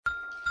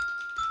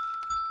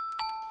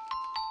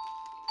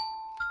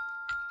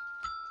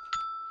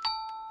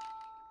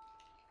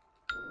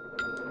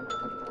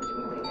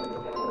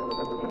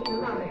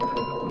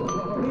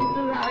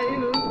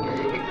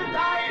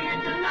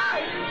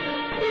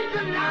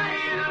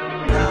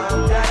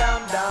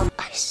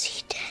I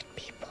see dead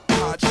people.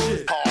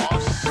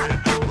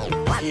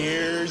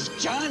 Here's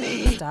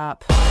Johnny.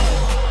 Stop.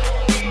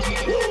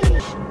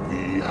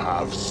 We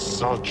have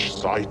such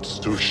sights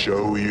to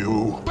show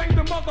you. Bring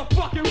the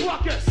motherfucking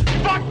ruckus.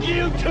 Fuck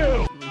you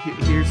too.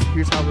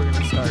 Here's how we're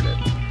gonna start it.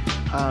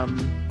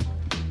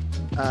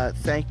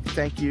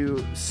 Thank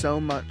you so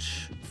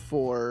much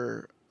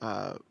for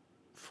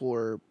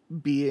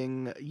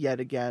being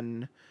yet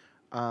again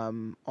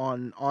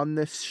on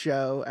this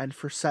show and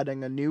for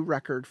setting a new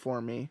record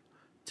for me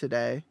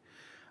today.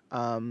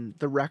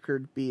 The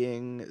record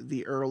being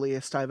the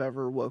earliest I've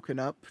ever woken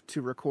up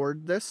to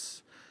record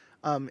this.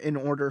 In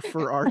order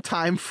for our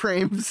time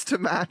frames to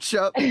match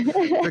up,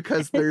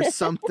 because there's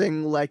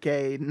something like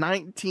a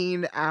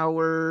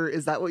 19-hour,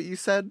 is that what you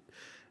said?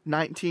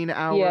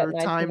 19-hour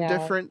time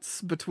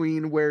difference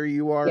between where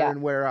you are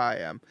and where I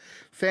am.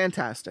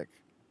 Fantastic.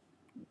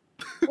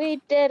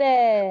 We did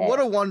it. What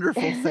a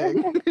wonderful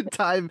thing.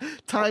 Time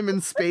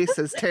and space,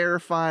 as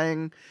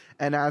terrifying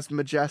and as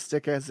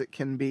majestic as it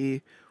can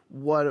be.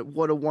 What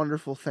a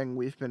wonderful thing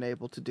we've been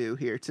able to do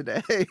here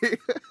today.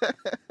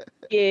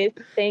 Yes,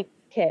 thanks,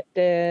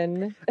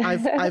 Captain.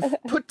 I've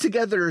put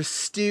together a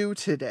stew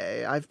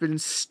today. I've been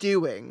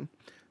stewing.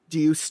 Do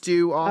you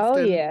stew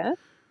often? Oh yeah.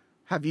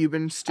 Have you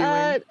been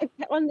stewing?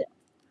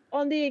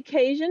 On the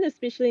occasion,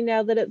 especially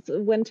now that it's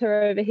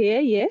winter over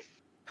here, yes.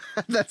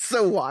 That's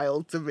so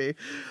wild to me.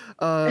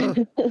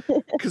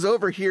 Because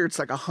over here it's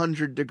like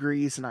 100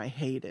 degrees and I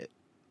hate it.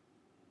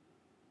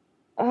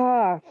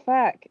 Oh,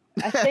 fuck.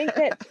 I think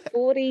that's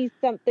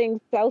 40-something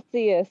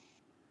Celsius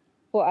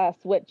for us,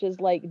 which is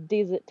like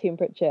desert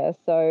temperature.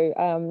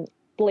 So,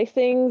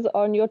 blessings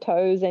on your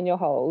toes and your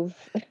holes.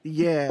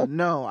 Yeah,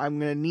 no, I'm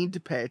going to need to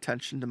pay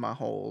attention to my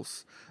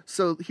holes.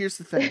 So here's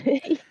the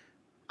thing.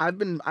 I've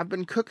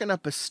been cooking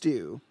up a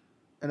stew,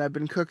 and I've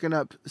been cooking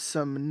up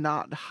some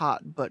not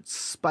hot but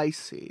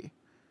spicy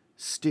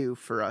stew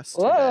for us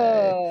today.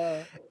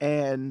 Whoa.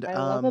 And I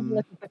love a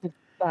little bit of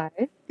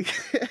spice.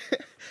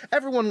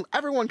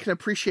 everyone can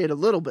appreciate a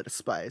little bit of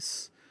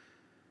spice.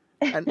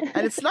 And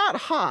it's not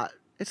hot.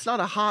 It's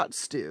not a hot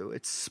stew.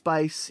 It's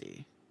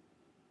spicy.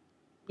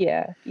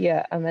 Yeah,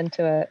 I'm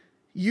into it.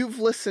 You've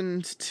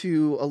listened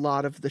to a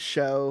lot of the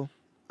show.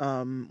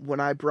 When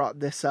I brought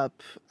this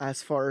up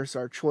as far as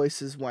our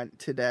choices went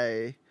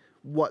today,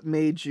 what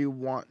made you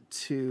want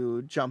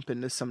to jump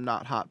into some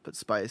not hot but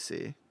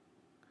spicy?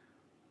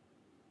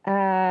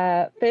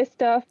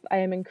 First off, I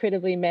am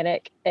incredibly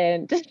manic,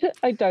 and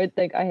I don't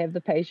think I have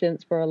the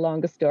patience for a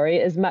longer story,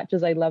 as much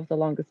as I love the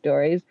longer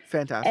stories.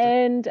 Fantastic.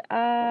 And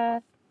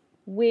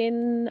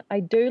when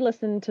I do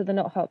listen to the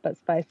not hot but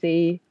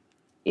spicy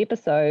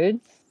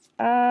episodes,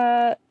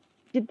 they're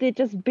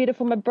just better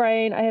for my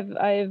brain. I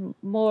have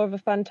more of a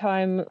fun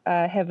time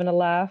having a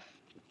laugh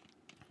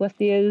with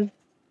you.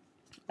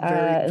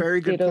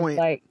 Very good point.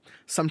 Like,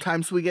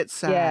 sometimes we get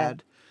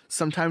sad.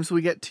 Sometimes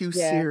we get too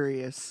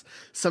serious.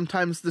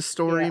 Sometimes the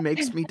story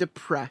makes me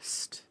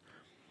depressed.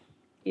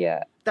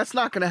 Yeah. That's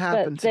not going to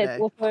happen today.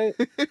 Also...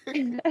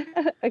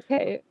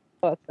 Okay,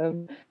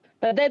 awesome.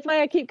 But that's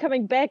why I keep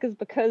coming back, is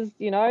because,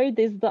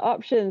 there's the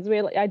options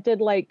where I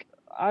did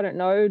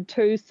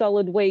 2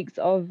 solid weeks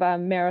of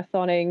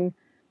marathoning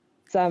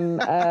some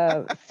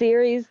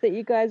series that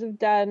you guys have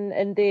done.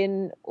 And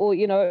then, or,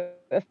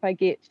 if I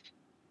get,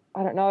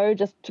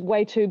 just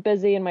way too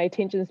busy and my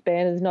attention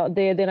span is not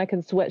there, then I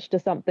can switch to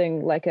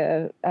something like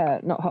a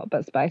not hot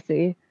but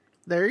spicy.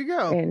 There you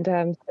go. And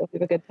still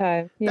have a good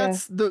time. Yeah.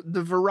 That's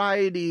the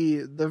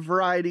variety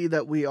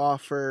that we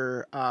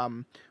offer.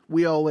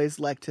 We always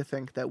like to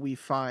think that we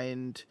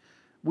find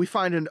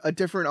a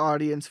different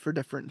audience for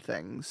different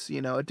things,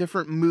 a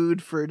different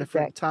mood for a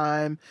different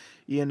time,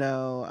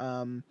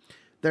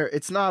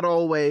 it's not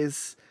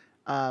always,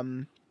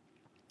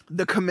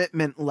 the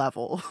commitment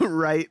level,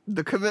 right?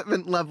 The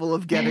commitment level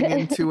of getting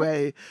into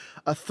a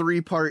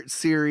 3-part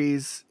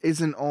series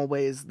isn't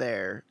always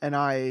there. And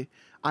I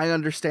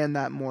understand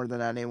that more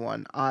than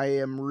anyone. I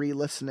am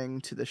re-listening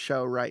to the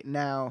show right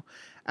now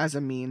as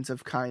a means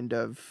of kind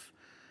of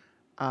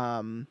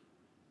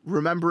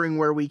remembering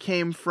where we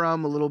came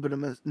from, a little bit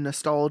of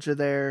nostalgia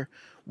there,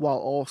 while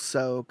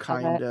also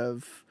kind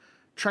of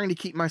trying to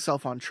keep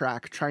myself on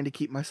track, trying to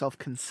keep myself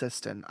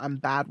consistent. I'm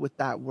bad with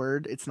that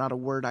word. It's not a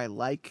word I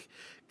like,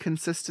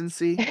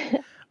 consistency.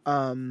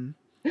 But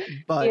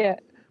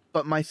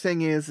my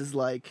thing is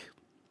like,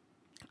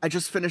 I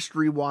just finished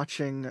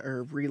rewatching,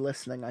 or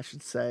re-listening, I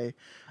should say,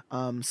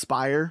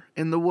 Spire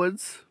in the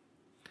Woods.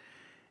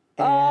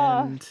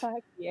 And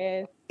fuck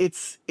yes.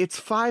 It's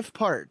 5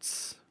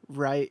 parts,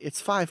 right? It's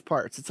 5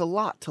 parts. It's a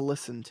lot to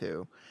listen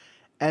to.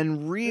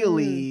 And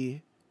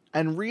really,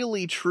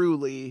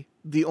 truly,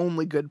 the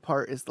only good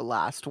part is the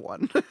last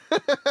one.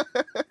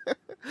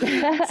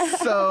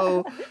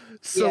 So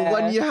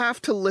when you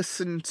have to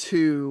listen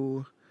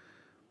to,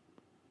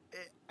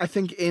 I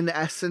think in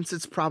essence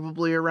it's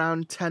probably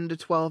around 10 to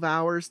 12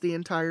 hours, the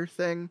entire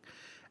thing.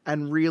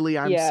 And really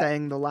I'm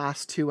saying the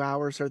last 2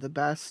 hours are the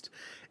best.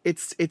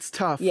 It's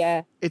tough.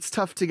 Yeah. It's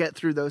tough to get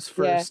through those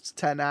first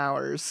 10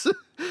 hours.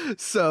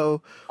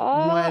 So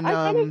when I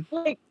kind of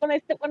like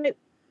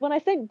when I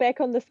think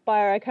back on the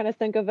Spire, I kind of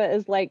think of it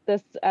as like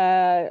this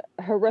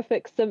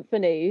horrific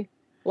symphony.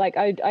 Like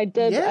I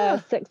did yeah,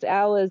 6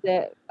 hours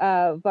at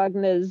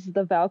Wagner's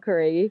The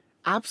Valkyrie,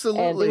 and there was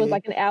absolutely.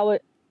 like an hour.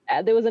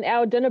 There was an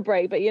hour dinner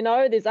break, but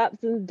there's ups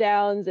and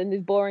downs and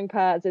there's boring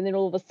parts, and then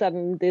all of a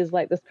sudden there's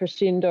like this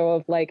crescendo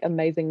of like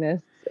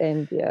amazingness,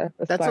 and yeah,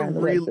 the Spire and the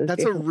Woods is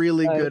That's a definitely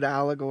really so. good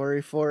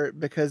allegory for it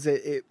because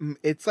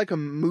it's like a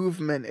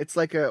movement. It's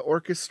like a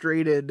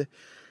orchestrated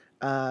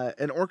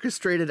an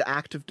orchestrated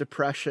act of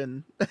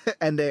depression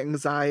and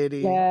anxiety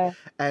Yeah.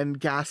 and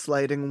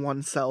gaslighting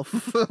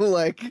oneself.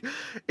 Like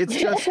it's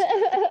just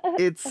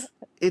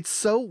it's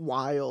so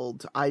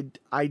wild.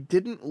 I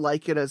didn't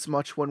like it as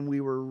much when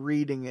we were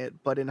reading it,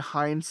 but in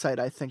hindsight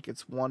I think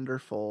it's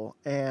wonderful.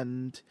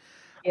 And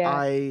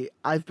Yeah.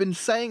 I've been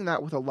saying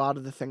that with a lot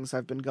of the things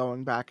I've been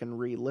going back and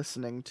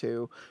re-listening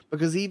to,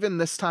 because even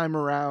this time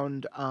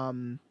around,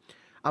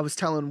 I was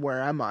telling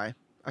Where Am I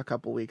a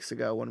couple weeks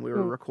ago when we were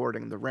Mm,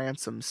 recording the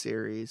Ransom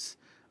series,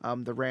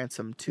 the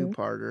Ransom mm,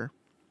 two-parter.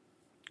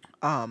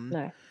 Um,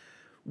 no.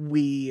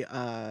 we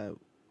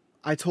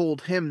I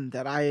told him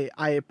that I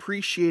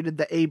appreciated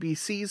the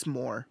ABCs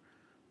more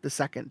the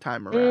second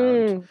time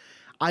around. Mm,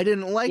 I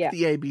didn't like yeah.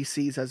 the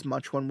ABCs as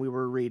much when we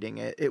were reading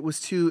it. It was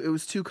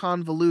too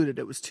convoluted.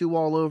 It was too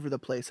all over the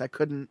place. I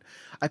couldn't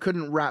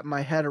wrap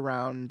my head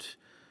around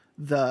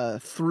the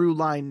through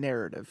line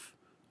narrative.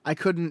 I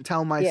couldn't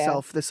tell Yeah.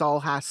 myself this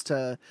all has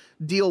to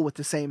deal with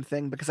the same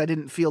thing because I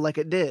didn't feel like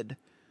it did.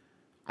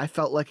 I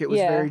felt like it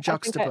was very Yeah. I think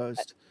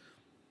juxtaposed.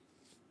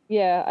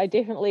 yeah, I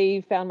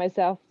definitely found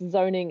myself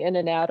zoning in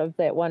and out of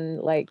that one,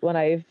 like when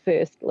I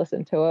first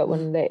listened to it,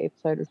 when that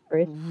episode was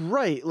fresh.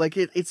 Right, like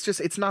it's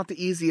just it's not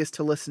the easiest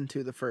to listen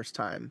to the first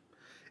time.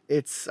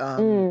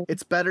 Mm,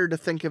 It's better to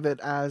think of it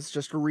as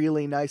just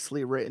really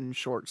nicely written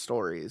short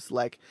stories.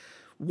 Like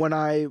when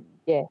I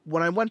yeah.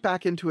 when I went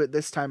back into it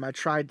this time, I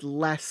tried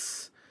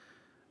less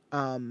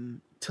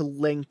to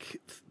link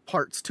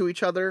parts to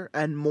each other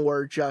and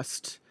more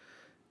just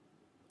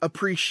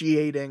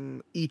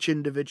appreciating each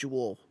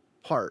individual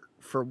part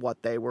for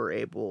what they were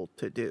able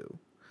to do.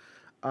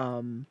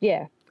 Um,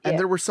 Yeah. and Yeah.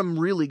 there were some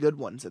really good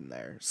ones in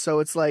there. So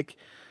it's like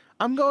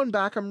I'm going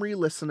back, I'm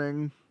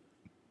re-listening.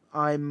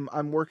 I'm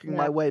working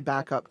my No. way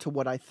back up to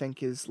what I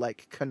think is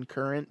like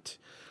concurrent.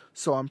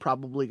 So I'm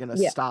probably gonna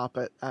Yeah. stop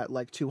at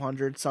like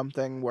 200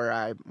 something where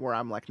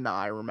I'm like, nah,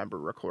 I remember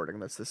recording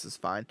this. This is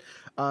fine.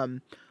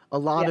 Um, a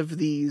lot Yeah. of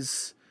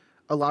these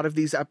a lot of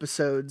these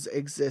episodes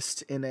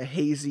exist in a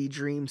hazy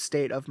dream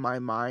state of my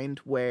mind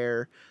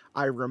where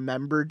I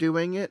remember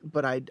doing it,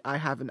 but I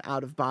have an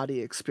out of body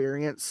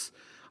experience.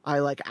 I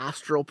like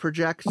astral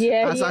project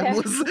Yeah. as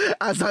Yeah.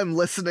 as I'm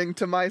listening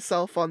to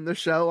myself on the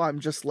show. I'm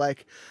just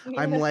like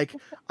Yeah.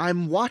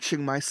 I'm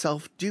watching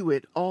myself do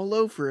it all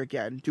over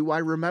again. Do I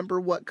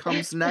remember what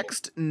comes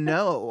next?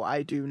 No,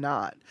 I do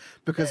not,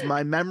 because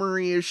my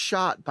memory is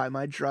shot by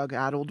my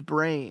drug-addled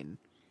brain.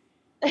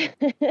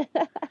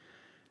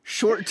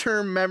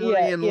 Short-term memory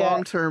Yeah. and Yeah.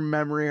 long-term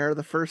memory are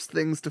the first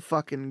things to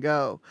fucking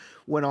go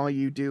when all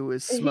you do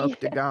is smoke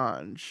the Yeah.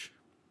 ganj.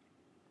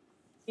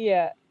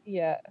 Yeah.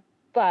 Yeah.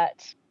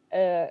 But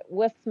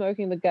with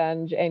smoking the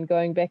gunge and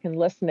going back and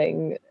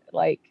listening,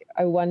 like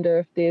I wonder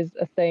if there's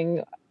a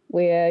thing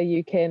where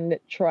you can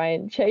try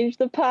and change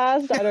the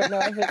past. I don't know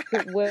if it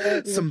could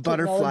work Some with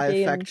butterfly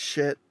technology effect and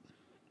shit.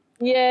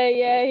 yeah,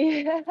 yeah,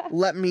 yeah.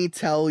 Let me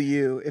tell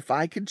you, if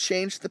I could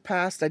change the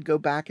past, I'd go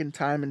back in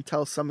time and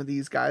tell some of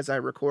these guys I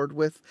record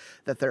with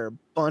that they're a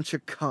bunch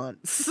of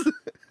cunts.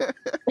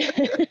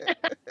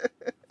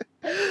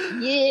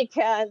 Yeah,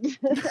 can't.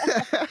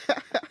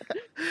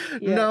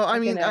 Yeah, No, I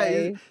fucking mean,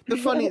 A.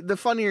 the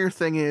funnier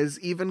thing is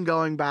even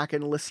going back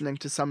and listening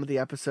to some of the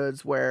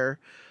episodes where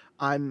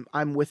I'm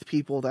with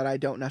people that I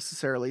don't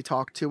necessarily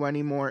talk to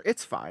anymore.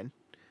 It's fine.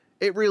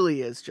 It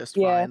really is just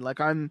Yeah, fine. Like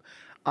I'm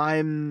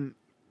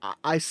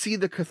I see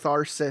the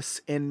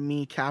catharsis in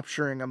me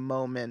capturing a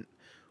moment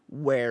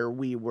where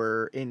we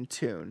were in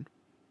tune.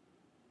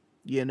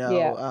 You yeah,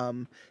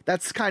 know,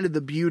 that's kind of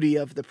the beauty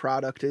of the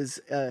product is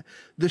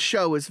the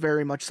show is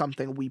very much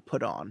something we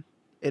put on.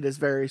 It is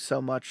very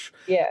so much.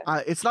 yeah.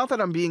 It's not that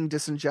I'm being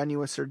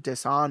disingenuous or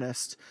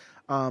dishonest,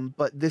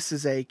 but this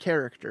is a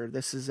character.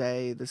 This is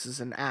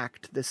an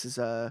act. This is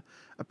a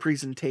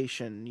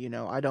presentation. You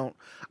know, I don't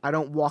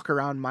walk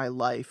around my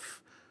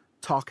life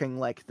talking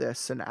like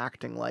this and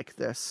acting like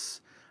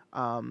this.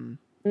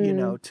 You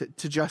know, Mm,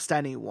 to just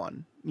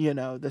anyone. You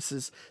know, this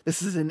is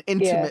an yeah,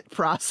 intimate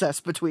process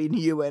between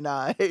you and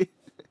I.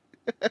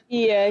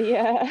 yeah,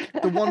 yeah.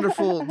 The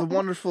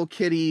wonderful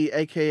Kitty,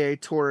 aka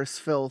Taurus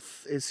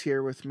Filth, is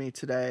here with me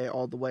today,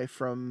 all the way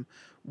from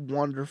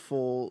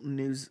wintry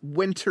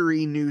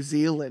New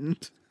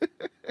Zealand.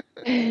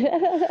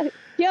 Kia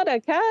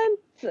ora, cunt.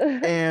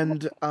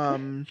 And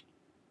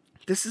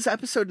this is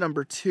episode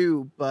number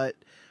 2, but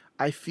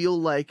I feel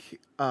like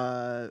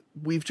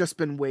we've just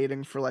been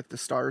waiting for like the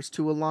stars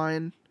to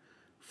align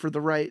for the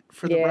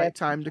right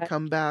time to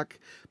come back,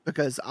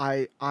 because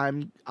I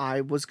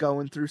was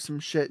going through some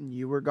shit and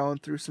you were going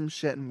through some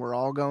shit and we're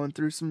all going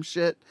through some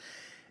shit.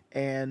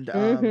 And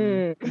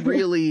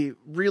really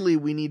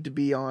we need to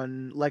be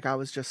on, like I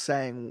was just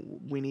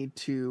saying, we need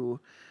to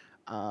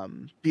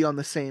be on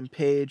the same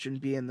page and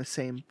be in the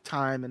same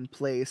time and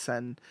place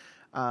and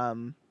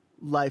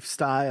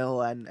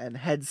lifestyle and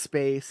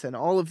headspace, and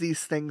all of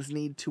these things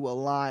need to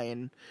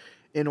align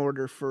in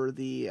order for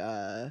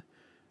the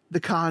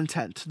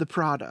content, the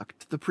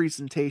product, the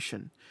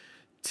presentation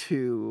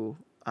to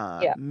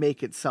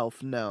make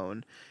itself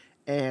known.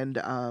 And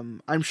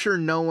I'm sure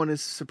no one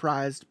is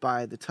surprised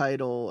by the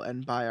title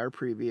and by our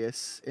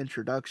previous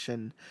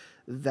introduction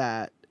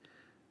that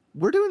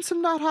we're doing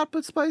some Not Hot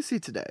But Spicy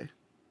today.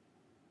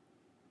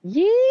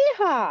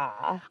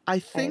 Yeehaw!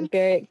 I'm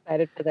very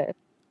excited for this.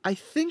 I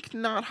think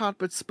Not Hot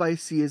But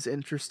Spicy is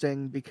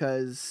interesting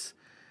because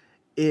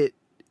it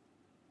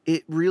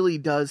really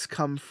does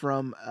come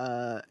from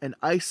an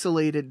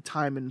isolated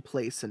time and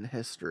place in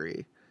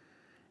history.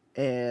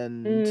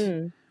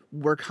 And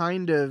we're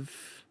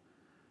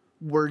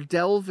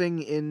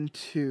delving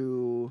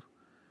into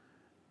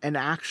an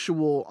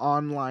actual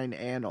online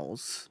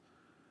annals.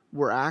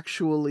 We're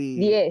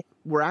actually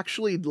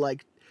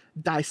like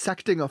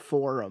dissecting a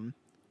forum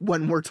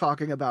when we're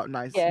talking about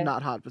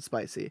Not Hot But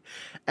Spicy.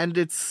 And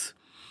it's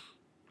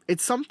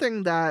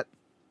something that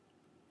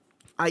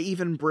I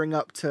even bring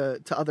up to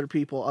other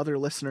people, other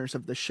listeners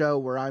of the show,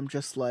 where I'm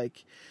just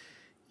like,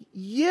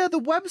 yeah,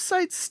 the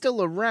website's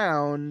still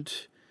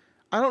around.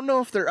 I don't know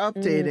if they're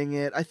updating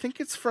it. I think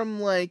it's from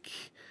like,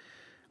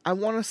 I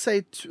want to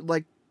say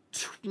like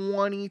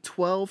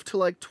 2012 to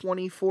like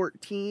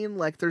 2014.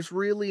 Like there's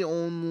really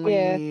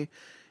only,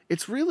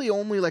 it's really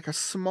only like a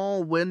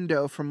small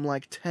window from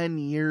like 10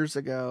 years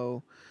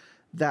ago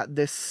that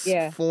this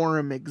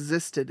forum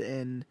existed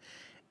in.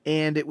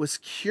 And it was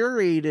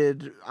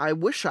curated. I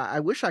wish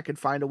I could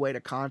find a way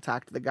to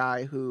contact the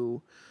guy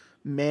who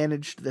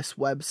managed this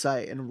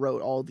website and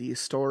wrote all these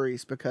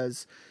stories,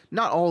 because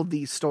not all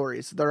these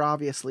stories, they're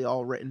obviously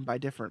all written by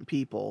different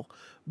people,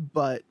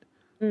 but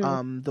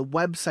the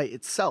website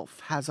itself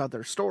has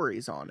other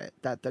stories on it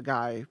that the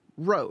guy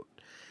wrote.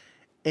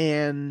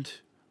 And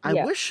I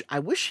wish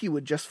he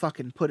would just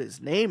fucking put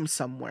his name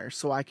somewhere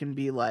so I can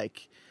be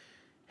like,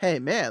 hey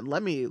man,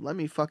 let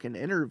me fucking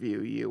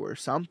interview you or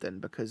something,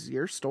 because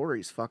your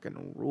stories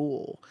fucking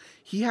rule.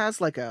 He has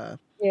like a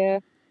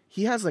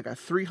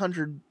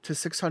 300 to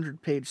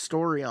 600 page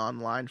story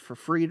online for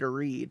free to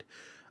read,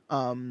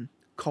 called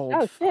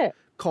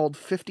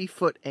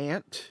 50-Foot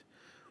Ant,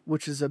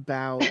 which is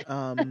about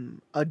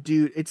a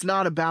dude. It's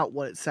not about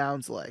what it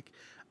sounds like.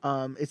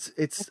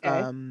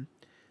 The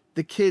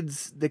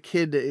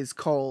kid is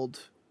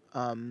called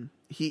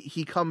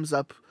he comes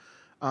up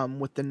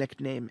with the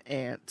nickname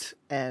Ant,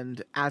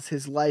 and as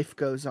his life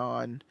goes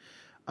on,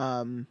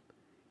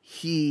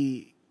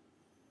 he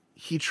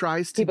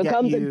tries to get you... He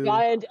becomes a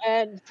giant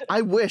ant.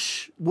 I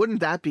wish.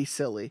 Wouldn't that be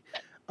silly?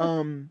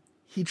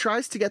 He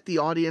tries to get the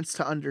audience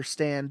to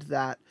understand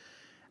that,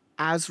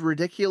 as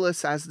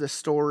ridiculous as the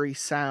story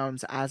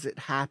sounds as it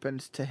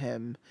happened to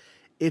him,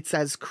 it's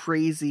as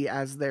crazy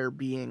as there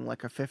being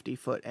like a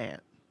 50-foot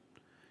ant.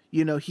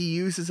 You know, he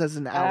uses as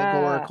an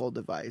allegorical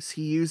device.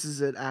 He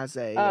uses it as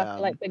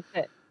like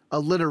Bigfoot. A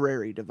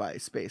literary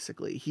device,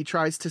 basically. He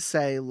tries to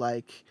say,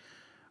 like,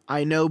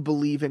 I know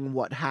believing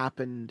what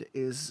happened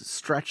is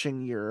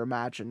stretching your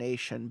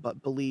imagination,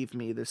 but believe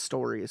me, this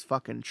story is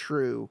fucking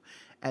true,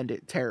 and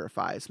it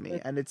terrifies me.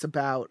 And it's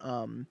about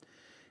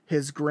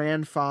his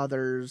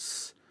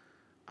grandfather's...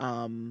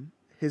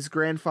 his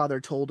grandfather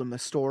told him a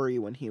story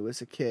when he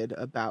was a kid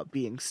about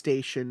being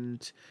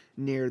stationed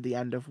near the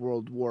end of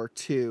World War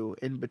II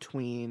in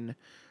between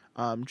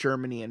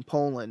Germany and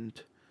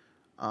Poland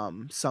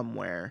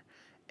somewhere.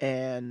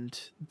 And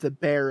the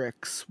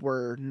barracks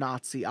were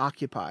Nazi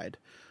occupied.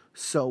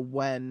 So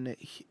when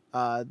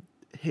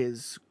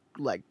his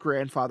like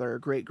grandfather or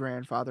great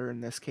grandfather, in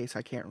this case,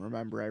 I can't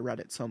remember, I read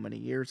it so many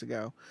years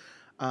ago,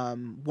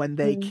 when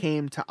they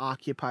came to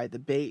occupy the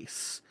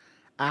base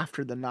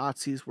after the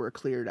Nazis were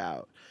cleared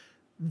out,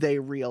 they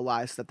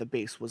realized that the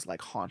base was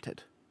like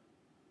haunted.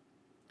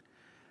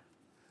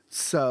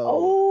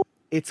 So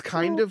it's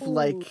kind of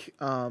like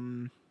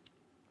The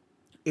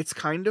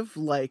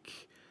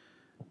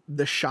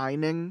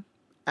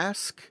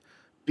Shining-esque,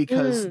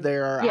 because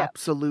there are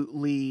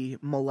absolutely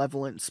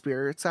malevolent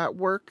spirits at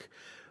work,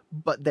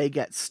 but they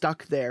get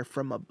stuck there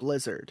from a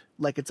blizzard.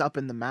 Like, it's up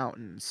in the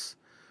mountains.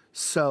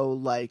 So,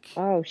 like,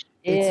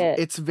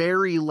 it's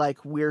very,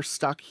 like, we're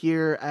stuck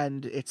here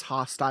and it's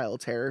hostile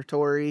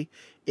territory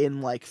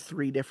in, like,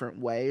 3 different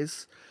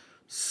ways.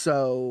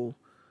 So,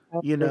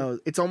 you know,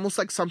 it's almost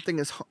like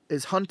something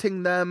is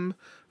hunting them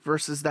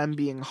versus them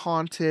being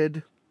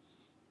haunted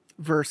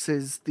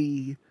versus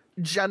the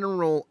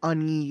general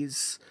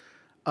unease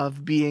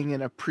of being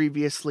in a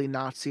previously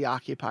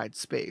Nazi-occupied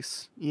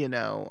space, you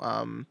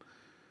know,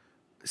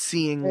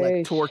 seeing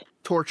like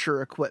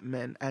torture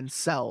equipment and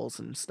cells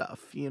and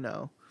stuff, you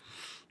know.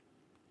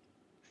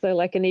 So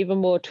like an even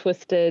more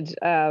twisted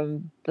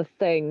The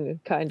Thing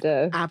kind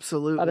of.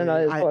 I don't Absolutely.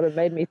 know, that's what it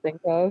made me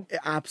think of.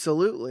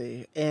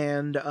 Absolutely.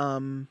 And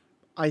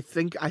I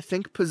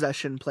think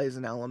possession plays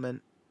an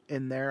element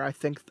in there. I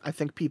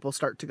think people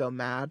start to go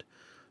mad.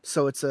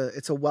 So it's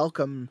a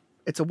welcome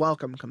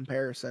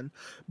comparison.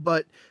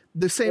 But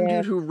the same Yeah.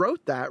 dude who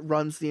wrote that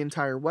runs the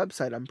entire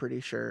website, I'm pretty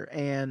sure.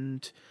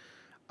 And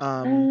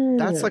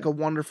that's like Mm. a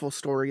wonderful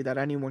story that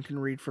anyone can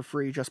read for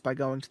free just by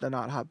going to the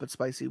Not Hot But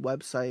Spicy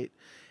website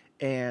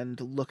and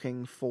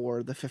looking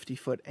for the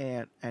 50-Foot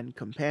Ant and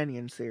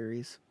Companion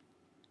series.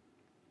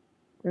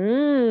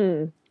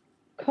 Mm.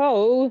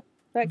 Cool.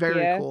 Heck Very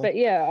yeah. cool. But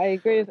yeah, I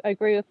agree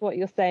with what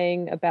you're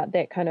saying about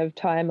that kind of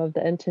time of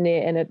the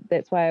internet, and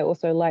that's why I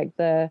also like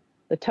the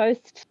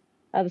toast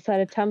other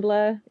side of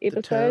Tumblr The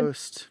episodes.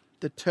 toast.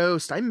 The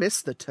toast. I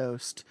miss the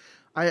toast.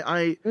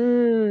 I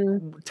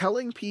Mm.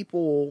 telling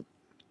people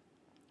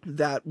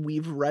that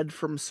we've read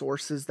from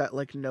sources that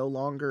like no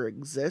longer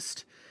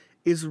exist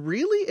is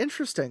really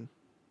interesting.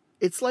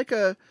 It's like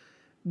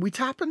we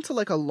tap into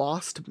like a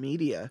lost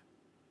media.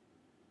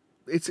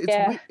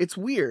 Yeah. It's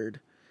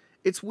weird.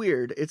 It's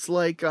weird. It's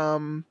like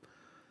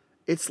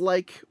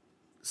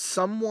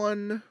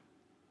someone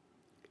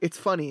it's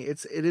funny.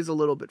 It is a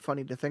little bit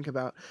funny to think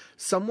about.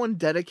 Someone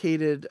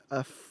dedicated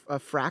a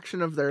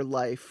fraction of their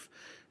life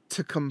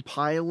to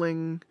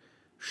compiling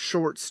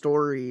short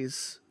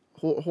stories,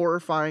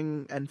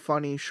 horrifying and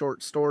funny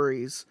short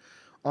stories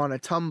on a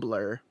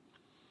Tumblr,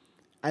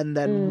 and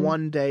then Mm.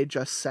 one day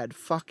just said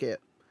fuck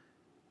it,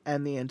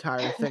 and the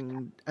entire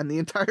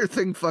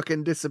thing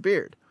fucking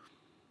disappeared.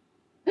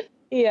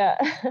 Yeah.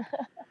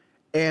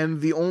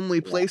 And the only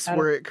Yeah. place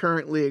where it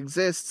currently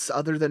exists,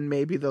 other than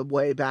maybe the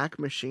Wayback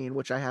Machine,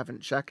 which I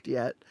haven't checked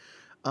yet,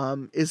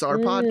 is our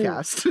Mm.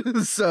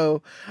 podcast.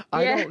 So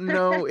I Yeah. don't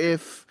know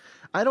if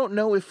I don't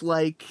know if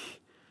like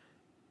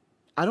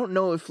I don't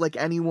know if like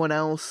anyone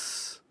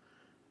else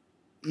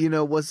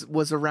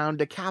was around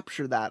to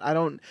capture that. I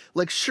don't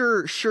like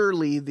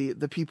surely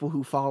the people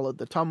who followed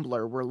the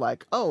Tumblr were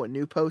like, oh, a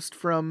new post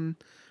from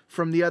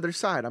the other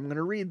side. I'm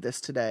gonna read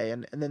this today,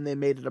 and then they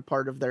made it a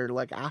part of their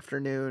like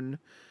afternoon,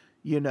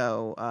 their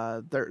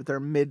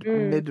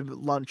Mm. mid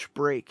lunch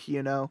break,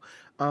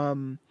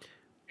 um,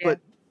 Yeah.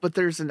 but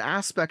there's an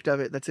aspect of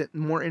it that's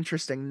more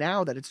interesting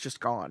now that it's just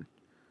gone.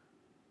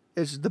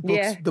 It's the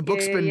books Yeah. the Yeah.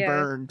 book's Yeah. been Yeah.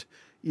 burned,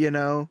 you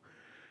know,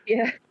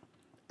 Yeah.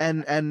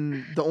 and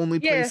the only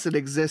Yeah. place it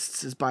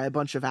exists is by a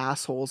bunch of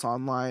assholes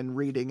online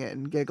reading it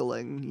and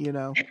giggling.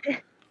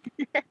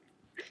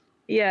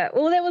 Yeah,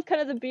 well, that was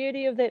kind of the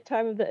beauty of that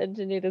time of the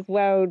internet as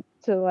well.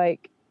 To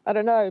like, I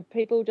don't know,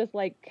 people just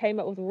like came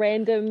up with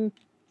random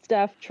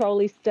stuff,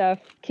 trolley stuff,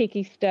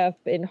 kiki stuff,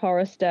 and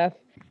horror stuff.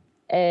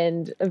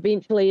 And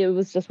eventually it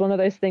was just one of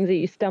those things that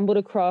you stumbled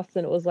across,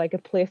 and it was like a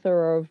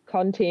plethora of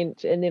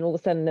content. And then all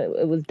of a sudden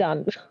it was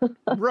done.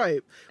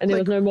 Right. And there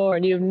was Like, no more,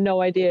 and you have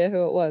no idea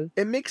who it was.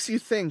 it makes you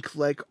think,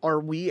 like, are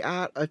we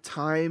at a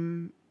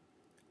time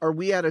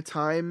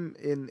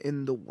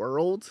in the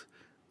world,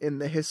 in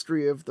the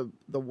history of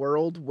the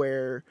world,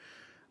 where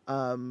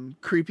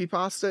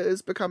creepypasta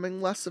is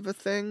becoming less of a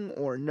thing,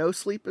 or no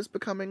sleep is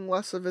becoming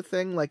less of a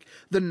thing? Like,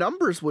 the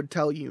numbers would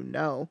tell you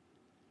no.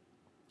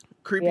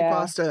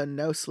 Yeah, Creepypasta and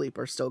no sleep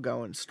are still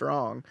going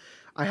strong.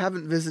 I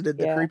haven't visited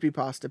the yeah,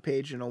 creepypasta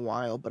page in a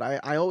while, but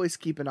I always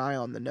keep an eye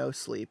on the no yeah,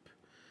 sleep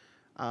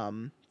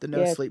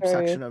true.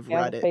 section of Yeah, I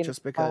haven't Reddit, seen it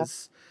just in a while.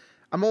 because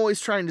I'm always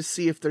trying to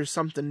see if there's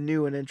something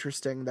new and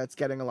interesting that's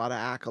getting a lot of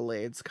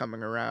accolades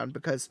coming around,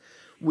 because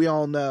we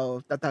all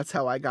know that that's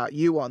how I got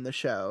you on the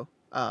show.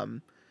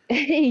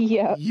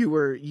 Yeah, You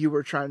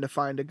were trying to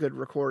find a good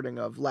recording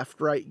of Left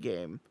Right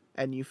Game,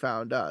 and you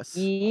found us.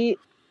 yeah,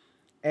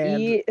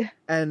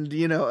 And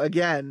yeah,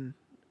 again,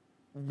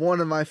 one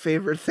of my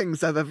favorite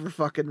things I've ever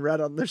fucking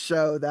read on the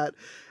show, that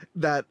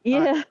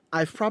yeah,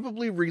 I've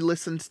probably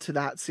re-listened to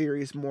that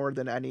series more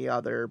than any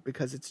other,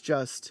 because it's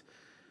just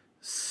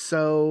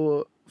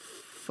so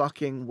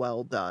fucking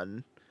well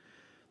done.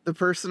 The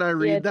person I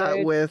yeah, read that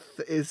dude.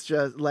 with is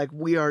just like,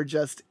 we are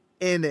just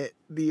in it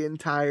the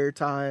entire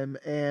time,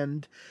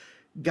 and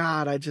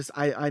God,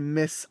 I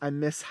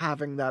miss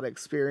having that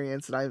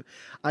experience, and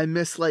I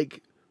miss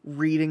like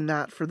reading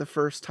that for the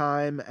first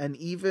time, and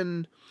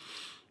even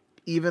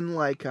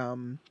like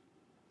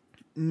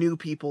new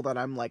people that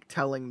I'm like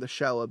telling the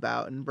show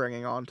about and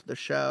bringing onto the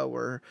show,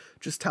 or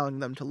just telling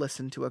them to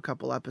listen to a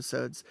couple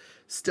episodes,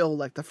 still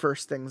like the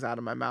first things out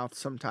of my mouth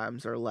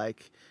sometimes are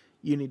like,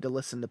 you need to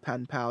listen to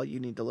Pen Pal, you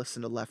need to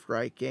listen to Left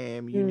Right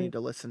Game, you Mm, need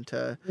to listen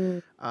to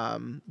mm,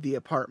 the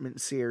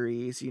Apartment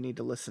series, you need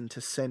to listen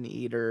to Sin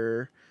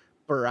Eater,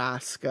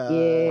 Baraska,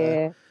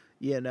 yeah,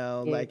 yeah,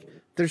 like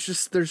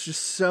there's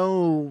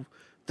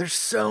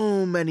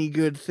so many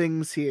good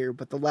things here,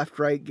 but the Left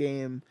Right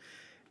Game,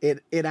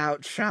 it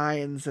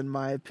outshines, in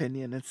my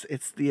opinion.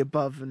 It's the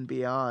above and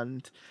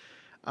beyond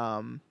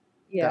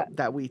yeah.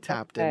 that we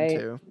tapped Okay.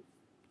 into.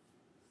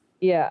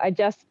 Yeah, I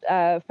just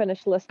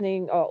finished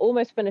listening, or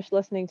almost finished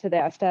listening to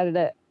that. I started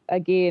it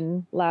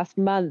again last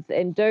month,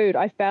 and dude,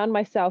 I found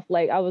myself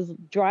like I was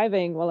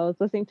driving while I was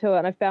listening to it,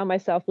 and I found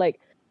myself like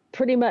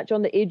pretty much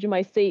on the edge of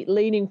my seat,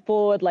 leaning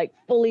forward, like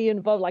fully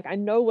involved. Like I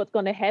know what's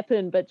going to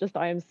happen, but just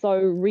I am so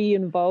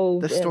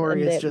re-involved The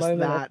story in is that just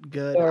moment of that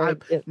good.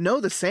 story.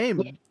 No, the Yeah,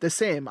 same, the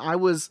same. I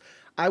was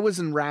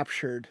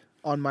enraptured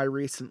on my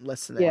recent yeah,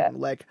 listening.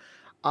 Like,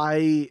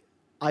 I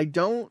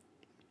don't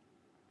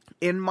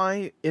in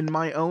my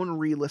own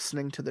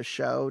re-listening to the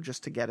show,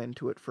 just to get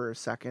into it for a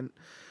second,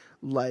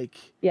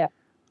 like yeah,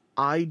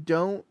 I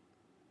don't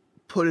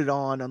put it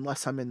on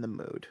unless I'm in the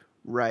mood,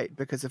 right?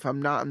 Because if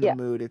I'm not in the yeah,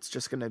 mood, it's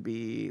just going to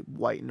be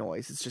white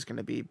noise. It's just going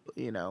to be,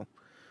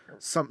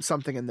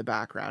 something in the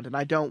background, and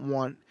I don't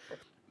want,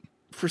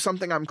 for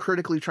something I'm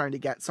critically trying to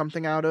get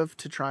something out of,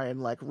 to try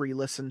and like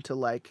re-listen to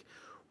like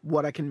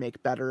what I can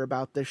make better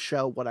about this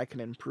show, what I can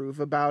improve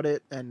about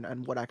it,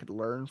 and what I could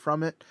learn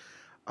from it.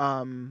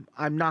 I'm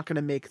not going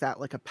to make that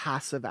like a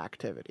passive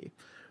activity.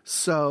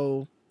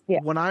 So yeah,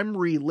 when I'm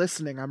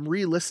re-listening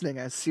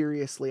as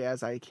seriously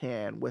as I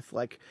can, with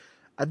like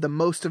the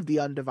most of the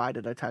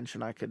undivided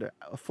attention I could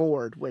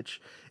afford,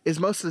 which is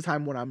most of the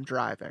time when I'm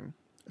driving.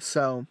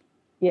 So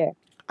yeah.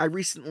 I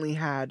recently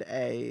had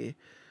a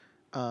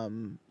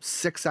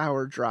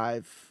 6-hour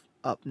drive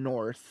up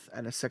north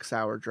and a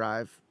 6-hour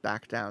drive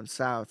back down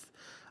south,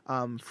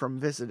 from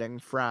visiting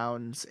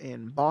Frowns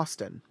in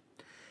Boston.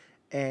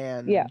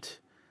 Yeah.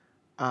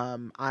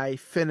 And I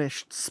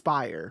finished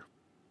Spire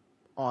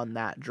on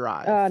that Oh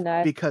drive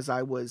no. because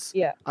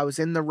Yeah. I was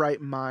in the right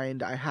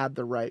mind, I had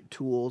the right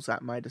tools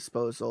at my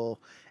disposal,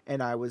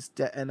 and I was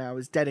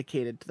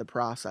dedicated to the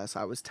process.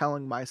 I was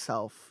telling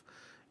myself,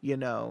 you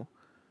know,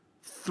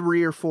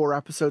 3 or 4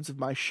 episodes of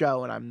my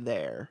show and I'm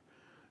there.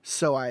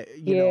 So I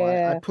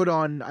Yeah. put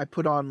on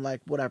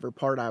like whatever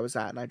part I was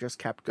at, and I just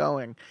kept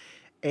going.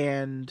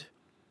 And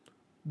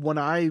when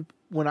I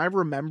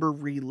remember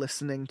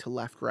re-listening to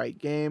Left Right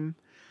Game,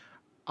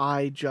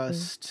 I Mm.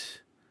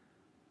 just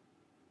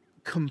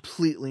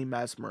completely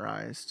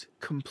mesmerized,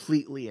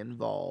 completely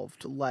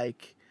involved,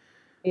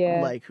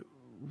 Yeah. like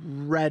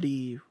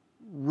ready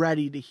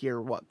to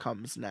hear what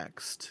comes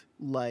next.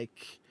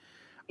 Like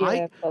I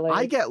Yeah. I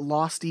Fully. get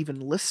lost even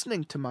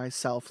listening to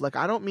myself. Like,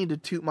 I don't mean to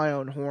toot my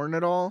own horn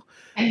at all,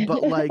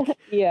 but like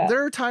Yeah.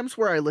 there are times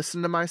where I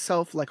listen to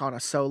myself, like on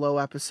a solo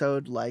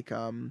episode, like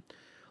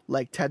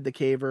Ted the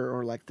Caver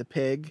or like The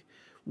Pig,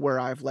 where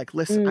I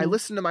Mm.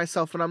 listen to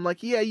myself and I'm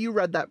like, yeah, you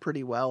read that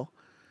pretty well.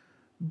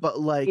 But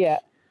Yeah. like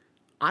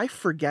I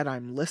forget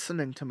I'm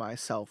listening to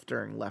myself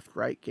during Left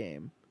Right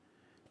Game,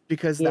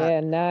 because Yeah.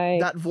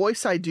 Nice. that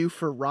voice I do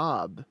for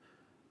Rob,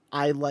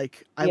 Yeah.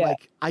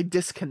 I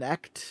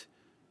disconnect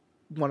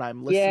when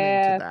I'm listening to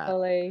Yeah. that.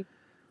 Fully.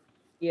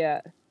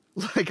 Yeah.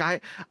 Like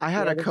I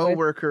had Yeah. a The voice.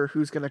 coworker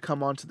who's going to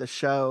come onto the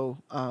show,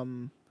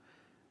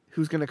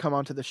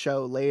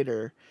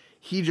 later.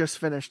 He just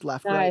finished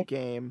Left Right Nice.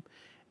 Game,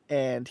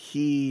 and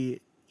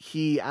he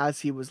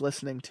as he was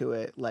listening to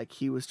it, like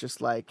he was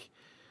just like,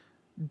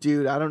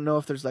 dude, I don't know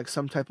if there's like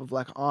some type of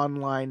like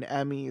online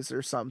Emmys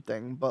or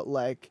something, but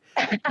like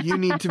you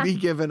need to be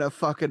given a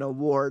fucking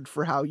award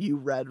for how you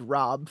read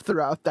Rob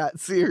throughout that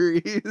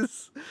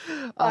series.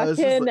 I was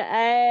just Fucking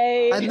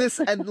A.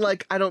 and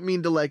like I don't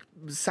mean to like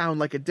sound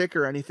like a dick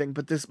or anything,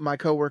 but this my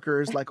coworker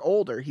is like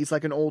older. He's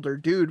like an older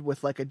dude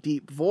with like a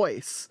deep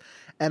voice,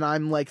 and Yeah.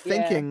 I'm like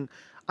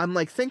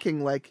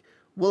thinking like,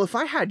 well, if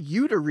I had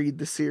you to read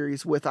the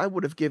series with, I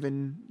would have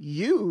given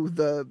you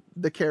the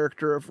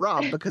character of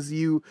Rob, because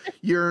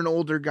you're an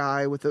older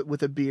guy with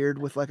a beard,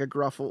 with like a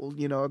gruffle,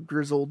 a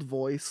grizzled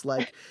voice.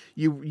 Like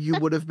you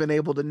would have been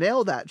able to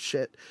nail that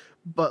shit.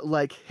 But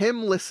like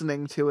him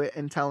listening to it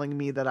and telling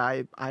me that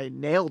I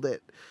nailed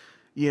it,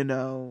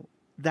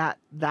 that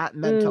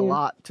meant a Mm.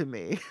 lot to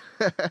me.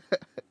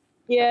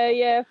 Yeah.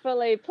 Yeah.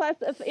 Fully. Plus,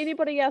 if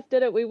anybody else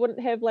did it, we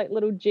wouldn't have like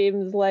little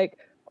gems like,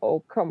 "Oh,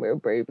 come here,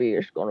 baby.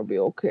 It's gonna be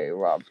okay.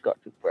 Rob's got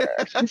your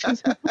back."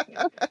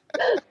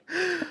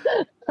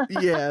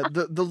 Yeah,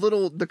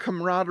 the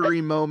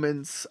camaraderie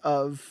moments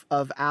of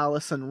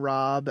Alice and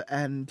Rob,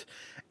 and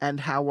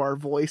how our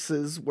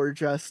voices were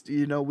just,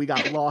 we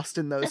got lost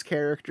in those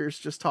characters,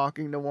 just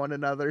talking to one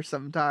another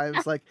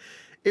sometimes. Like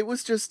it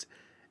was just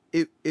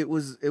it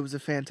was a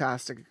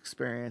fantastic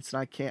experience,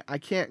 and I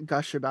can't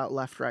gush about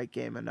Left Right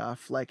Game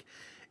enough. Like,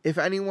 if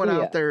anyone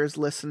out Yeah. there is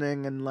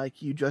listening and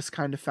like you just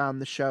kind of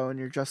found the show and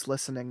you're just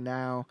listening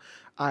now,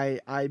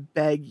 I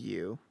beg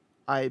you,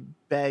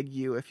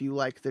 if you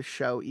like this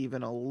show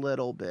even a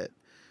little bit,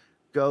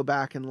 go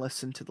back and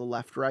listen to the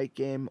Left Right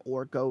Game,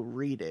 or go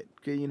read it.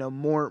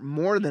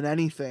 More than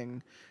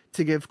anything,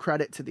 to give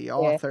credit to the Yeah.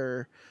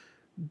 author,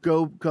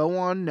 go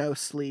on No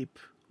Sleep,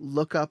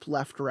 look up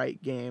Left Right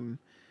Game,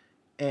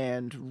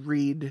 and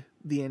read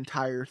the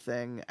entire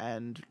thing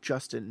and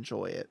just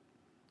enjoy it.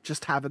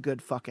 Just have a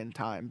good fucking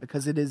time,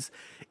 because it is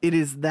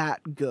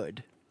that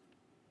good.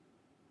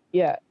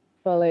 Yeah,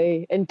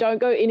 fully. And don't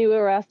go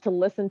anywhere else to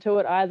listen to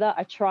it either.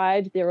 I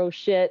tried, they're all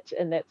shit,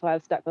 and that's why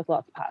I've stuck with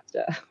lots of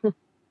pasta.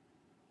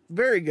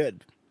 Very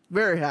good.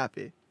 Very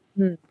happy.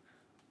 Hmm.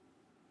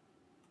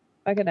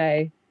 Fucking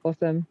A.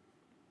 Awesome.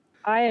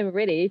 I am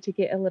ready to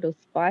get a little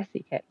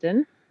spicy,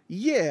 Captain.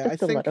 Yeah,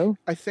 Just a little.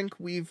 I think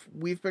we've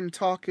been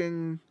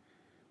talking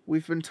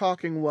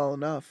well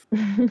enough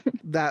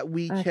that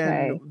we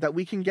Okay.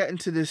 can get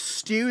into this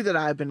stew that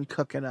I've been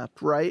cooking up,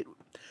 right?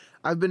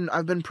 I've been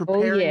Oh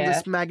preparing yeah.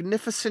 this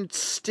magnificent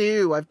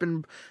stew.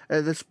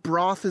 This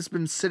broth has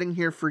been sitting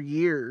here for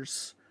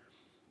years.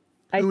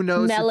 I Who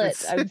knows smell if it.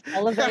 it's I'm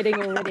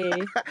salivating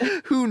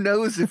already. who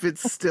knows if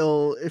it's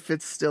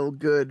still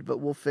good, but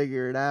we'll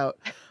figure it out.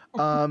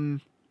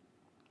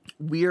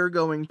 We are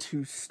going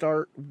to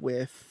start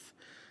with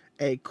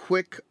a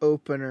quick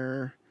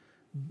opener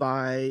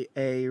by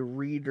a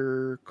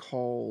reader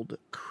called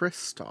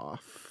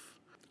Christoph.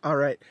 All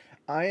right,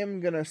 I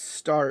am going to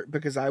start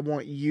because I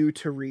want you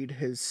to read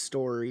his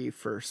story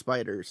for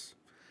spiders.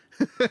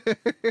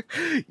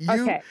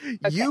 Okay.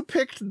 You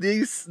picked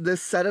this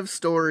set of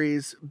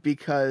stories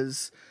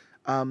because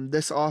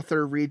this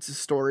author reads a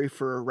story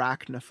for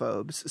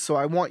arachnophobes, so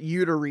I want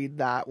you to read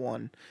that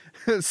one.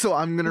 So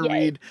I'm gonna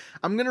Yay.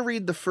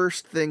 read the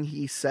first thing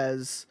he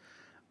says,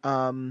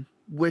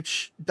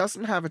 which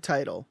doesn't have a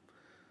title.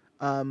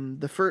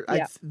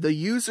 The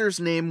user's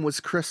name was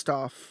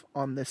Christoph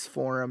on this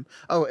forum.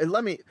 Oh, and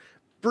let me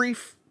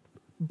brief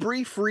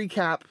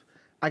recap.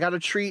 I gotta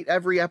treat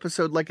every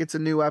episode like it's a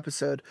new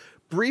episode.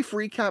 Brief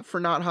recap for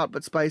Not Hot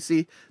But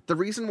Spicy. The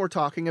reason we're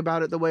talking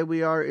about it the way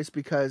we are is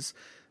because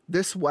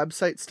this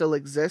website still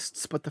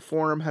exists, but the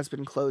forum has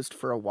been closed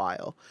for a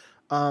while.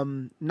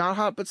 Not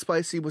Hot But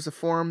Spicy was a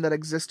forum that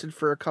existed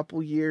for a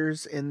couple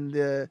years in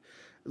the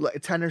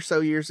 10 or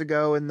so years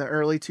ago in the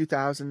early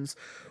 2000s,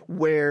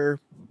 where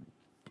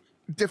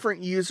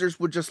different users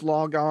would just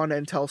log on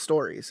and tell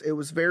stories. It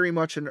was very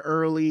much an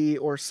early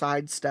or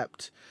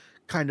sidestepped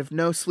kind of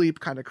no sleep,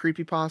 kind of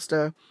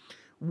creepypasta,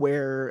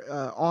 where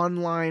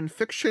online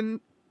fiction,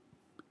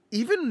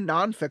 even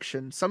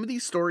nonfiction, some of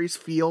these stories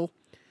feel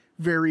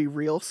very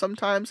real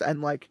sometimes.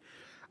 And like,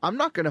 I'm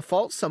not going to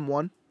fault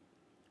someone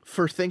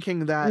for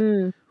thinking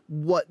that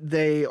what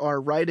they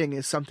are writing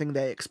is something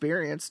they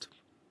experienced.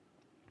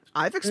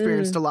 I've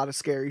experienced a lot of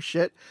scary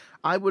shit.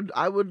 I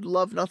would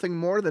love nothing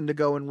more than to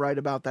go and write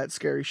about that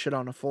scary shit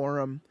on a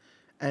forum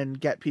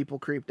and get people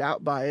creeped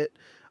out by it.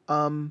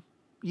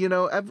 You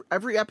know,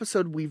 every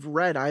episode we've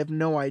read, I have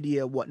no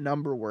idea what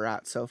number we're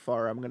at so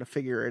far. I'm going to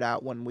figure it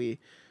out when we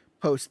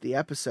post the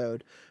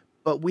episode.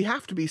 But we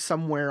have to be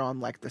somewhere on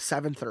like the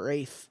 7th or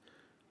 8th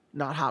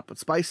Not Hot But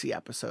Spicy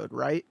episode,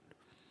 right?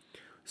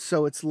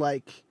 So it's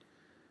like,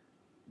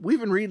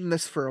 we've been reading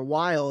this for a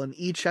while and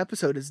each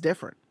episode is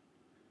different.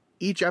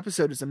 Each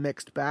episode is a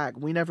mixed bag.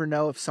 We never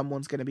know if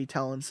someone's going to be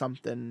telling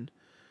something,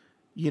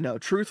 you know,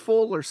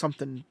 truthful or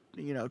something,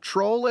 you know,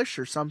 trollish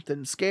or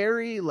something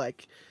scary.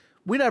 Like,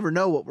 we never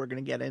know what we're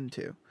going to get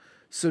into.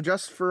 So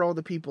just for all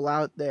the people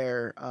out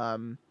there,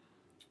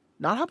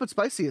 Not Hot But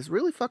Spicy is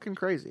really fucking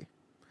crazy.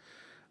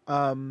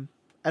 And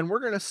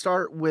we're going to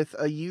start with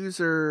a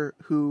user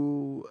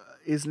who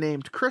is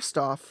named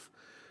Christoph,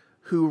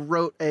 who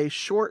wrote a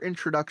short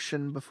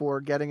introduction before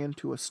getting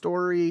into a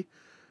story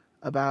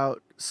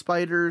about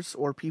spiders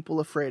or people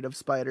afraid of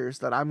spiders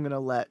that I'm going to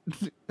let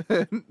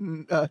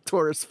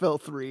Taurus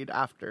Filth read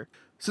after.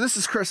 So this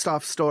is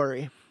Christoph's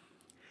story.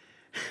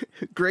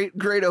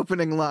 Great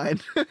opening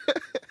line.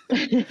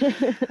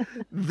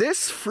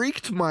 This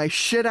freaked my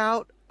shit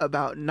out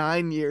about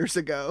 9 years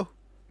ago.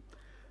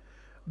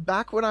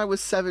 Back when I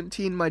was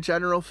 17, my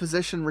general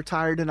physician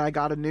retired and I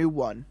got a new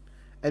one.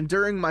 And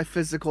during my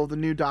physical, the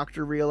new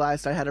doctor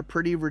realized I had a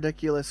pretty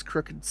ridiculous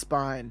crooked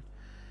spine.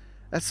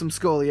 That's some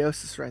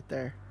scoliosis right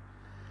there.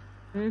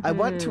 I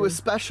went to a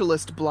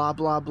specialist, blah,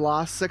 blah,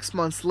 blah. 6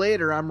 months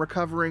later, I'm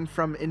recovering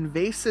from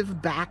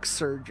invasive back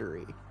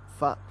surgery.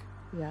 Fuck.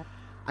 Yeah.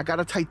 I got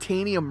a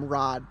titanium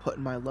rod put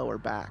in my lower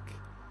back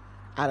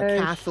at a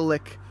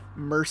Catholic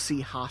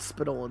Mercy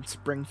Hospital in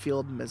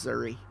Springfield,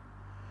 Missouri.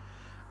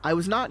 I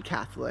was not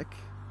Catholic,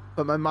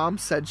 but my mom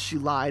said she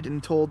lied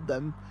and told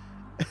them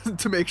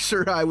to make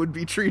sure I would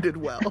be treated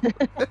well.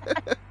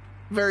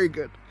 Very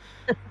good.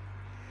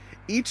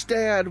 Each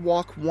day I'd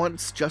walk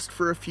once just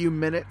for a few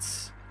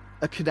minutes.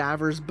 A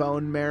cadaver's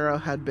bone marrow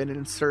had been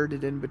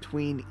inserted in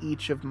between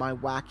each of my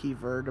wacky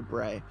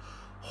vertebrae.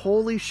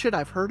 Holy shit,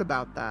 I've heard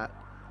about that.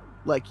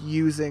 Like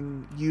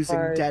using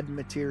dead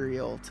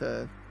material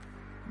to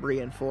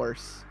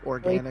reinforce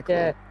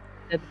organically.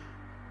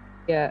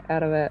 Yeah,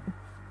 out of it.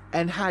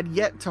 And had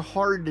yet to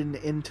harden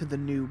into the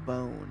new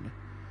bone.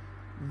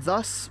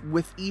 Thus,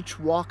 with each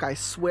walk, I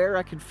swear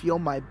I could feel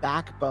my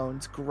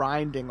backbones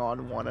grinding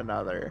on one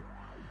another.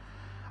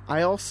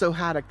 I also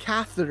had a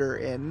catheter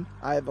in.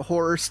 I have a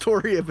horror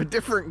story of a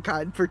different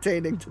kind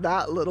pertaining to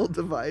that little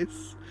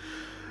device.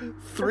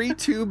 3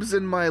 tubes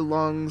in my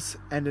lungs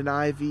and an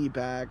IV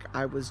bag.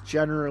 I was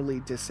generally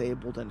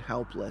disabled and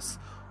helpless.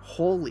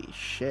 Holy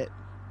shit.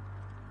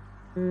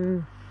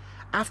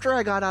 After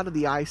I got out of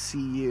the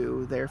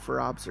ICU there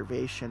for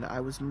observation, I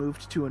was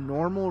moved to a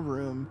normal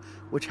room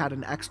which had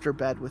an extra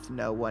bed with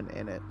no one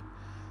in it.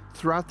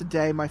 Throughout the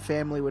day, my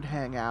family would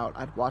hang out.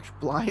 I'd watch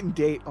Blind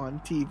Date on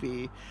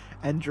TV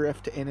and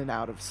drift in and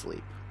out of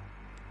sleep.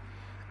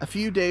 A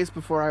few days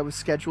before I was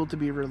scheduled to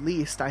be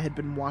released, I had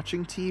been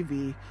watching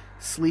TV,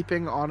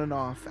 sleeping on and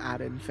off ad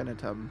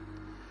infinitum.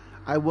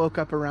 I woke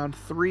up around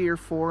 3 or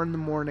 4 in the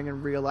morning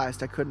and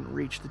realized I couldn't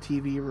reach the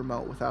TV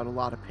remote without a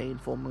lot of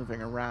painful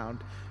moving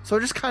around, so I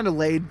just kind of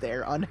laid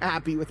there,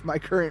 unhappy with my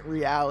current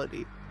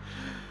reality.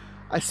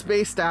 I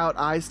spaced out,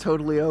 eyes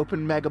totally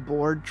open, mega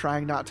bored,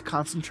 trying not to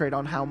concentrate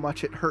on how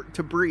much it hurt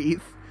to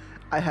breathe.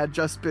 I had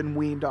just been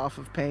weaned off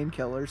of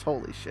painkillers,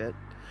 holy shit.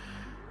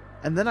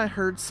 And then I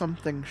heard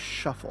something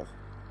shuffle.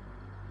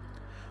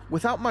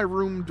 Without my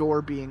room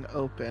door being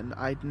open,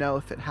 I'd know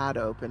if it had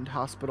opened.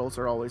 Hospitals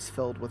are always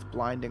filled with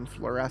blinding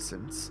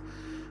fluorescence.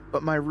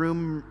 But my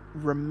room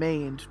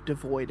remained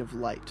devoid of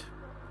light.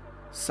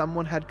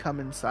 Someone had come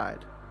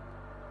inside.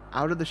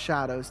 Out of the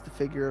shadows, the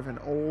figure of an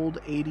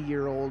old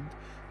 80-year-old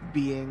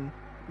being,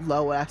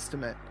 low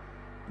estimate,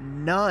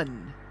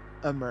 nun,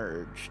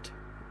 emerged.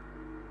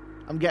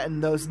 I'm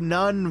getting those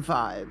nun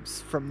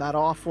vibes from that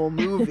awful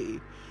movie.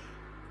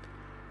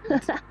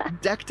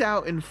 Decked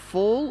out in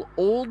full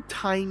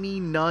old-timey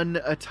nun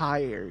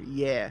attire.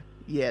 Yeah,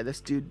 this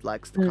dude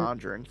likes The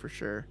Conjuring for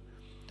sure.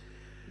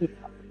 Yeah.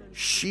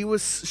 She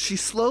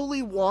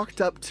slowly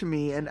walked up to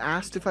me and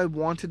asked if I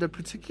wanted a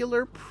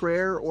particular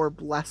prayer or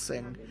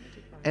blessing.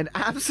 And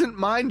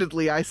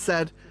absent-mindedly I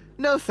said,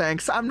 "No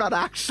thanks, I'm not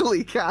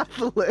actually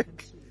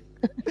Catholic."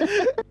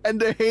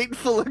 And a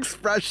hateful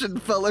expression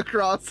fell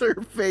across her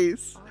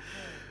face.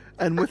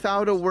 And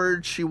without a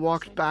word, she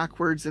walked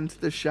backwards into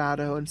the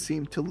shadow and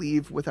seemed to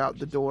leave without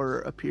the door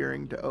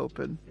appearing to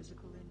open.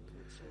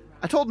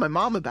 I told my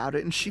mom about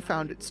it, and she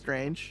found it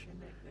strange.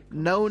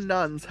 No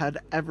nuns had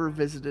ever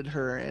visited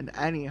her in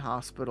any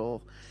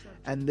hospital,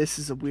 and this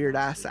is a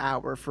weird-ass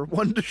hour for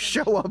one to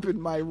show up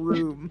in my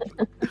room.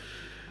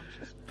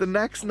 The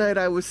next night,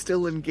 I was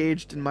still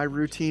engaged in my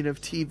routine of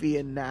TV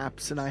and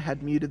naps, and I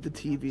had muted the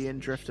TV and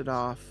drifted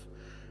off.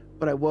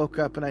 But I woke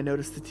up and I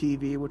noticed the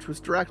TV, which was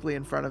directly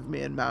in front of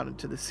me and mounted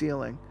to the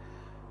ceiling.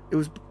 It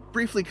was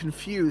briefly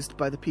confused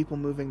by the people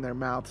moving their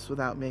mouths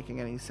without making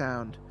any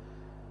sound.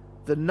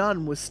 The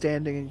nun was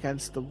standing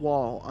against the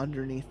wall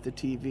underneath the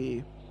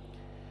TV,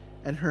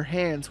 and her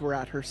hands were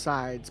at her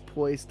sides,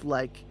 poised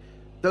like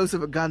those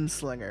of a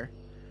gunslinger.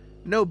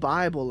 No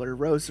Bible or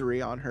rosary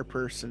on her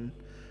person,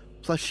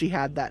 plus she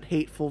had that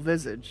hateful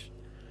visage.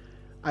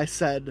 I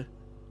said,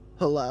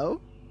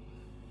 "Hello?"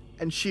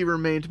 And she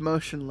remained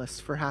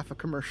motionless for half a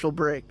commercial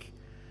break.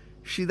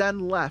 She then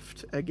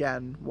left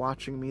again,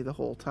 watching me the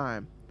whole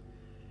time.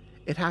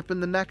 It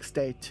happened the next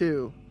day,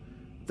 too,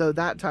 though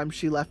that time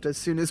she left as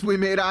soon as we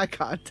made eye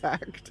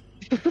contact.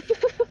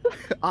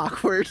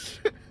 Awkward.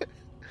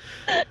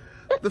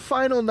 The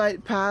final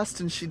night passed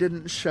and she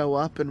didn't show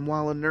up, and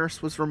while a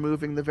nurse was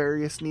removing the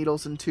various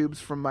needles and tubes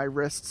from my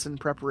wrists in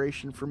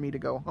preparation for me to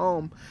go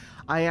home,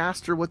 I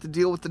asked her what the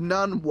deal with the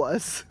nun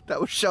was that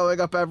was showing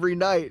up every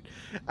night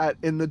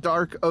in the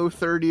dark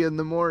 0:30 in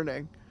the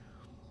morning.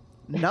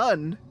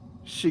 Nun?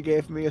 She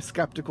gave me a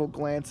skeptical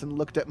glance and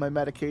looked at my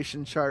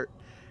medication chart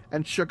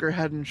and shook her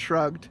head and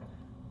shrugged.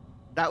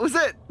 That was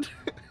it!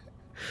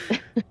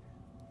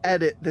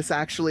 Edit, this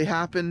actually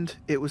happened.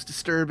 It was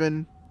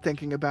disturbing.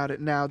 Thinking about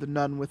it now, the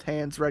nun with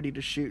hands ready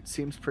to shoot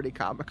seems pretty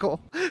comical.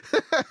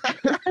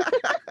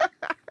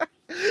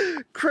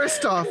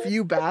 Christoph,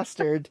 you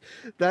bastard.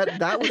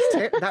 That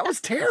was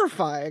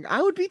terrifying.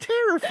 I would be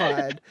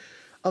terrified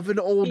of an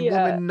old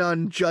woman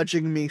nun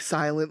judging me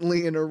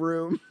silently in a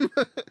room.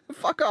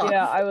 Fuck off.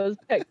 Yeah, I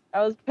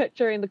was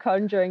picturing the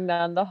Conjuring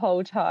nun the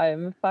whole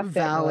time. Fuck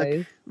that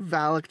noise.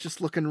 Valak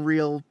just looking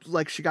real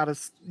like she got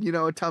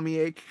a tummy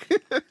ache.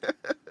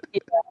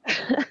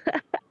 Yeah.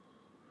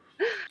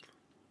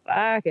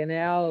 Fucking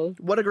hell.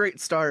 What a great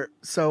start.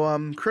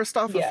 So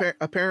Christoph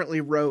apparently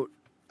wrote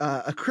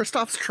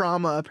Christoph's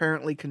trauma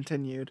apparently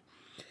continued.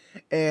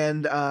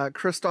 And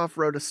Christoph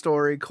wrote a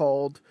story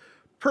called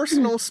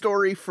Personal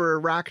Story for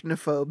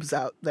Arachnophobes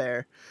Out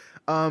There.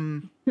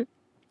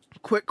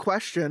 Quick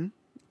question,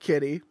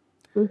 Kitty.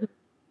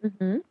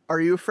 Mm-hmm. Are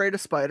you afraid of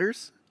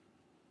spiders?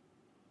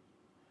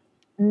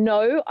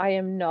 No, I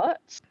am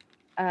not.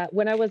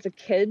 When I was a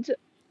kid,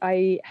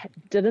 I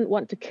didn't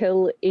want to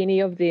kill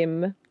any of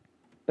them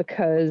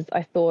because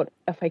I thought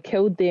if I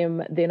killed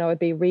them, then I would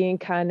be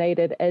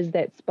reincarnated as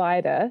that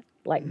spider,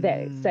 like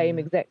that same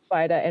exact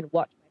spider, and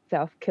watch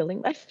myself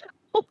killing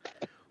myself.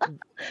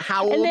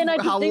 How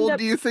old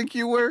do you think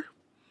you were?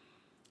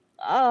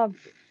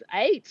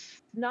 8,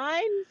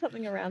 9,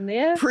 something around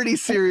there. Pretty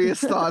serious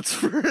thoughts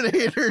for an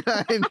 8 or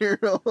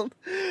 9-year-old.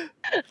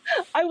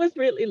 I was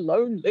really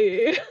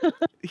lonely.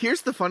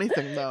 Here's the funny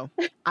thing, though.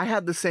 I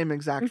had the same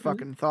exact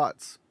fucking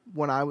thoughts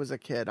when I was a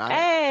kid.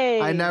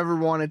 I never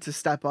wanted to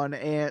step on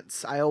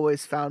ants. I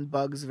always found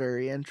bugs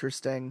very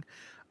interesting.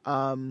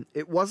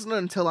 It wasn't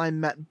until I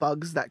met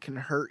bugs that can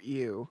hurt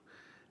you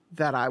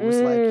that I was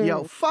like,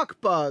 yo, fuck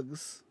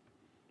bugs.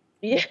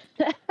 Yeah.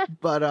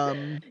 But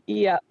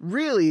yeah,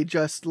 really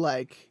just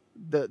like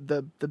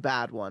the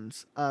bad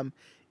ones.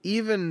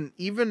 Even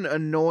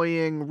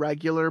annoying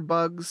regular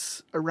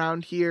bugs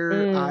around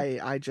here,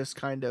 I just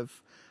kind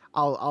of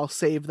I'll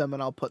save them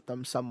and I'll put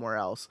them somewhere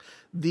else.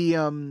 The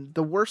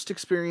worst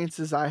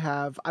experiences I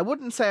have, I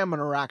wouldn't say I'm an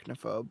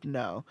arachnophobe,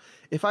 no.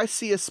 If I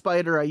see a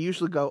spider, I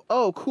usually go,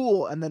 "Oh,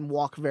 cool," and then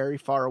walk very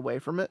far away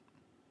from it.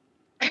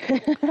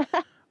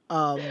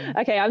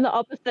 Okay, I'm the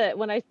opposite.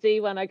 When I see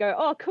one, I go,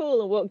 "Oh,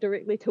 cool," and walk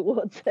directly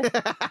towards it.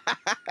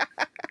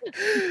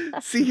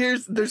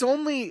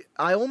 See,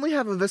 I only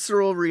have a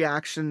visceral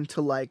reaction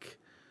to like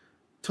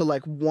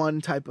one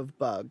type of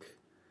bug.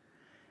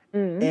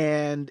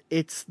 And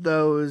it's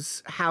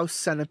those house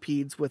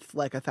centipedes with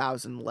like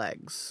 1,000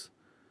 legs.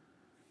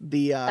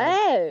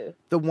 The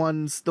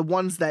ones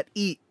that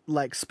eat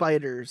like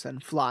spiders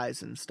and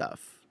flies and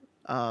stuff.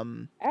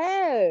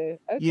 Okay,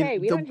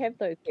 we don't have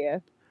those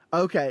here.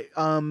 Okay,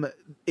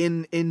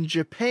 in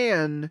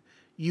Japan,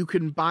 you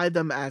can buy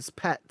them as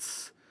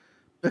pets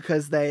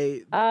because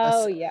they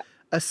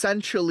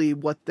essentially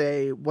what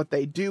they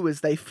do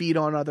is they feed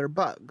on other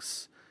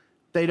bugs.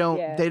 They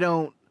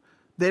don't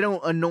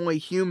annoy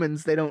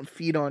humans. They don't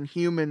feed on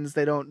humans.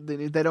 They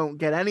don't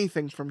get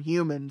anything from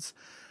humans.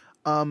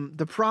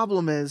 The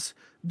problem is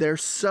they're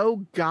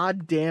so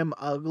goddamn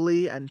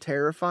ugly and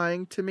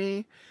terrifying to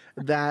me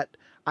that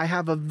I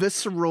have a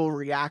visceral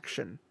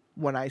reaction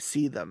when I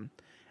see them,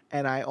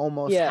 and I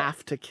almost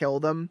have to kill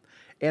them,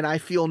 and I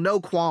feel no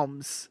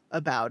qualms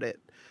about it.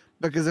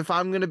 Because if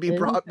I'm going to be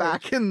brought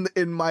back in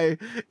my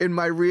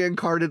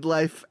reincarnated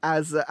life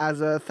as a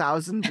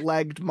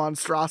 1,000-legged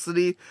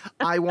monstrosity,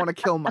 I want to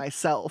kill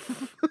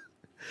myself.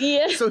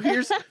 Yeah. So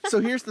here's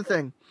the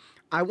thing.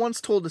 I once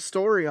told a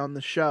story on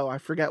the show. I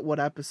forget what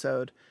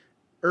episode.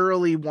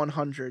 Early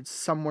 100s,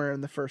 somewhere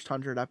in the first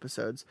 100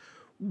 episodes,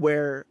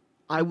 where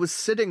I was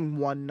sitting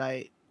one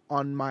night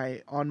on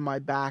my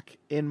back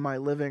in my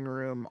living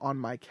room on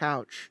my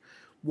couch,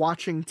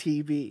 watching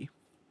TV.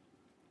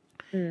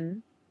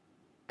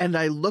 And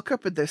I look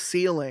up at the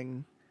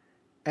ceiling,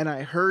 and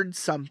I heard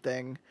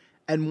something,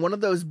 and one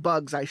of those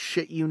bugs, I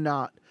shit you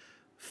not,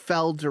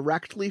 fell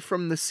directly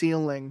from the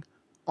ceiling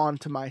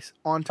onto my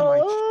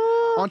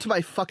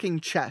fucking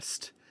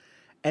chest,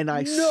 and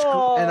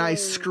I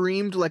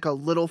screamed like a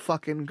little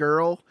fucking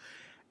girl,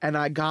 and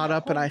I got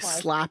up and I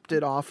slapped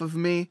it off of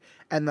me,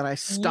 and then I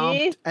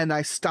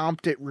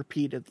stomped it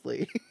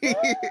repeatedly.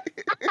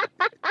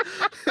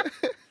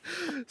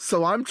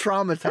 So I'm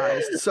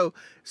traumatized.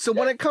 So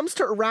when it comes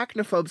to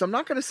arachnophobes, I'm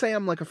not going to say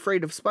I'm like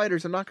afraid of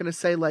spiders. I'm not going to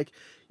say like,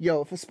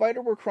 yo, if a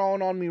spider were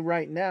crawling on me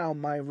right now,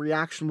 my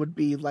reaction would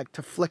be like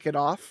to flick it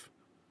off.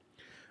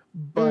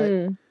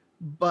 But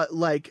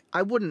like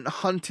I wouldn't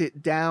hunt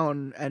it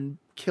down and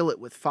kill it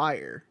with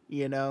fire,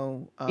 you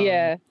know?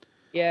 Yeah.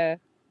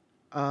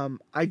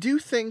 I do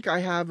think I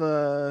have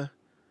a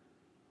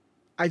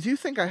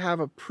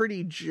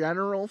pretty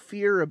general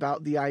fear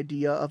about the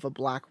idea of a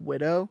black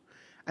widow.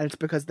 And it's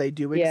because they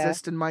do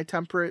exist in my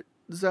temperate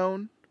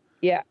zone.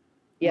 Yeah.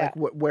 Like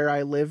where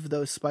I live,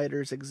 those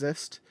spiders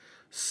exist.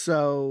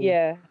 So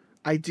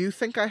I do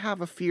think I have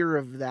a fear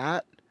of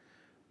that.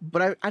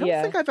 But I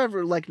don't think I've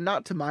ever, like,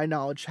 not to my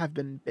knowledge, have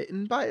been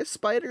bitten by a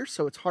spider.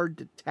 So it's hard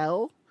to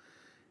tell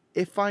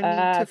if I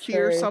need to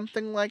fear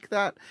something like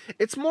that.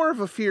 It's more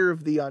of a fear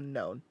of the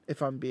unknown, if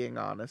I'm being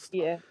honest.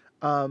 Yeah.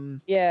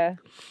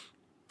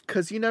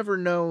 'Cause you never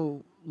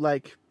know,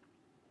 like,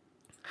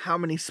 how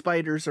many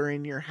spiders are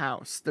in your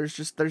house.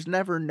 There's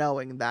never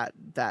knowing that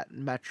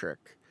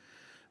metric.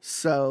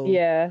 So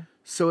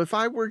if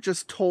I were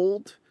just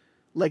told,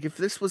 like if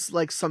this was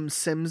like some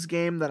Sims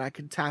game that I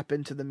could tap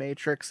into the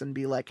Matrix and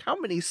be like, how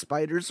many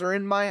spiders are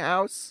in my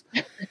house?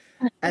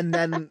 and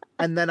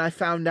then I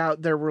found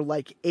out there were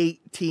like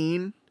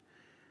 18,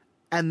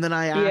 and then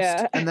I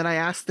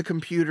asked the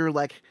computer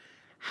like,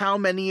 how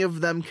many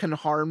of them can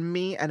harm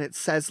me, and it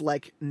says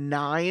like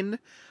 9.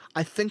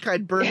 I think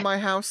I'd burn my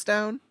house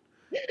down.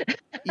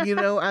 You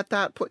know, at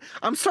that point,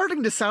 I'm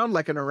starting to sound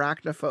like an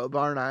arachnophobe,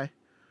 aren't I?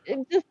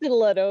 Just a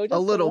little. A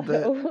little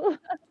bit.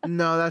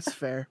 No, that's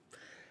fair.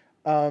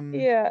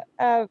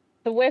 The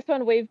worst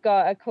one we've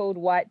got are called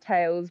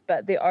whitetails,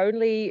 but they're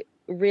only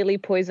really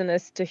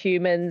poisonous to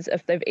humans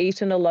if they've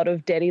eaten a lot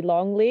of daddy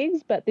long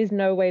legs, but there's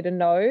no way to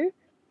know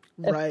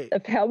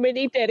if how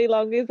many daddy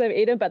long legs they've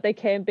eaten, but they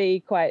can be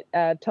quite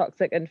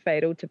toxic and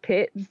fatal to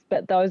pets.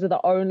 But those are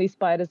the only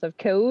spiders I've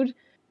killed.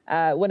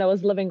 When I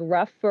was living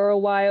rough for a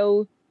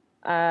while,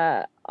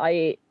 I've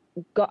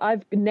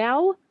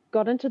now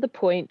gotten to the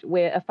point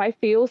where if I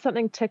feel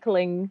something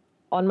tickling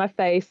on my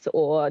face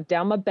or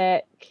down my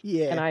back,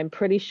 and I'm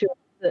pretty sure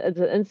it's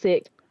an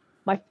insect,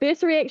 my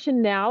first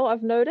reaction now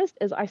I've noticed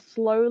is I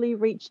slowly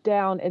reach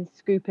down and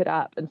scoop it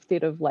up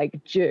instead of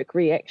like jerk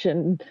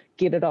reaction,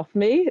 get it off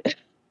me.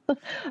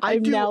 I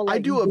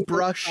do a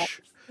brush.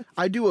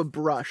 I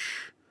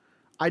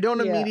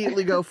don't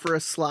immediately go for a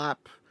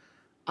slap.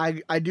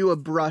 I do a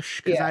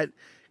brush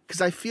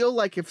because I feel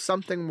like if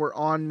something were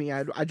on me,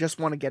 I just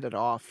want to get it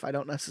off. I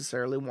don't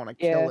necessarily want to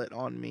kill it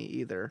on me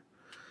either.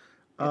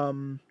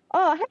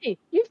 Oh, hey,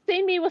 you've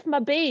seen me with my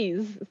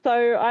bees,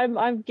 so I'm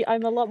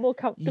a lot more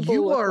comfortable.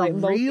 You with, are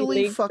like,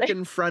 really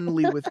fucking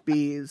friendly with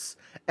bees,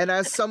 and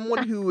as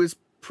someone who is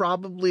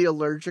probably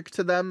allergic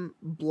to them,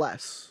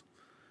 bless.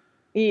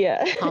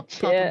 Yeah.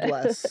 Papa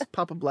bless.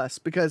 Papa bless.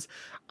 Because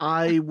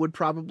I would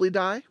probably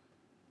die.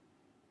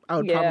 I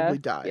would probably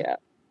die. Yeah.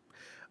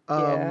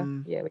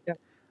 Um, Yeah. We go.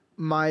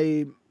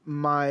 my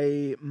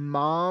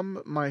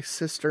mom, my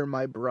sister,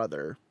 my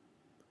brother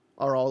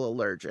are all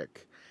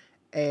allergic.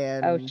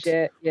 And Oh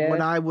shit.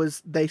 Yeah.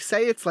 they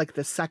say it's like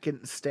the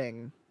second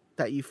sting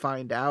that you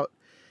find out.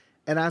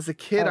 And as a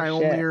kid, Oh I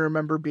only shit.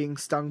 remember being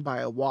stung by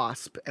a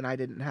wasp, and I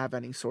didn't have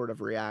any sort of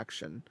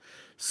reaction.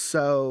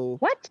 So,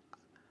 What?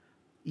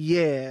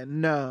 yeah,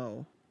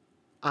 no.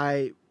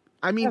 I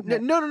mean, Okay.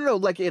 no,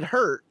 like it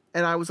hurt,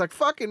 and I was like,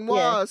 "Fucking Yeah.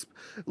 wasp!"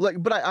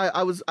 Like, but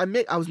I was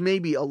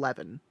maybe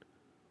 11,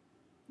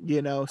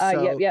 you know.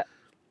 Yep.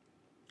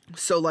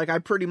 So like I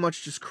pretty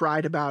much just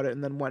cried about it,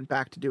 and then went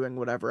back to doing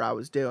whatever I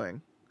was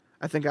doing.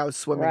 I think I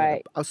was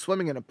Right.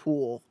 swimming in a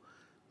pool,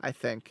 I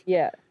think,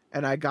 Yeah.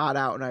 and I got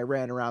out and I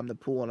ran around the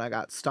pool and I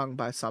got stung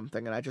by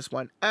something, and I just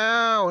went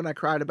ow, and I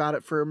cried about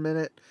it for a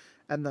minute,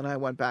 and then I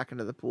went back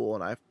into the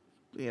pool, and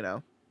you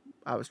know.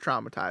 I was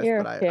traumatized,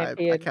 You're but a I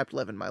champion. kept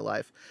living my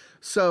life.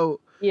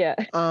 So, Yeah.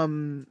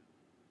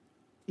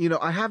 you know,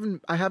 I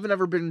haven't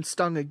ever been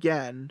stung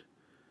again.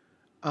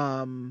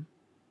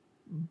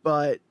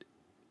 But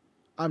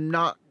I'm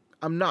not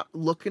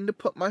looking to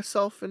put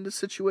myself into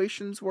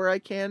situations where I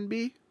can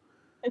be.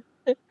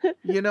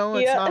 You know,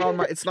 Yeah.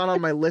 it's not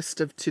on my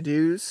list of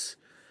to-dos.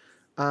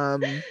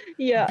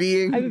 Yeah.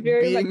 I'm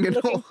very much Being an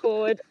looking old,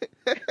 forward.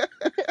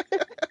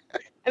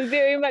 I'm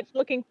very much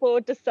looking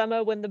forward to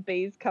summer when the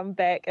bees come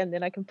back and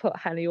then I can put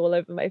honey all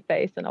over my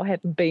face and I'll have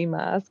a bee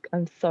mask.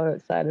 I'm so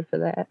excited for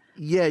that.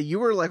 yeah, you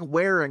were like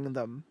wearing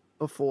them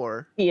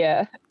before.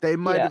 Yeah. They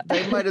Yeah.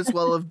 might as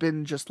well have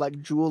been just like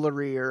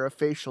jewelry or a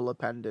facial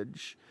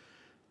appendage.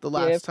 The Yeah,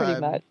 last pretty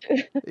time, much.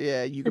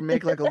 yeah, you can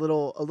make like a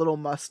little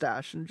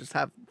mustache and just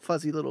have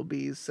fuzzy little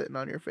bees sitting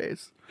on your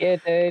face. Yeah,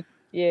 dude.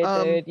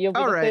 Yeah, dude. You'll be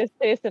All the right. first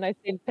person I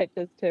send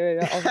pictures to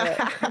of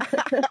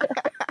it.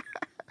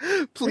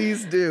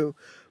 Please do.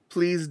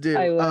 Please I do.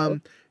 will.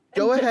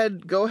 Go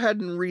ahead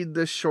and read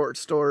this short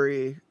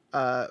story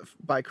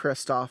by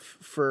Christoph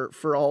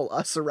for all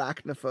us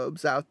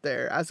arachnophobes out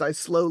there, as I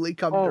slowly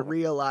come to Oh.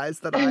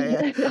 realize that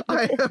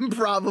I am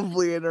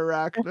probably an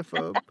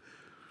arachnophobe.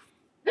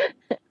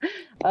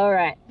 All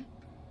right.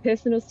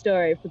 Personal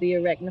story for the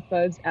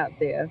arachnophobes out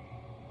there.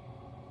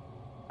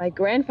 My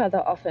grandfather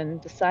often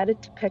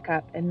decided to pick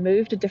up and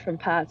move to different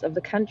parts of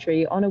the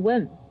country on a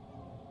whim.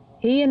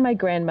 He and my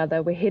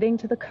grandmother were heading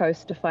to the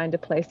coast to find a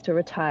place to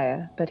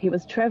retire, but he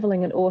was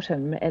traveling in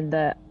autumn and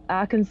the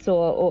Arkansas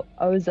or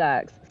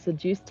Ozarks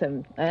seduced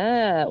him.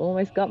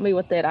 Almost got me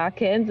with that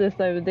Arkansas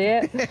over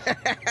there.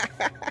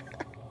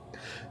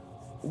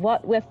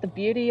 What with the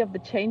beauty of the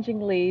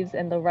changing leaves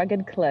and the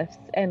rugged cliffs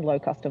and low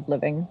cost of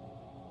living.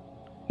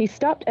 He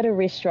stopped at a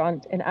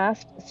restaurant and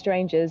asked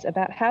strangers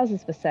about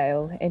houses for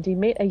sale, and he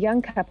met a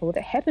young couple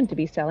that happened to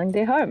be selling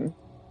their home.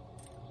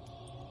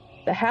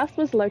 The house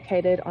was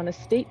located on a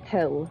steep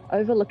hill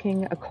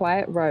overlooking a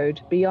quiet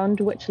road,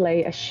 beyond which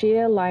lay a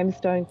sheer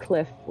limestone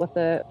cliff with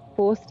a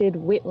forested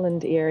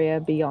wetland area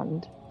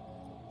beyond.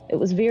 It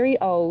was very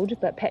old,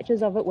 but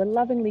patches of it were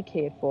lovingly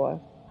cared for.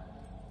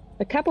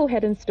 The couple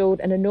had installed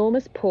an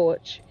enormous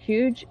porch,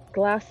 huge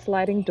glass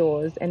sliding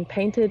doors, and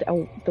painted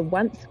the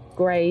once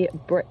grey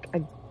brick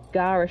a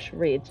garish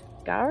red.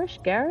 Garish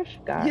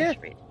Yeah.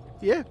 red.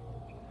 Yeah.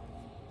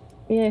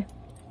 Yeah.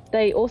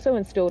 They also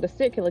installed a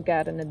circular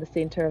garden in the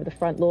centre of the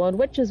front lawn,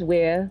 which is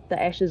where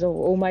the ashes of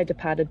all my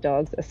departed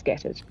dogs are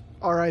scattered.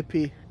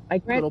 R.I.P.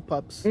 Little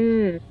pups.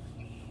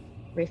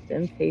 Rest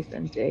in peace,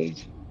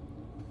 indeed.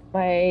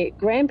 My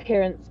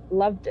grandparents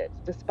loved it,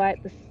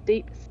 despite the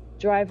steep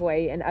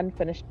driveway and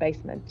unfinished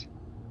basement.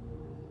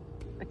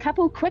 The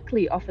couple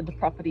quickly offered the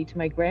property to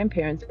my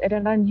grandparents at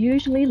an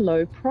unusually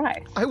low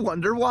price. I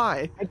wonder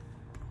why.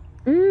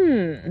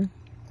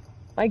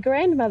 My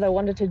grandmother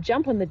wanted to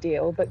jump on the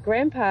deal, but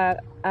Grandpa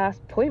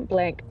asked point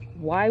blank,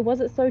 why was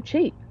it so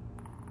cheap?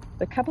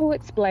 The couple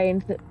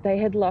explained that they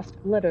had lost,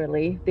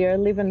 literally, their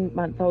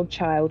 11-month-old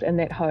child in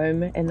that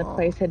home, and the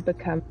place had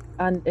become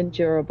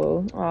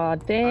unendurable. Aw,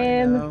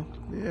 damn. I know.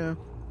 Yeah.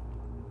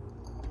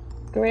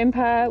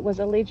 Grandpa was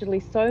allegedly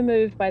so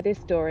moved by their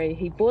story,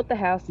 he bought the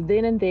house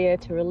then and there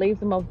to relieve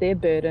them of their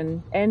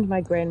burden, and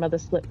my grandmother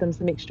slipped them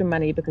some extra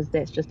money because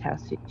that's just how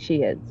she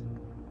is.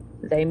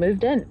 They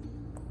moved in.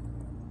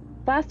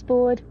 Fast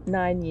forward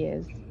 9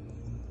 years.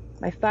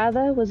 My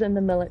father was in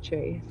the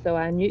military, so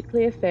our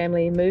nuclear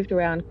family moved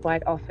around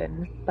quite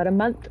often, but a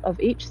month of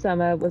each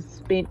summer was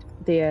spent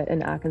there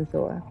in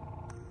Arkansas.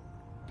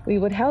 We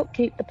would help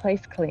keep the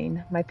place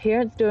clean, my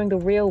parents doing the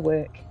real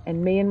work,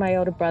 and me and my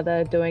older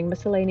brother doing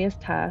miscellaneous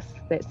tasks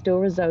that still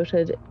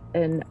resulted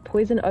in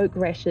poison oak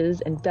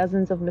rashes and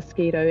dozens of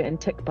mosquito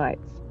and tick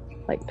bites,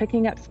 like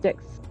picking up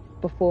sticks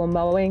before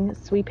mowing,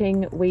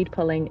 sweeping, weed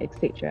pulling,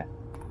 etc.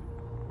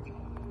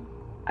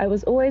 I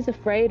was always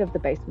afraid of the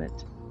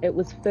basement. It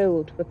was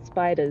filled with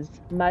spiders,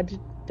 mud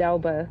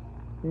dauber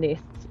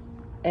nests,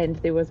 and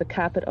there was a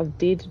carpet of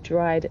dead,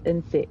 dried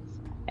insects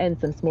and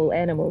some small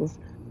animals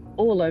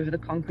all over the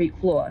concrete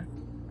floor.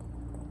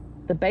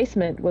 the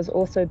basement was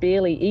also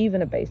barely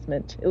even a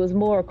basement. It was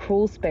more a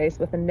crawl space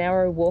with a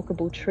narrow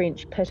walkable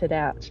trench pitted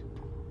out.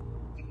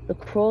 The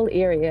crawl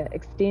area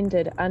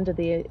extended under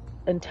the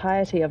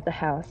entirety of the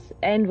house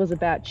and was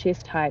about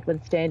chest height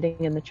when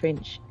standing in the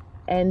trench,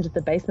 and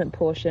the basement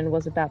portion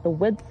was about the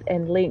width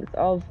and length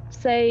of,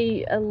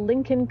 say, a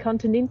Lincoln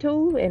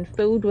Continental and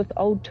filled with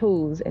old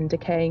tools and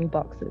decaying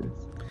boxes.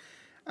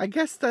 I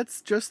guess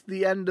that's just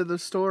the end of the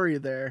story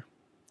there.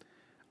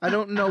 I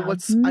don't know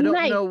what's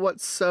Mate.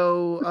 what's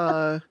so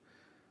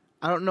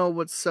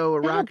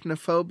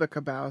arachnophobic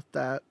about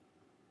that.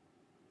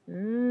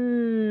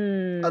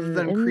 Other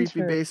than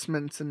creepy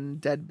basements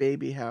and dead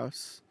baby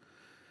house.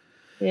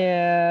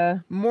 Yeah.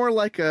 More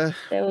like a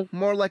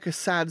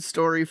sad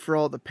story for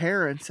all the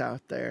parents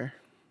out there.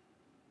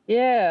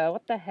 Yeah,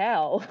 what the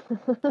hell?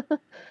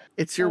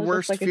 It's your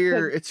worst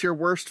fear. It's your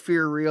worst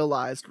fear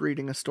realized,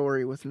 reading a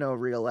story with no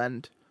real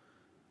end.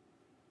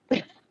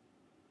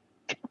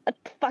 God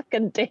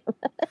fucking damn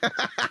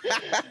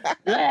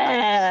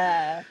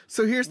it.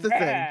 So here's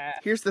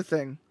the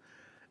thing.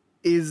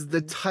 Is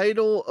the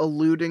title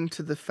alluding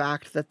to the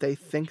fact that they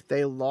think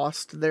they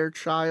lost their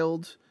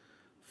child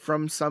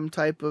from some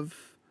type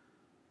of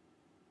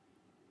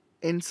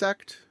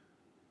insect?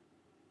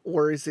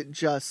 Or is it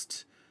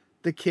just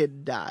the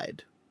kid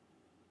died?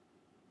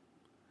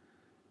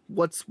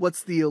 What's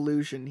the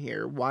illusion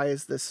here? Why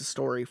is this a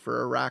story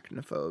for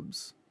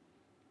arachnophobes?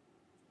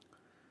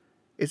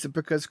 Is it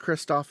because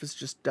Kristoff is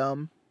just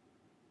dumb?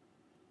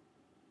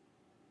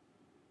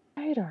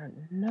 I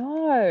don't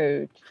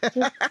know.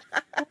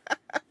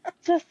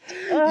 Just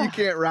you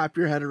can't wrap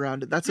your head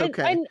around it. That's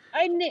okay.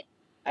 I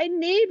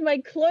need my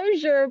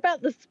closure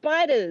about the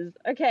spiders.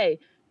 Okay,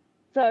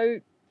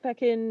 so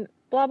fucking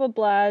blah blah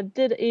blah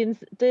did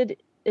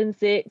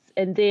insects,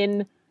 and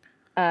then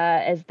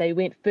as they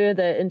went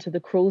further into the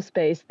crawl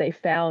space, they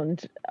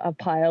found a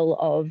pile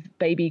of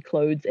baby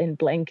clothes and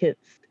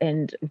blankets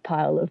and a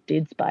pile of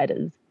dead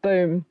spiders.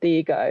 Boom, there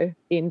you go.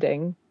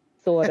 Ending.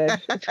 Sorted.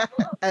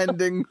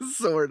 Ending,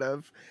 sort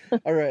of.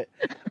 All right.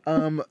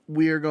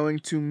 We are going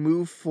to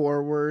move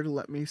forward.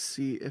 Let me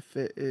see if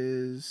it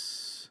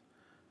is...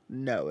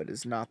 No, it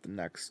is not the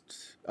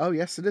next... Oh,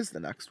 yes, it is the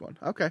next one.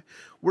 Okay.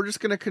 We're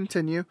just going to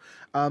continue.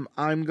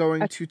 I'm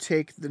going to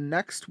take the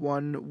next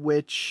one,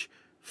 which...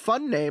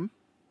 Fun name.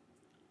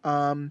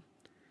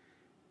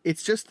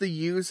 It's just the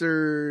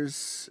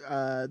user's...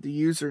 the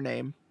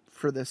username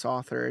for this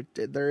author.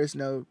 There is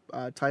no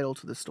title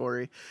to the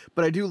story,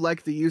 but I do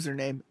like the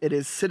username. It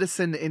is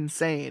Citizen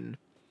Insane.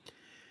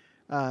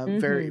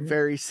 Very,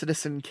 very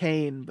Citizen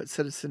Kane, but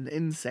Citizen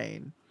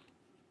Insane.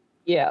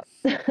 Yeah.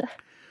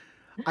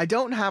 I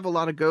don't have a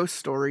lot of ghost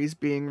stories,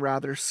 being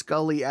rather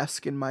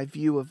Scully-esque in my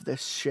view of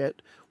this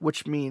shit,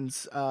 which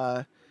means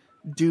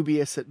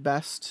dubious at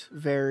best.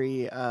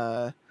 Very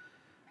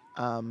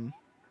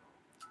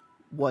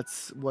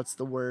what's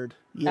the word?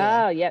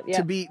 Yeah. Oh, yep.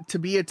 To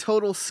be a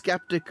total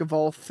skeptic of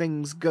all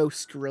things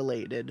ghost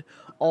related,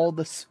 all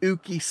the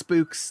ooky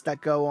spooks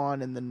that go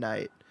on in the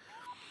night.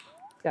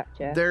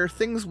 Gotcha. There are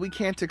things we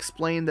can't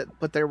explain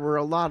but there were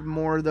a lot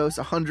more of those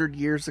 100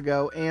 years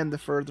ago, and the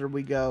further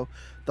we go,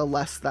 the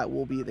less that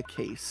will be the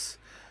case.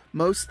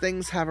 Most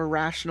things have a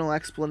rational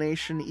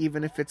explanation,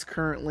 even if it's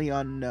currently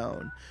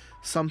unknown.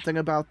 Something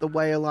about the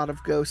way a lot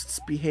of ghosts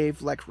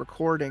behave like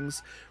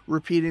recordings,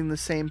 repeating the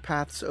same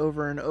paths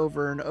over and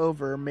over and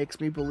over, makes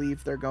me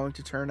believe they're going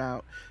to turn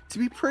out to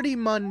be pretty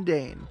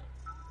mundane.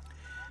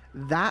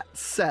 That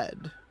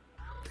said,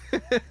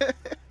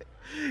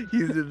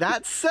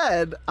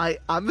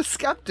 I'm a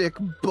skeptic,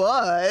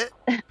 but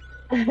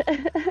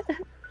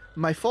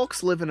my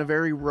folks live in a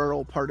very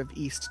rural part of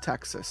East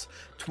Texas,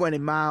 20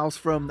 miles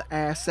from the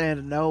ass end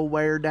of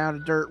nowhere, down a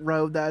dirt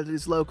road that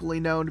is locally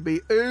known to be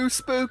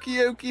spooky,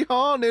 ooky,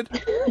 haunted.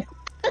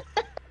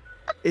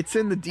 It's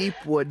in the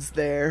deep woods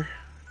there,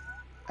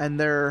 and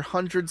there are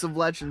hundreds of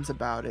legends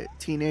about it.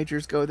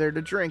 Teenagers go there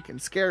to drink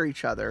and scare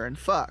each other and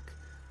fuck.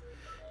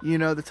 You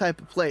know, the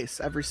type of place.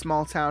 Every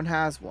small town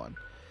has one.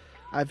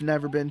 I've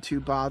never been too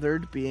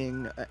bothered,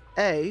 being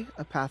A,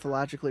 a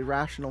pathologically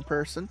rational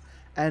person,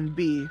 and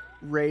B,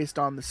 raised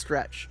on the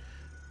stretch,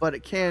 but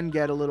it can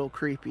get a little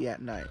creepy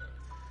at night.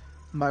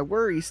 My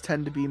worries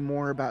tend to be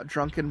more about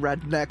drunken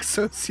redneck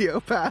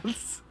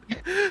sociopaths.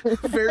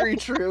 Very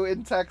true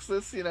in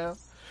Texas, you know.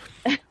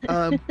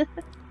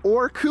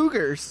 Or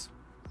cougars.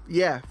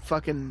 Yeah,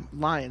 fucking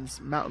lions,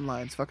 mountain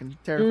lions, fucking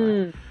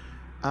terrifying.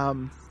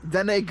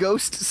 Then a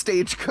ghost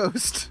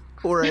stagecoach,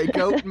 or a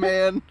goat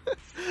man.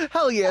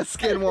 Hell yeah,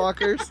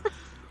 skinwalkers.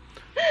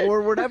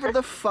 Or whatever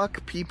the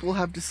fuck people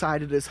have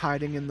decided is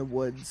hiding in the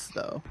woods,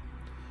 though.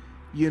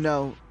 You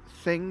know,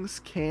 things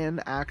that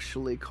can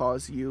actually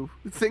cause you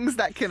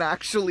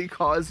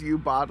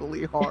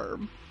bodily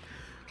harm.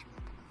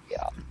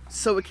 Yeah.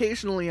 So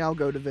occasionally I'll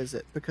go to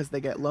visit, because they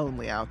get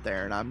lonely out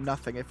there, and I'm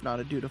nothing if not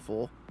a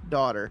dutiful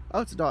daughter.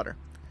 Oh, it's a daughter.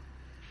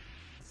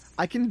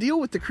 I can deal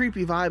with the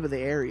creepy vibe of the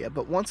area,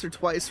 but once or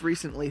twice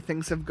recently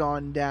things have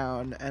gone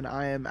down, and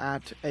I am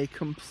at a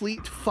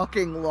complete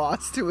fucking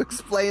loss to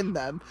explain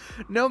them,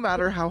 no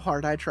matter how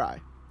hard I try.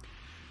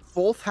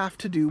 both have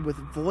to do with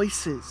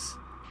voices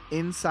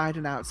inside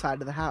and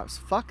outside of the house.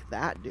 Fuck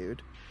that,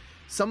 dude.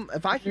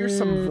 If I hear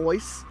some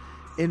voice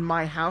in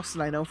my house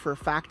and I know for a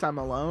fact I'm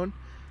alone,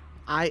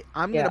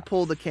 I'm gonna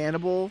pull the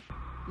cannibal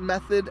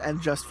method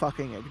and just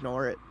fucking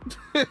ignore it.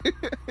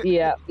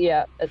 Yeah,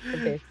 it's the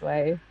best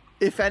way.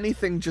 If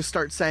anything, just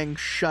start saying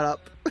 "shut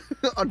up"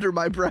 under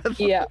my breath.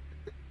 Yeah.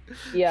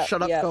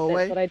 Shut up, go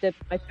away. That's what I did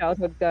with my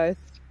childhood ghost.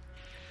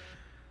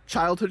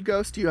 Childhood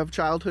ghost? Do you have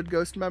childhood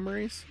ghost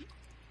memories?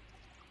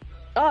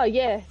 Oh,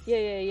 yeah.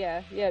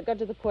 It got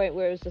to the point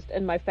where it was just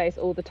in my face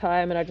all the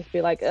time, and I'd just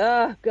be like,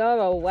 ugh,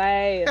 go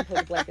away, and pull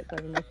the blankets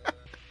over me.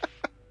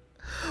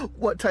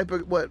 What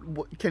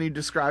can you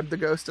describe the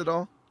ghost at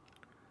all?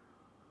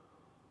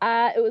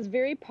 It was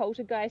very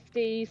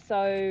poltergeisty,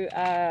 so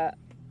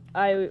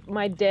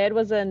my dad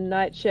was a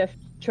night shift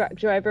truck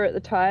driver at the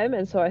time,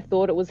 and so I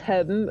thought it was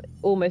him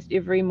almost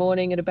every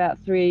morning at about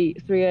 3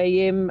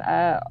 a.m.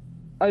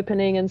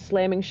 Opening and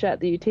slamming shut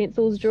the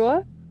utensils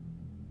drawer.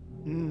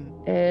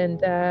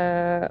 And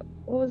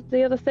what was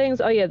the other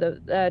things? Oh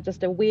yeah,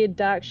 just a weird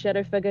dark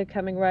shadow figure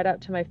coming right up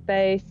to my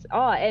face.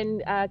 Oh,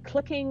 and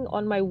clicking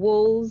on my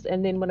walls,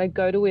 and then when I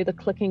go to where the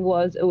clicking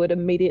was, it would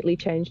immediately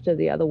change to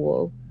the other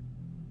wall.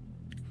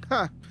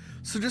 Huh.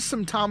 So just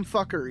some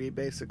tomfuckery,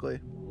 basically.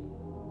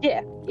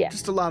 Yeah.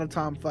 Just a lot of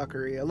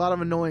tomfuckery, a lot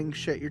of annoying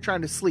shit. You're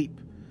trying to sleep.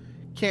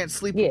 Can't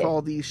sleep with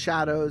all these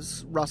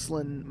shadows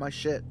rustling my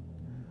shit.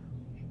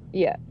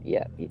 Yeah.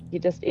 You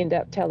just end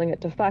up telling it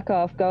to fuck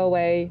off, go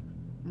away,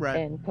 right,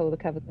 and pull the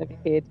covers over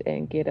your head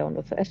and get on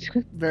with it.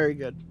 Very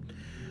good.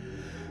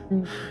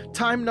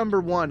 Time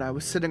number 1, I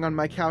was sitting on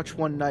my couch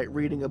one night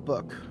reading a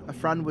book. A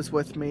friend was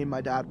with me,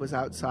 my dad was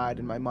outside,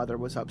 and my mother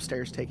was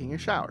upstairs taking a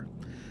shower.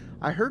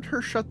 I heard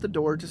her shut the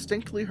door,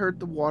 distinctly heard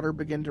the water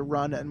begin to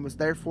run, and was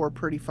therefore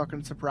pretty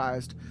fucking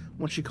surprised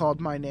when she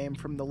called my name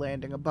from the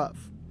landing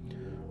above.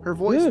 Her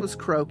voice was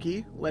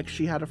croaky, like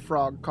she had a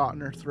frog caught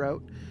in her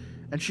throat,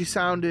 and she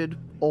sounded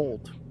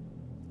old.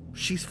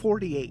 She's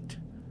 48.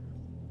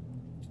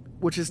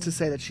 Which is to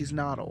say that she's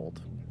not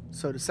old.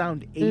 So to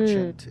sound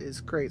ancient is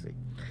crazy.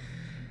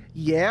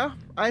 Yeah,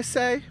 I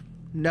say.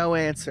 No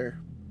answer.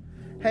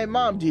 Hey,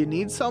 Mom, do you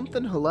need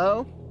something?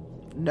 Hello?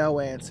 No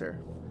answer.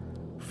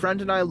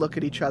 Friend and I look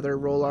at each other,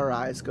 roll our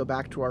eyes, go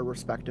back to our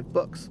respective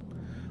books.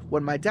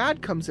 When my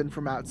dad comes in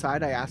from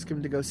outside, I ask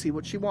him to go see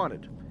what she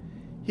wanted.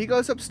 He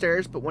goes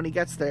upstairs, but when he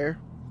gets there,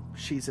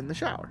 she's in the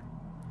shower.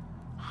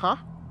 Huh?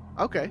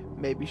 Okay,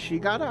 maybe she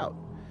got out.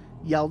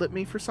 Yelled at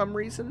me for some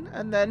reason,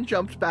 and then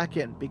jumped back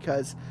in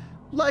because,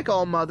 like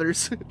all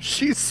mothers,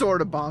 she's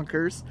sort of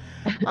bonkers.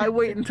 I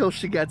wait until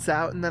she gets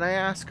out, and then I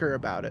ask her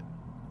about it.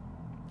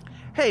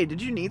 Hey, did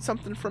you need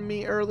something from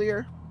me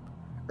earlier?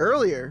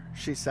 Earlier,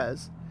 she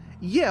says.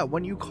 Yeah,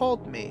 when you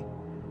called me.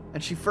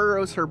 And she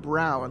furrows her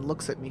brow and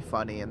looks at me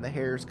funny, and the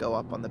hairs go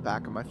up on the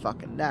back of my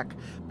fucking neck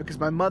because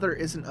my mother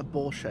isn't a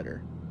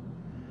bullshitter.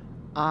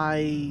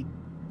 I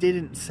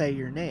didn't say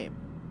your name.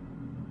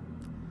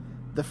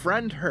 The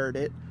friend heard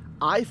it,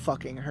 I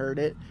fucking heard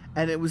it,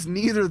 and it was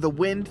neither the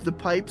wind, the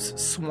pipes,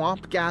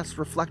 swamp gas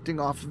reflecting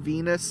off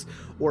Venus,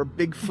 or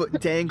Bigfoot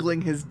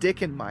dangling his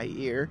dick in my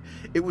ear.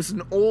 It was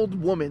an old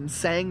woman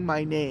saying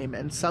my name,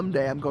 and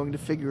someday I'm going to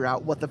figure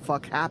out what the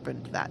fuck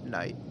happened that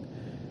night.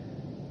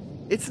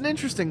 It's an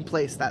interesting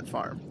place, that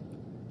farm.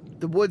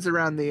 The woods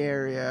around the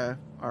area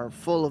are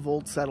full of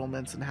old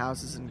settlements and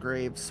houses and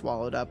graves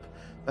swallowed up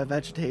by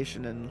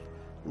vegetation and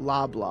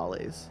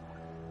loblollies.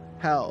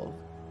 Hell,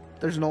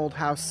 there's an old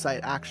house site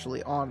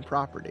actually on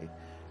property.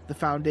 The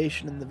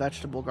foundation in the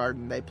vegetable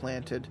garden they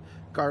planted,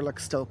 garlic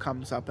still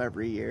comes up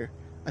every year.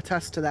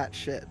 Attest to that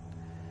shit.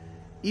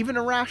 Even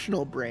a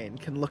rational brain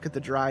can look at the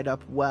dried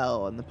up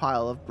well and the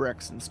pile of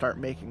bricks and start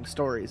making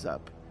stories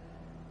up.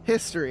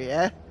 History,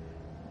 eh?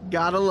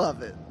 Gotta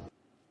love it.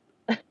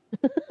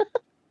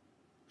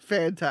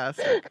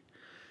 Fantastic.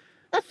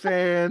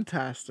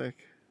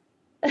 Fantastic.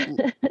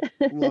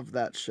 Love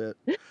that shit.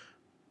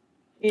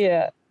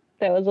 Yeah,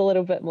 that was a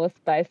little bit more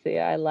spicy.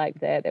 I like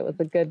that. It was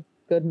a good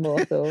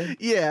morsel.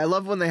 Yeah, I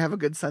love when they have a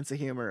good sense of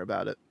humor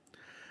about it.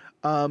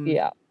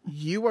 Yeah.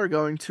 You are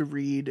going to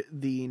read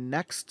the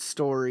next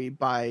story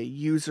by a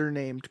user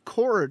named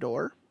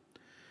Corridor,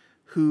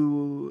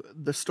 who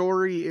the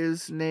story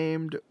is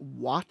named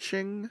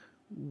Watching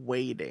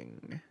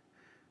Waiting.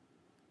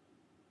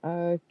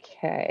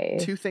 Okay.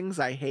 2 things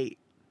I hate.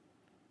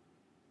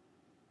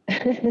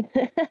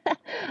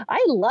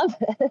 I love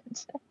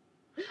it.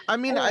 I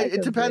mean,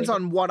 it depends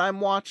on what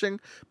I'm watching,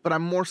 but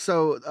I'm more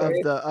so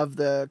of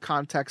the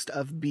context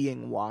of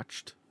being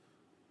watched.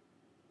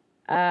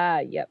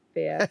 Yep,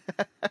 fair.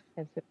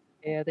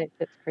 Yeah,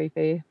 that's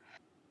creepy.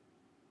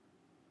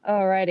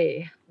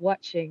 Alrighty,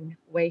 watching,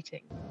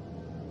 waiting.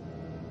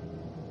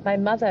 My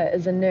mother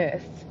is a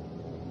nurse.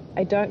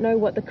 I don't know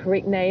what the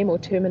correct name or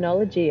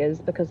terminology is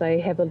because I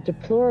have a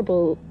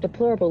deplorable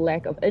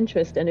lack of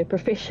interest in her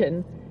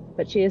profession,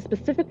 but she is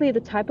specifically the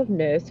type of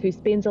nurse who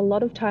spends a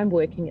lot of time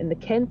working in the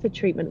cancer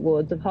treatment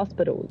wards of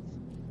hospitals.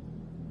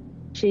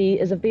 She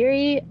is a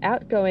very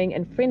outgoing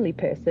and friendly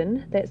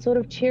person, that sort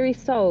of cheery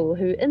soul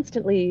who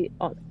instantly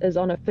is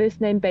on a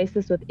first-name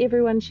basis with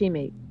everyone she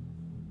meets.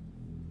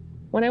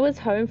 When I was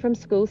home from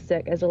school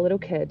sick as a little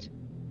kid,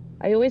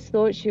 I always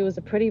thought she was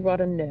a pretty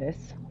rotten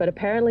nurse, but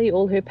apparently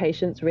all her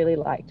patients really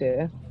liked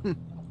her.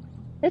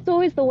 It's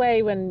always the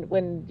way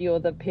when you're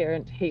the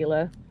parent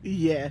healer.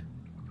 Yeah.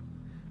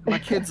 My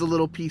kid's a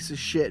little piece of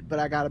shit, but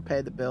I gotta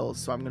pay the bills,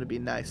 so I'm gonna be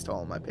nice to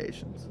all my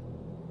patients.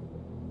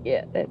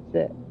 Yeah, that's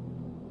it.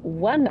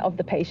 One of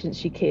the patients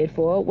she cared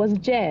for was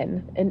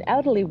Jan, an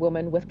elderly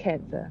woman with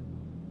cancer.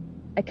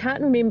 I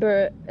can't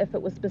remember if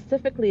it was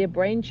specifically a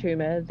brain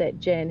tumor that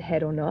Jan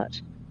had or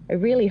not. I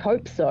really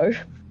hope so.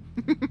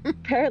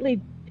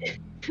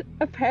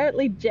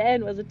 Apparently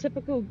Jan was a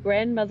typical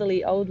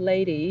grandmotherly old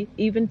lady,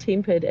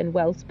 even-tempered and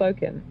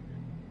well-spoken.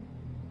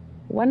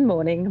 One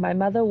morning, my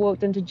mother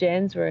walked into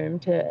Jan's room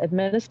to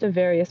administer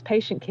various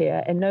patient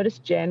care and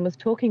noticed Jan was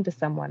talking to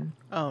someone.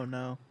 Oh,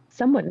 no.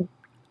 Someone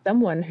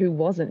who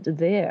wasn't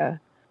there.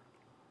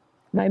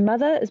 My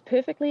mother is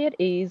perfectly at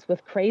ease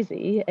with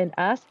crazy and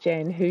asked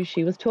Jan who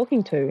she was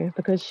talking to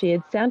because she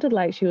had sounded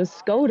like she was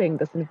scolding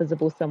this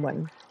invisible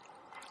someone.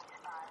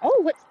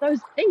 Oh, it's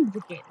those things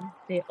again.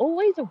 They're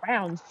always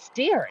around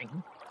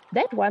staring.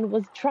 That one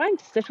was trying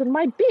to sit on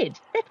my bed.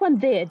 That one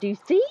there, do you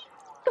see?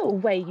 Go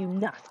away, you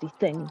nasty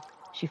thing.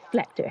 She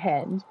flapped her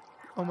hand.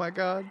 Oh, my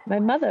God. My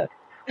mother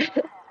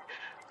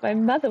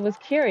was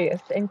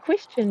curious and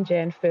questioned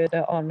Jan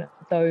further on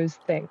those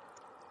things.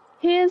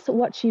 Here's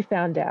what she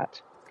found out.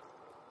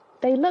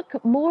 They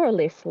look more or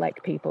less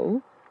like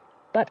people,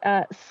 but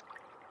are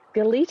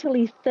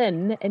skeletally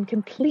thin and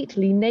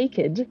completely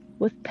naked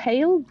with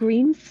pale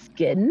green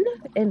skin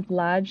and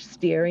large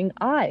staring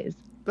eyes.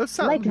 Those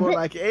sound Like more this.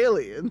 like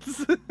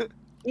aliens.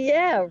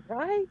 Yeah,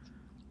 right?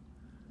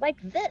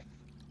 Like this.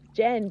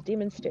 Jan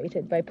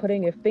demonstrated by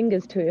putting her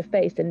fingers to her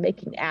face and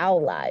making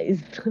owl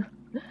eyes.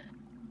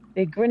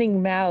 Their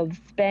grinning mouths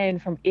span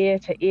from ear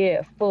to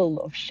ear, full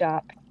of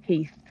sharp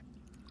teeth.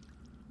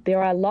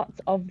 There are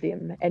lots of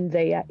them, and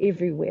they are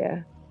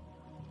everywhere.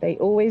 They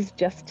always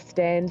just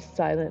stand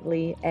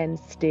silently and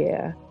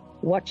stare,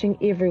 watching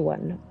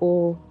everyone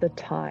all the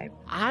time.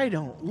 I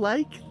don't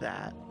like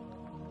that.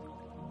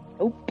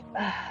 Nope.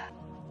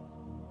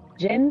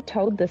 Jen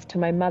told this to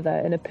my mother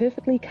in a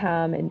perfectly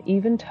calm and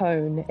even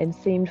tone and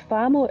seemed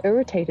far more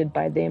irritated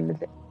by them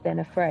than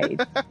afraid.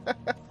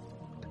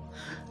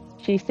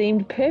 She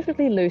seemed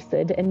perfectly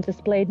lucid and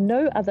displayed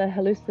no other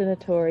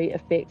hallucinatory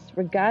effects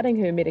regarding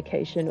her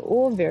medication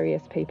or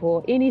various people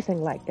or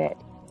anything like that.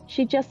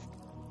 She just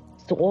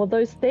saw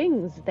those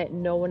things that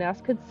no one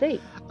else could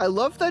see. I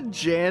love that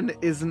Jan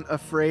isn't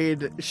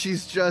afraid.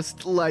 She's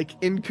just, like,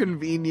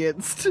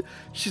 inconvenienced.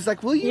 She's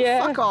like, will you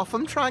fuck off?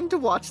 I'm trying to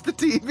watch the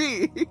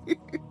TV.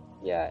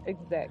 Yeah,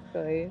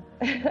 exactly.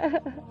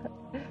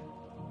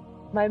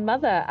 My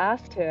mother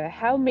asked her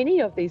how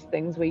many of these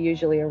things were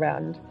usually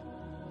around.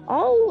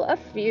 Oh, a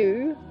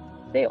few.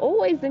 They're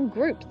always in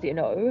groups, you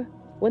know.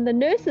 When the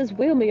nurses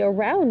wheel me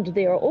around,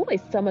 there are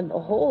always some in the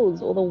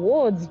halls or the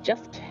wards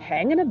just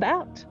hanging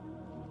about.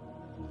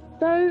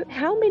 So,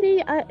 how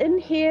many are in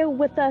here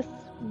with us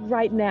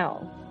right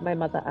now? My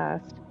mother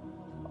asked.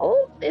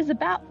 Oh, there's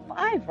about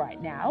 5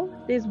 right now.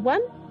 There's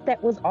one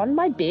that was on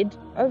my bed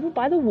over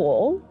by the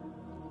wall,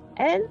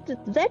 and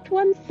that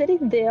one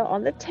sitting there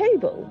on the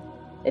table.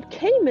 It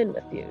came in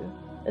with you.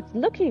 It's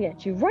looking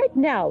at you right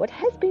now. It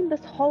has been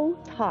this whole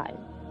time.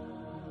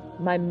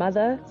 My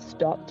mother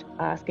stopped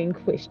asking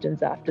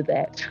questions after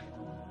that.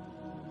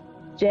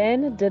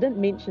 Jan didn't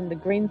mention the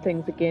green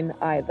things again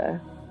either.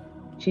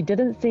 She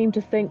didn't seem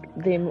to think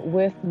them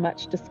worth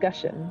much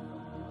discussion.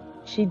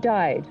 She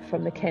died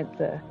from the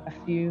cancer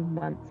a few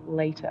months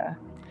later.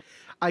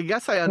 I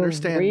guess I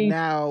understand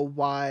now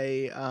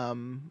why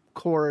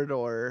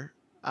Corridor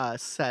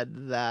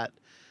said that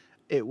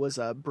it was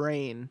a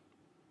brain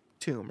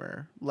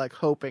tumor, like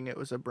hoping it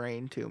was a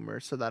brain tumor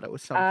so that it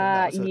was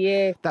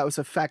something that was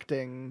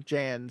affecting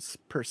Jan's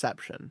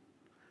perception.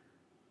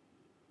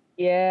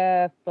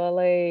 Yeah,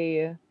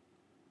 fully.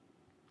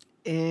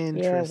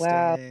 Interesting.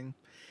 Yeah, wow.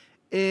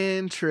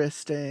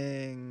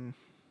 Interesting.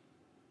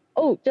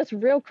 Oh, just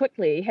real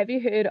quickly, have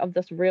you heard of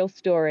this real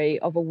story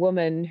of a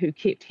woman who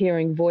kept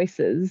hearing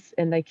voices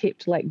and they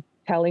kept like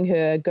telling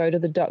her, go to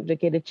the doctor,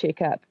 get a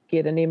checkup,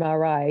 get an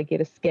MRI, get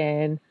a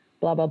scan,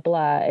 blah, blah,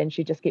 blah. And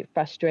she'd just get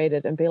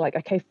frustrated and be like,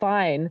 okay,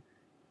 fine.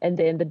 And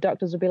then the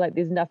doctors would be like,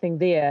 there's nothing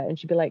there. And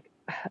she'd be like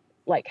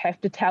have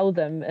to tell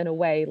them in a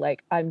way,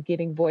 like, I'm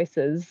getting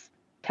voices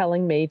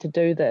telling me to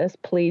do this.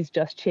 Please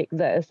just check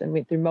this. And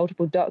went through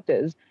multiple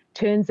doctors.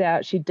 Turns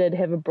out she did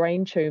have a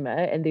brain tumor,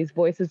 and these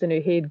voices in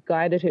her head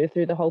guided her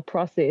through the whole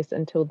process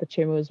until the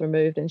tumor was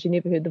removed, and she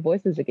never heard the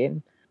voices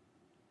again.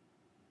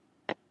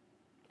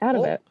 Out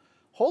of it.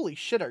 Holy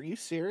shit, are you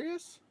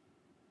serious?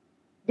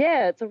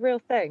 Yeah, it's a real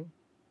thing.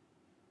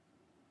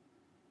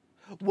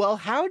 Well,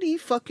 how do you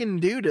fucking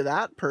do to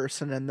that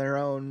person and their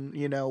own,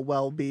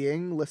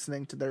 well-being,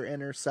 listening to their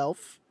inner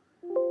self?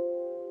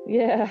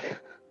 Yeah.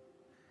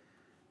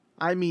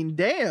 I mean,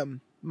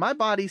 damn. My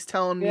body's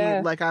telling me,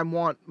 Yeah. like, I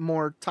want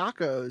more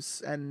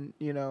tacos, and,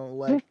 you know,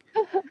 like,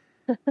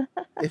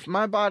 if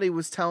my body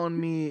was telling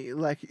me,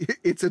 like,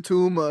 it's a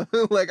tumor,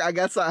 like, I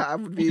guess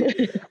I'd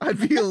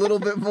be a little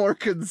bit more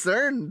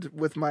concerned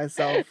with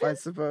myself, I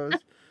suppose.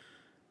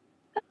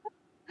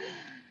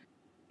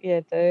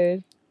 Yeah,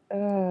 dude.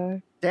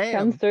 Damn.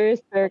 Comes through,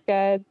 spirit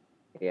guide.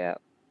 Yeah.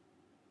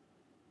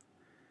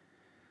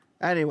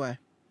 Anyway,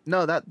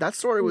 no, that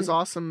story was Mm.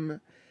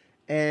 awesome,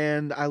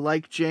 and I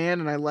like Jan,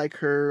 and I like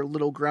her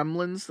little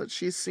gremlins that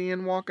she's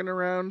seeing walking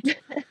around.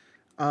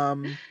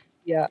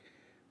 Yeah.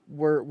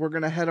 We're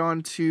gonna head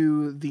on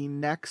to the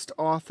next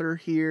author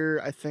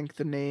here. I think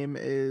the name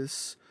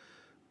is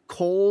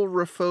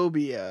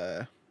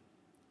Colrophobia.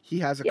 He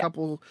has a Yeah.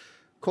 couple.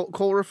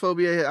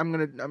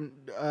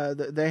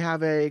 Colrophobia. They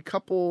have a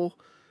couple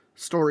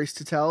stories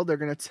to tell. They're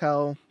gonna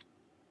tell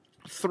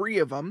 3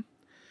 of them.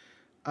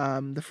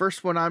 The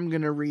first one I'm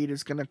gonna read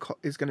is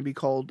gonna be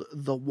called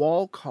The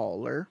Wall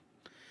Caller.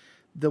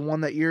 The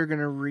one that you're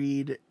gonna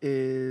read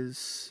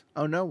is,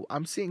 oh no,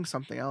 I'm seeing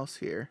something else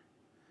here.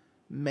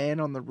 Man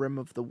on the Rim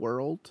of the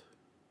World.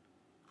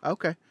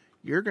 Okay,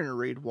 you're gonna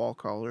read Wall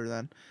Caller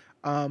then.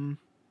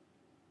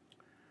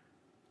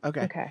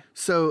 Okay.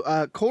 So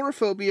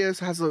Colrophobia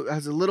has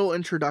a little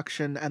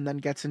introduction and then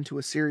gets into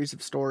a series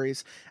of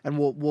stories, and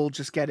we'll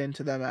just get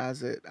into them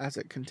as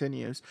it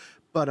continues.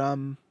 But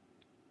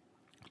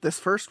this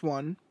first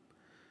one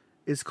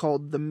is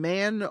called The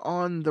Man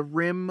on the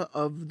Rim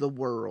of the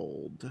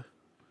World.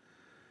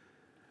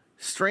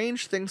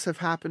 Strange things have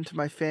happened to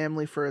my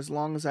family for as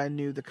long as I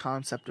knew the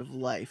concept of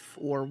life,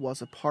 or was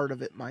a part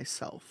of it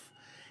myself.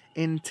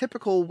 In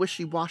typical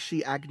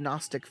wishy-washy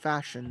agnostic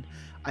fashion,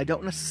 I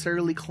don't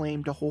necessarily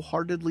claim to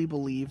wholeheartedly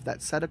believe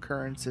that said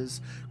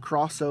occurrences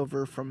cross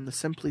over from the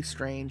simply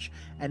strange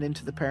and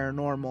into the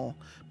paranormal,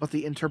 but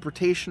the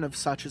interpretation of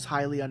such is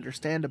highly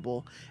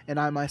understandable, and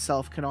I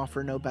myself can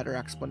offer no better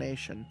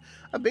explanation.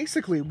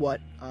 Basically what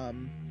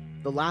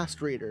the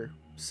last reader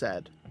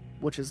said,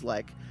 which is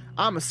like,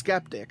 I'm a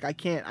skeptic. I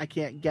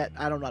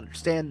don't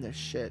understand this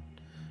shit,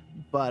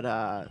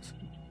 but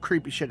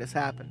creepy shit has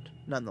happened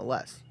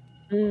nonetheless.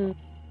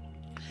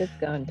 Shit's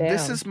going down.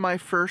 This is my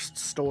first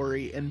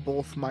story in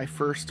both my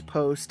first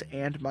post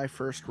and my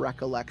first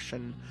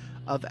recollection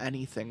of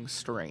anything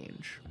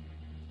strange.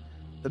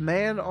 The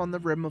Man on the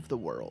Rim of the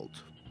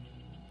World.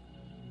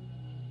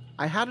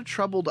 I had a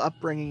troubled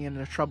upbringing in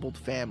a troubled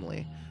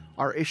family,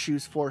 our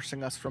issues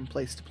forcing us from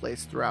place to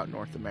place throughout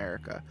North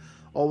America,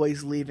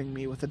 always leaving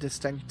me with a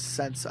distinct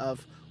sense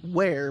of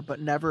where,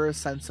 but never a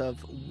sense of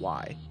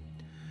why.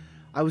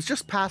 I was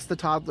just past the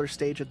toddler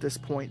stage at this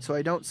point, so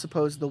I don't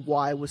suppose the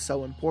why was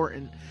so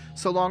important,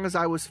 so long as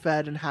I was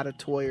fed and had a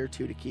toy or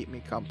two to keep me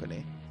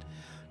company.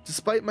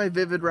 Despite my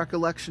vivid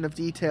recollection of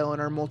detail in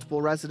our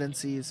multiple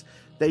residencies,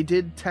 they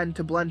did tend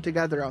to blend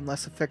together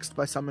unless affixed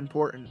by some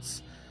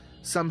importance.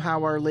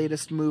 Somehow our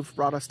latest move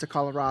brought us to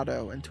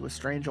Colorado, and to a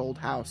strange old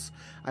house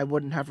I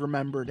wouldn't have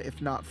remembered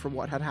if not for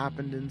what had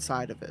happened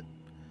inside of it.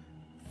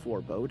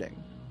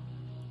 Foreboding.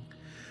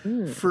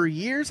 For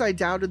years I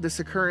doubted this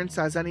occurrence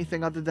as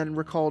anything other than a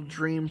recalled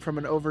dream from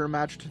an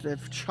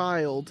over-imaginative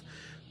child,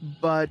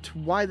 but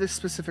why this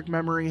specific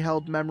memory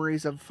held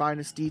memories of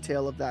finest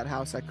detail of that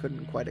house I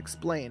couldn't quite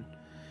explain.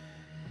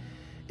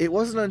 It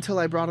wasn't until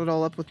I brought it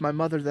all up with my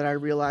mother that I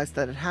realized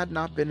that it had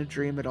not been a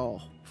dream at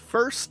all.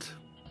 First,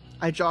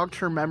 I jogged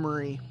her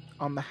memory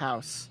on the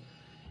house,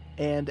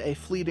 and a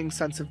fleeting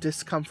sense of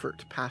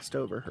discomfort passed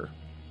over her.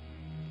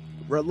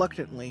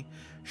 Reluctantly,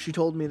 she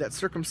told me that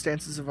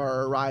circumstances of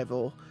our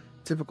arrival,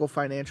 typical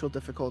financial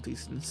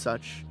difficulties and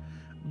such,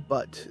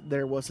 but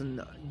there was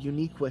a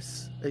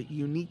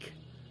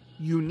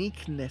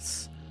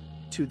uniqueness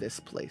to this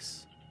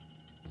place.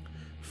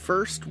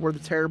 First were the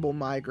terrible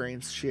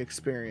migraines she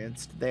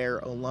experienced there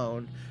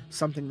alone,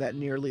 something that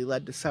nearly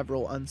led to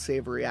several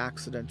unsavory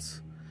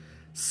accidents.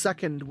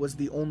 Second was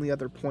the only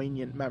other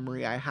poignant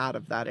memory I had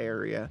of that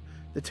area,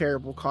 the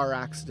terrible car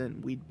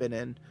accident we'd been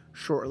in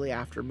shortly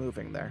after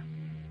moving there.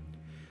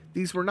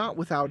 These were not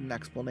without an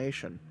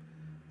explanation.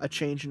 A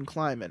change in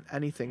climate,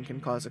 anything can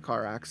cause a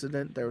car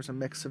accident. There was a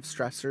mix of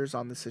stressors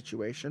on the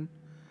situation.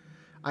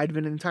 I'd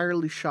been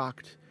entirely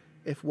shocked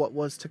if what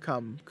was to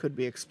come could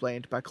be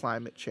explained by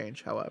climate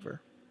change,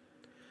 however.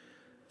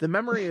 The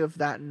memory of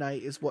that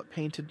night is what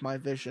painted my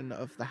vision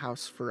of the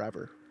house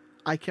forever.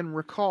 I can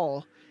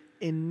recall,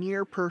 in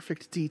near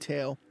perfect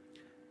detail,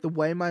 the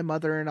way my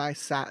mother and I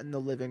sat in the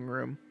living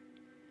room,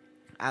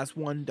 as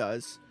one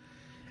does.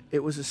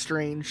 It was a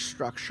strange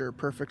structure,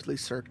 perfectly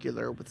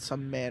circular, with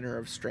some manner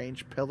of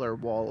strange pillar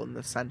wall in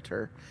the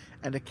center,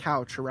 and a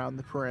couch around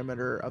the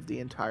perimeter of the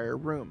entire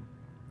room.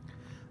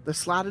 The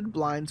slatted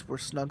blinds were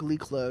snugly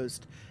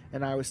closed,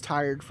 and I was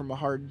tired from a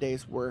hard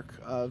day's work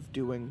of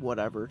doing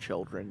whatever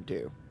children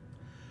do.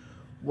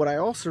 What I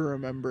also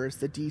remember is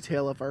the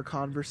detail of our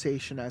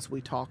conversation as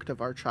we talked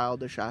of our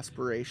childish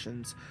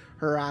aspirations,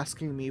 her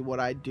asking me what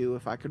I'd do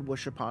if I could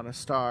wish upon a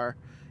star,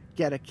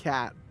 get a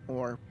cat,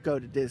 or go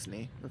to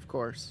Disney, of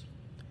course.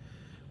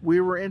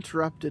 We were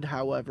interrupted,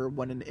 however,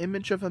 when an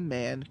image of a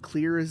man,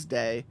 clear as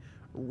day,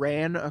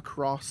 ran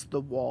across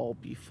the wall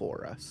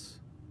before us.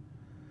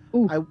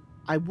 Ooh.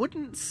 I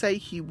wouldn't say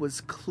he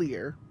was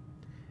clear.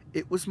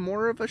 It was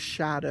more of a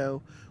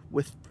shadow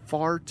with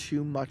far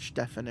too much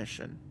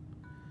definition.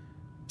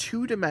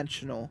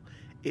 Two-dimensional,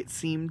 it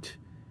seemed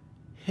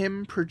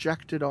him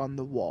projected on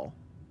the wall,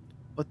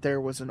 but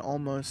there was an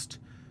almost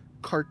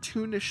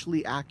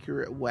cartoonishly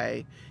accurate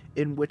way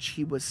in which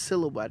he was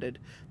silhouetted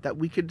that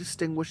we could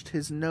distinguish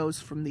his nose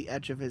from the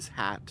edge of his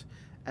hat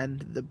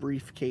and the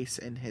briefcase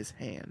in his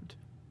hand.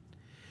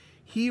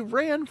 He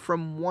ran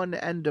from one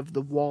end of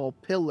the wall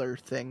pillar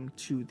thing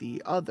to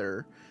the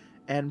other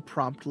and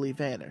promptly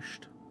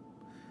vanished.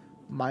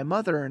 My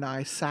mother and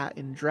I sat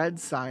in dread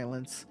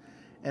silence,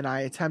 and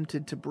I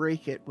attempted to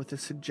break it with a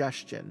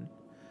suggestion,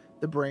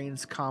 the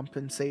brain's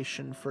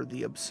compensation for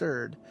the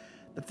absurd,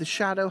 that the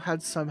shadow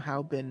had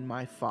somehow been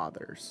my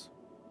father's.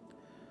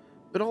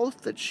 But all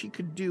that she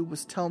could do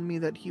was tell me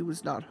that he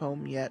was not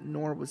home yet,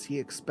 nor was he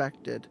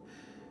expected,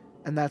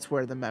 and that's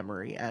where the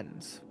memory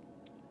ends.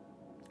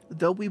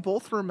 Though we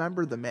both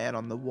remember the man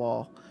on the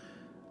wall,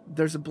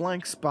 there's a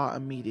blank spot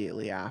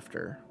immediately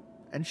after,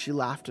 and she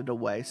laughed it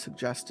away,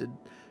 suggested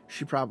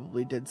she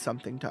probably did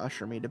something to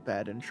usher me to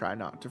bed and try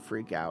not to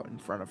freak out in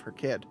front of her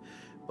kid,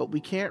 but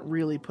we can't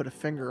really put a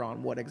finger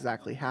on what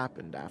exactly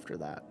happened after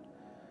that.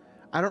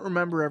 I don't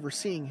remember ever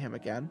seeing him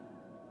again,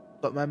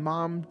 but my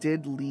mom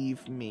did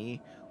leave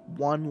me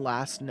one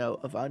last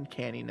note of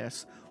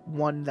uncanniness,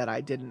 one that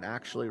I didn't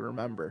actually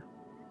remember.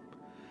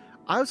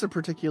 I was a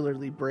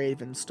particularly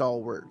brave and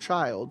stalwart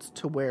child,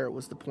 to where it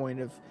was the point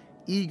of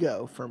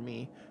ego for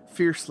me,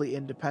 fiercely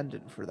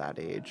independent for that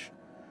age.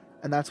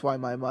 And that's why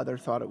my mother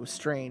thought it was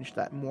strange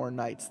that more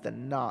nights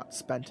than not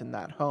spent in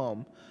that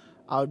home,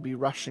 I would be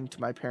rushing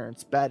to my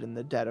parents' bed in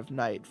the dead of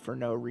night for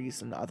no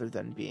reason other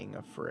than being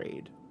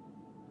afraid.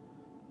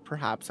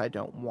 Perhaps I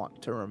don't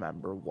want to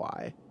remember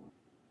why.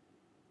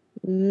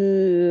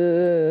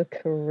 Ugh,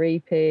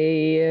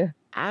 creepy.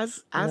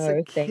 As No,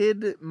 a thank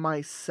kid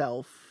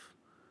myself,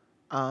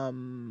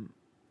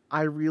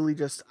 I really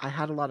I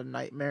had a lot of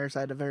nightmares.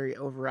 I had a very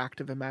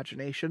overactive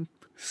imagination.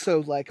 So,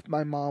 like,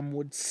 my mom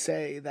would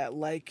say that,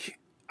 like,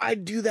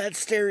 I'd do that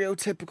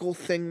stereotypical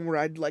thing where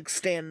I'd, like,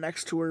 stand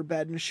next to her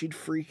bed and she'd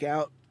freak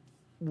out,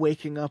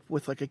 waking up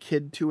with, like, a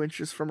kid 2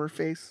 inches from her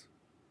face.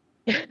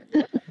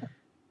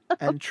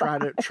 And try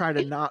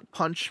to not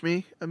punch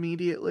me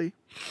immediately.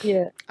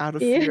 Yeah. Out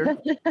of fear.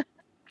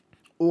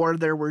 Or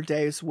there were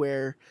days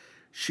where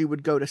she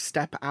would go to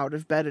step out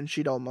of bed and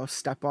she'd almost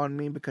step on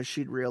me because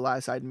she'd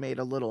realize I'd made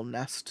a little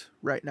nest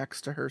right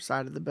next to her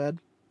side of the bed.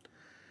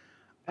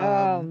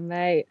 Oh,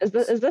 mate. Is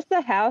this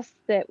the house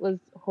that was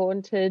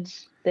haunted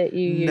that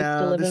you used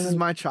to No, live this in is when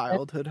my you were a kid?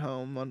 childhood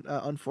home.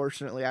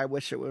 Unfortunately, I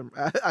wish it were.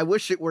 I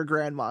wish it were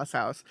Grandma's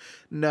house.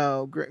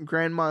 No,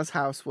 Grandma's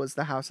house was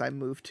the house I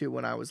moved to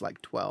when I was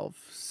like 12.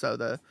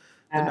 So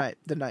Ah,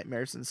 the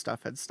nightmares and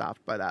stuff had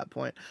stopped by that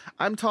point.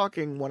 I'm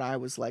talking when I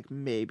was like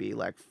maybe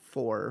like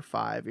 4 or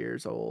 5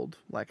 years old,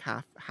 like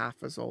half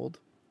as old.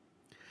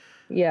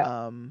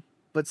 yeah.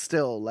 But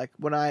still, like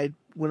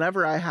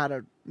whenever I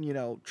had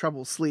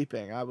trouble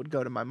sleeping, I would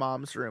go to my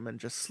mom's room and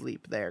just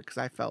sleep there because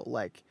I felt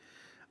like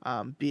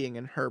being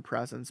in her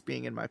presence,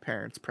 being in my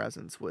parents'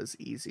 presence was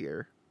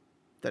easier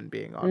than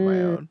being on my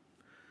Mm, own.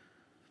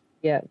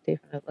 yeah,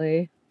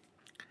 definitely.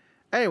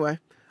 Anyway,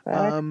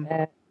 Fuck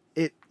that.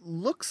 it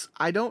looks,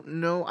 I don't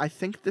know, I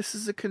think this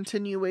is a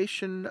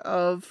continuation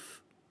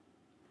of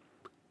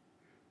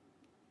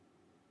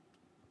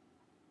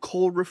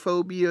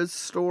Coulrophobia's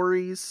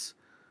stories.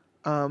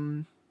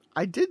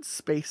 I did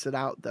space it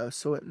out though,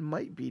 so it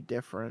might be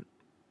different.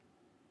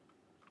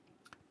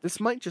 This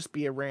might just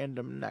be a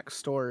random next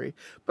story,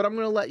 but I'm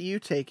going to let you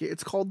take it.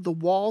 It's called The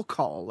Wall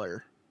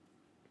Caller.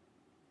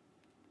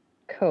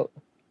 Cool.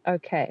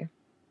 Okay.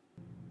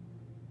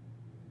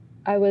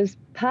 I was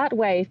part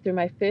way through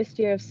my first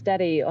year of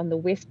study on the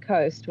West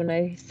Coast when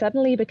I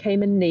suddenly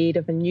became in need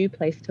of a new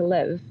place to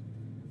live.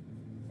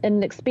 In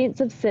an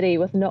expensive city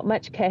with not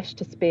much cash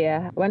to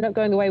spare, I wound up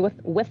going away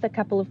with a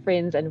couple of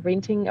friends and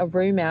renting a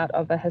room out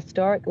of a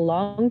historic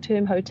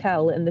long-term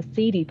hotel in the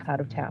seedy part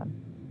of town.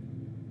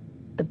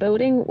 The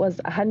building was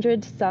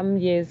 100-some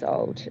years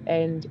old,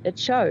 and it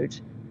showed,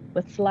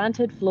 with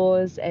slanted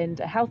floors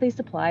and a healthy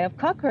supply of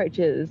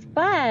cockroaches.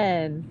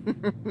 Fun!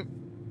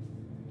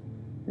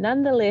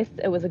 Nonetheless,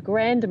 it was a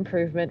grand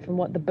improvement from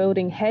what the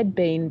building had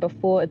been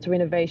before its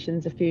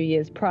renovations a few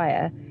years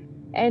prior,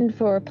 and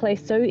for a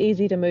place so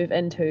easy to move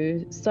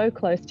into, so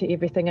close to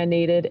everything I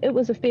needed, it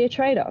was a fair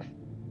trade-off.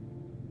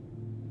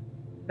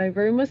 My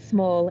room was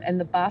small, and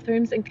the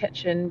bathrooms and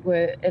kitchen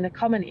were in a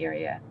common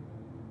area.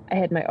 I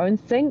had my own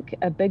sink,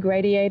 a big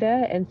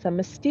radiator, and some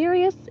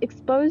mysterious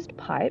exposed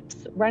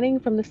pipes running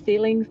from the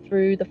ceiling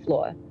through the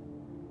floor.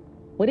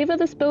 Whatever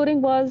this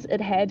building was, it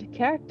had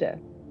character.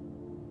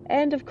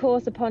 And of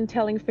course, upon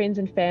telling friends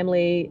and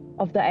family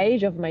of the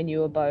age of my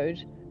new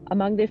abode,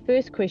 among their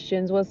first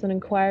questions was an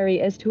inquiry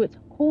as to its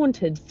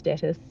haunted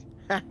status.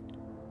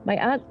 My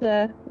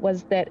answer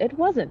was that it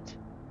wasn't.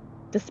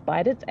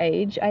 Despite its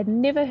age, I'd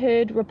never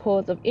heard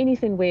reports of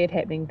anything weird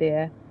happening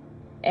there.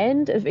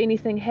 And if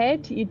anything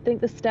had, you'd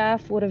think the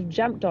staff would have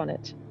jumped on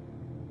it.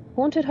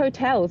 Haunted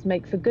hotels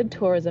make for good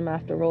tourism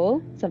after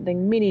all,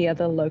 something many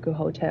other local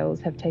hotels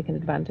have taken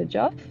advantage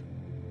of.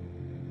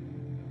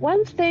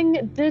 One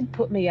thing did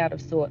put me out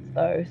of sorts,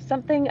 though,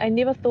 something I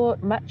never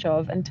thought much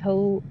of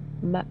until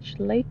much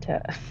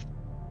later.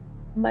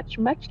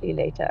 Muchly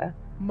later.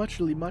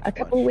 A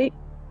couple weeks.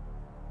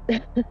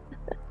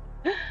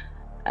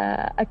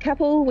 A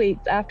couple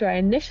weeks after I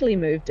initially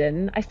moved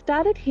in, I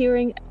started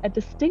hearing a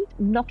distinct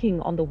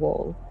knocking on the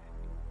wall.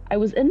 I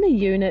was in the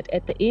unit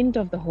at the end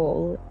of the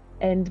hall,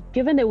 and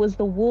given it was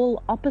the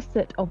wall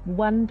opposite of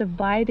one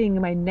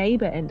dividing my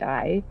neighbor and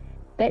I,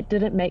 that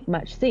didn't make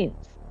much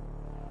sense.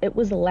 It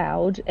was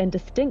loud and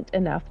distinct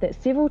enough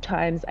that several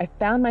times I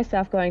found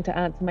myself going to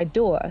answer my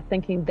door,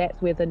 thinking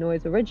that's where the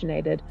noise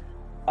originated,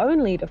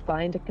 only to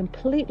find a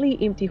completely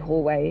empty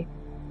hallway.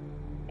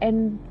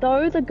 And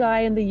though the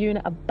guy in the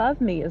unit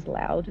above me is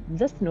loud,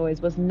 this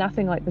noise was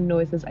nothing like the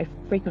noises I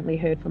frequently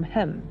heard from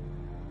him.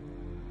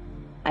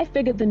 I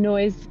figured the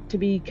noise to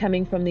be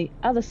coming from the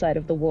other side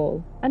of the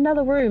wall,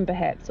 another room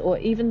perhaps, or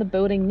even the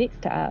building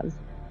next to ours.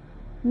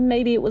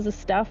 Maybe it was a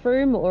staff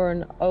room or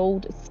an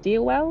old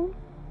stairwell.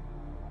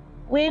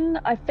 When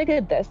I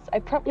figured this, I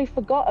promptly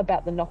forgot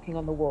about the knocking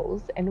on the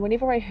walls, and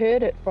whenever I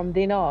heard it from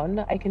then on,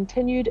 I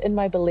continued in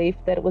my belief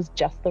that it was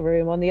just the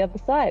room on the other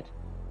side.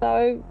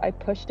 So I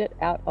pushed it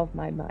out of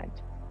my mind.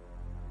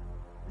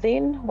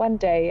 Then one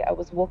day I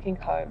was walking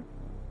home.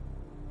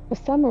 For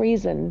some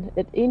reason,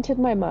 it entered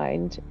my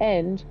mind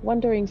and,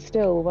 wondering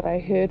still what I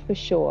heard for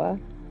sure,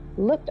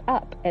 looked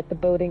up at the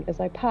building as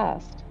I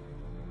passed.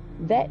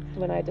 That's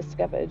when I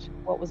discovered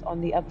what was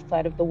on the other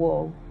side of the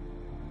wall.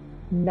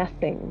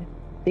 Nothing.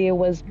 There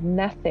was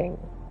nothing.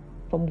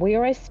 From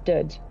where I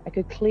stood, I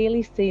could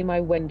clearly see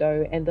my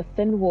window and the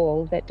thin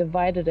wall that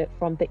divided it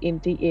from the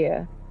empty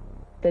air.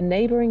 The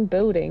neighboring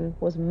building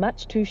was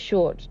much too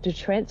short to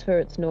transfer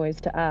its noise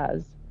to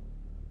ours.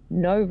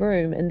 No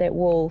room in that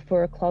wall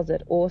for a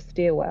closet or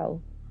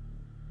stairwell.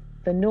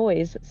 The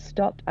noise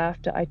stopped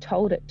after I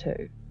told it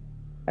to.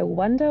 I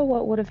wonder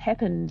what would have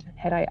happened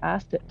had I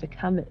asked it to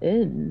come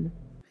in.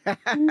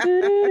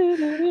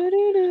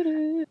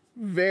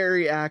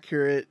 Very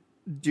accurate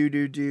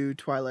do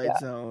Twilight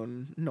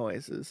Zone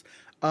noises.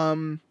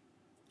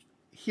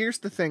 Here's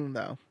the thing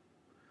though.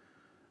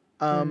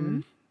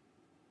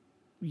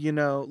 You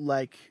know,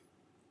 like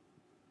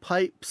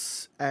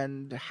pipes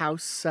and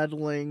house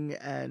settling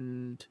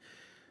and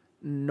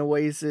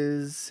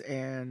noises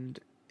and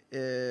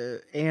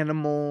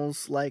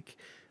animals, like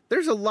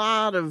there's a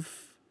lot of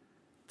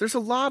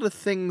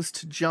things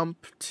to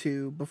jump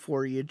to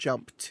before you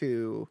jump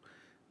to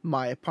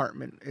my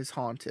apartment is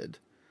haunted.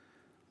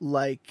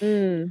 Like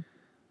if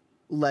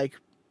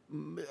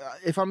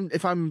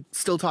I'm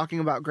still talking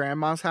about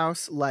grandma's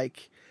house,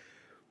 like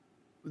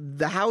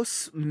the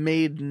house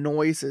made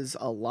noises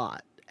a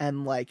lot,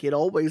 and like it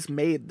always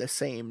made the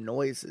same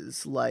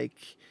noises.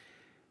 Like,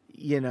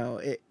 you know,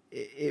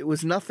 it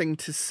was nothing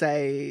to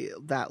say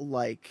that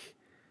like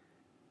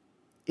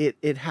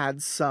it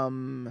had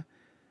some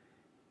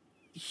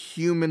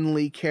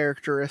humanly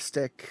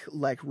characteristic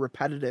like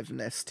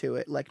repetitiveness to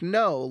it. Like,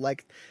 no,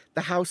 like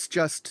the house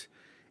just,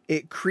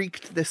 it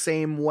creaked the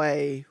same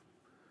way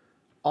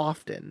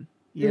often,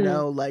 you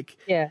know, like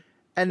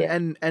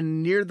and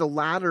near the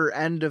latter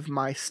end of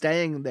my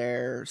staying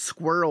there,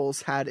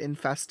 squirrels had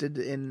infested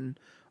in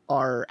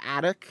our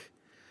attic.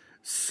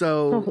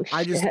 So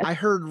I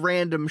heard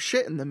random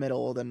shit in the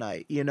middle of the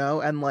night, you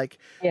know, and like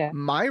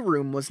my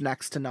room was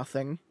next to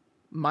nothing.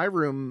 My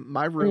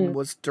room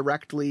was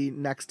directly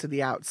next to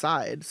the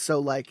outside. So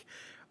like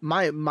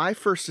my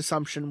first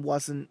assumption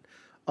wasn't,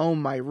 oh,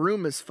 my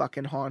room is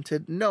fucking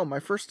haunted. No, my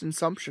first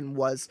assumption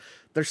was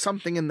there's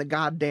something in the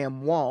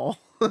goddamn wall.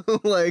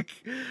 Like,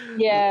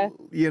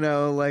 you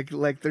know,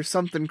 like there's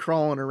something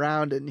crawling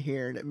around in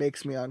here and it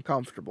makes me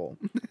uncomfortable.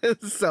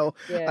 So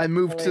I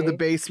moved to the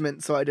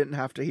basement so I didn't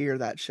have to hear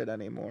that shit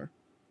anymore.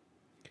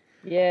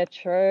 Yeah,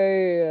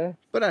 true.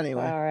 But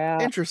anyway,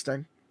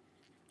 interesting.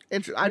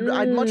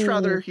 I'd much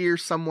rather hear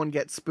someone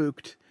get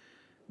spooked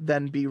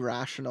than be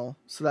rational,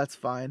 so that's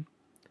fine.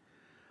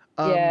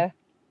 I'm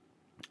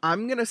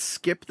gonna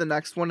skip the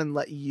next one and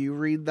let you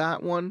read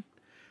that one.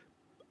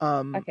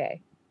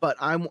 Okay. But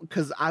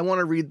because I want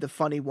to read the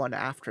funny one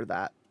after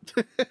that.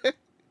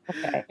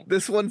 Okay.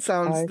 This one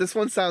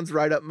sounds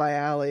right up my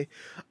alley.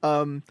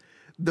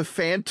 The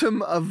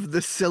Phantom of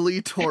the Silly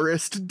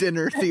Tourist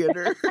Dinner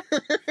Theater.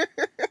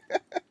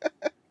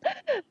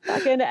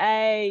 Fucking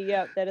A.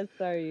 Yep, that is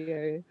so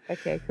you.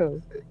 Okay,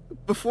 cool.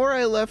 Before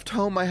I left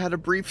home, I had a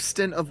brief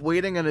stint of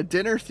waiting at a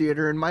dinner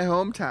theater in my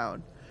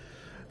hometown.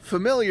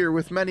 Familiar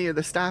with many of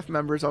the staff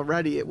members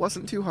already, it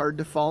wasn't too hard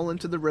to fall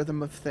into the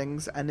rhythm of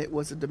things, and it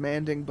was a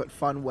demanding but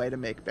fun way to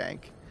make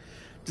bank.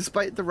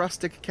 Despite the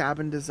rustic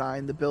cabin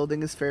design, the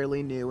building is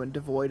fairly new and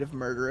devoid of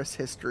murderous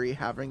history,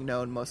 having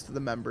known most of the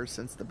members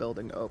since the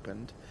building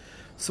opened.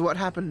 So what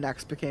happened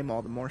next became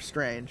all the more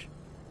strange.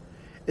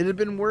 I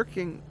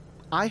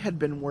had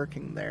been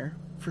working there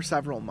for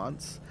several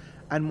months,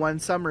 And when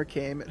summer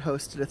came, it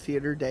hosted a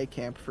theater day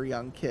camp for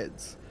young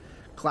kids.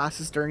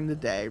 Classes during the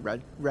day,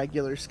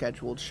 regular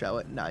scheduled show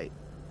at night.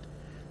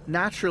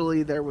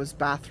 Naturally, there was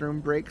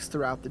bathroom breaks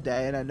throughout the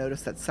day, and I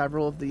noticed that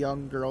several of the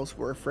young girls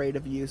were afraid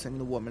of using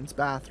the women's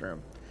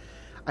bathroom.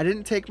 I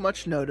didn't take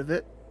much note of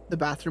it. The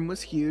bathroom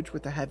was huge,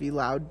 with a heavy,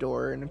 loud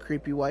door and a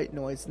creepy white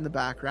noise in the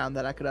background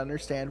that I could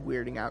understand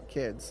weirding out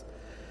kids.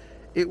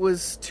 It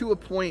was to a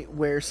point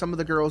where some of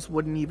the girls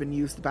wouldn't even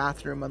use the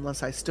bathroom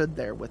unless I stood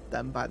there with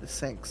them by the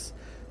sinks.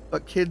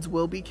 But kids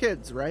will be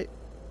kids, right?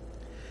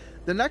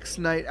 The next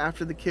night,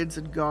 after the kids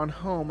had gone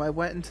home, I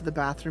went into the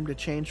bathroom to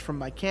change from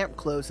my camp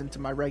clothes into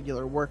my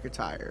regular work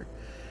attire.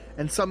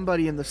 And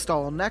somebody in the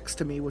stall next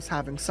to me was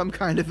having some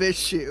kind of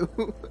issue.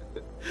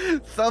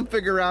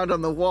 Thumping around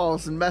on the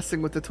walls and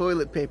messing with the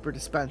toilet paper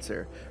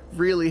dispenser.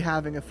 Really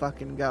having a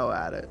fucking go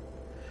at it.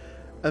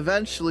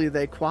 Eventually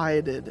they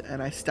quieted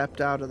and I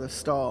stepped out of the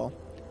stall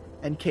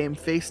and came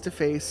face to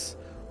face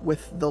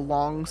with the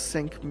long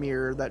sink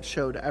mirror that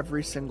showed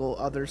every single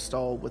other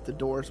stall with the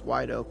doors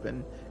wide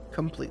open,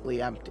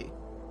 completely empty.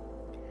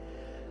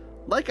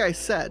 Like I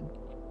said,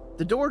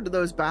 the door to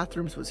those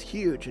bathrooms was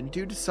huge, and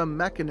due to some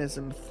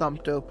mechanism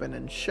thumped open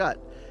and shut,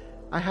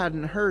 I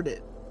hadn't heard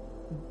it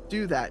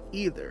do that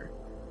either.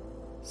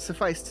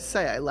 Suffice to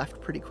say, I left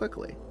pretty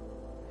quickly.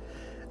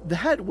 The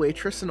head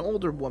waitress, an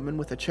older woman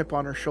with a chip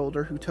on her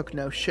shoulder who took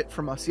no shit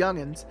from us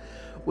youngins,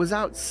 was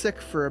out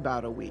sick for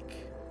about a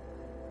week.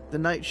 The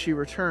night she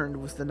returned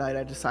was the night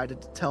I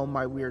decided to tell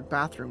my weird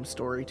bathroom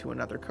story to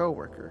another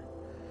coworker.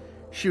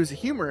 She was a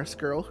humorous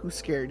girl who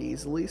scared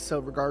easily, so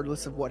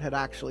regardless of what had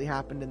actually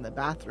happened in the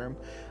bathroom,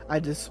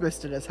 I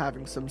dismissed it as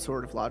having some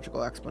sort of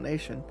logical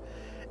explanation.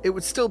 It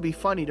would still be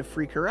funny to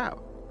freak her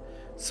out.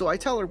 So I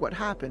tell her what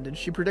happened, and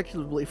she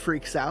predictably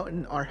freaks out,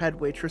 and our head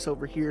waitress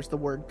overhears the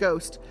word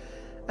ghost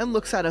and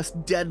looks at us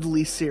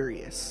deadly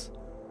serious.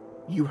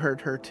 You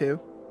heard her too?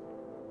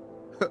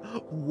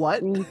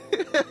 What?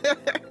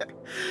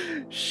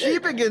 She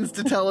begins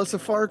to tell us a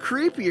far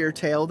creepier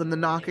tale than the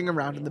knocking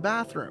around in the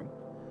bathroom.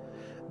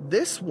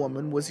 This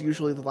woman was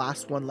usually the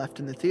last one left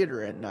in the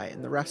theater at night,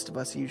 and the rest of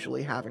us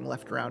usually having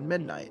left around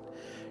midnight.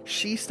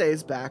 She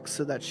stays back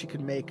so that she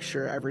could make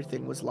sure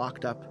everything was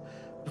locked up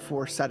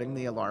before setting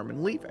the alarm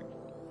and leaving.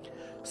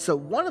 So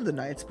one of the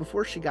nights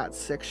before she got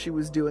sick, she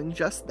was doing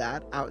just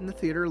that, out in the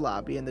theater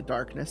lobby in the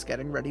darkness,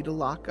 getting ready to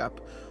lock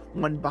up,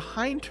 when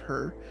behind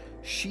her,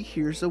 she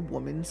hears a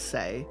woman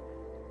say,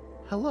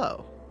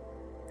 "Hello."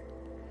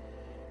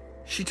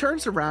 She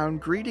turns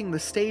around, greeting the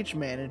stage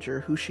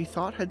manager, who she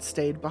thought had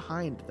stayed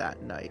behind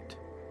that night.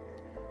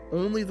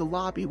 Only the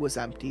lobby was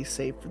empty,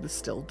 save for the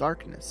still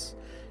darkness.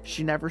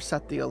 She never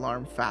set the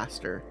alarm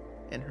faster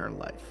in her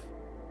life.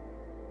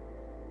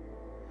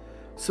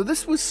 So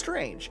this was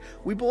strange.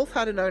 We both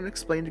had an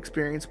unexplained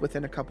experience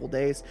within a couple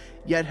days,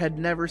 yet had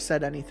never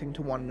said anything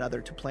to one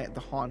another to plant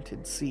the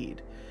haunted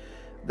seed.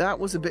 That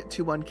was a bit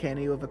too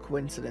uncanny of a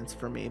coincidence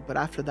for me, but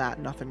after that,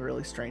 nothing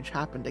really strange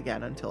happened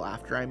again until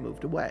after I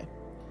moved away.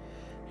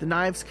 The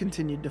knives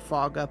continued to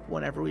fog up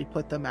whenever we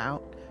put them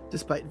out,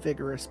 despite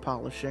vigorous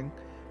polishing,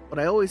 but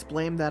I always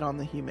blamed that on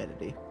the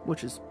humidity,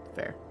 which is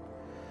fair.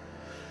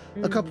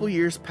 A couple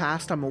years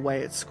past, I'm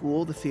away at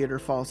school, the theater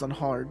falls on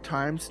hard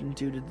times, and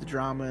due to the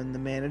drama in the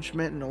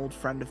management, an old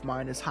friend of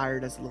mine is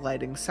hired as the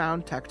lighting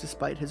sound tech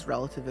despite his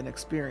relative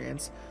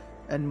inexperience,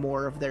 and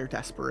more of their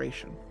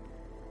desperation.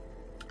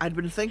 I'd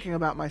been thinking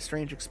about my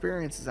strange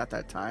experiences at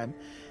that time,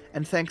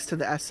 and thanks to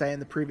the essay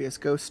and the previous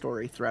ghost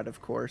story thread,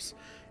 of course,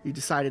 he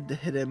decided to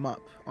hit him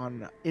up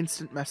on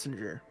Instant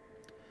Messenger.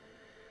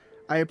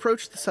 I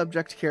approached the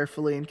subject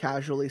carefully and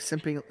casually,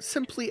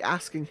 simply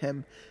asking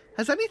him,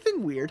 "Has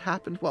anything weird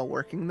happened while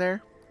working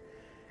there?"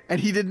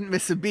 And he didn't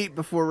miss a beat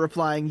before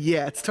replying,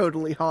 "Yeah, it's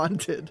totally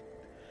haunted."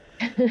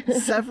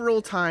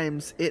 Several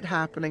times it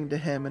happening to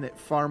him, and it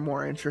far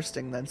more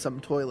interesting than some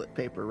toilet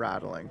paper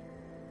rattling.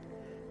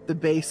 The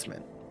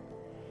basement.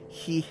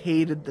 He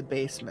hated the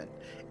basement.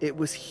 It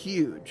was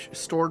huge,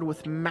 stored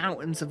with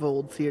mountains of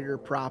old theater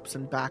props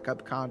and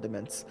backup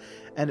condiments,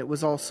 and it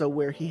was also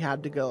where he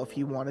had to go if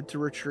he wanted to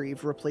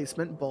retrieve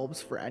replacement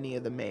bulbs for any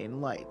of the main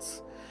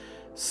lights.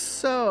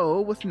 So,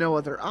 with no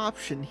other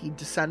option, he'd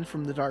descend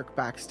from the dark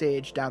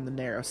backstage down the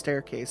narrow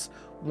staircase,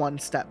 one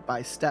step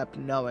by step,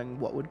 knowing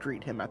what would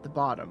greet him at the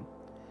bottom.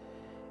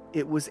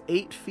 It was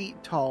 8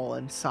 feet tall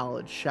and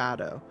solid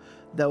shadow,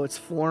 though its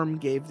form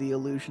gave the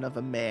illusion of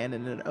a man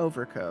in an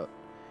overcoat.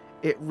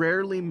 It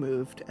rarely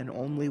moved and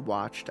only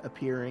watched,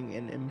 appearing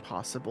in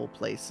impossible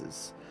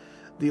places.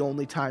 The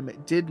only time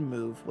it did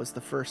move was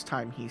the first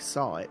time he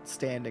saw it,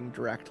 standing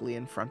directly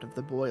in front of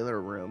the boiler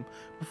room,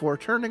 before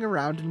turning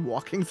around and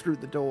walking through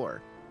the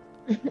door.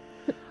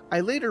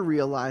 I later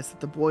realized that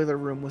the boiler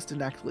room was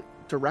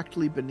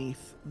directly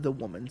beneath the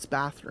woman's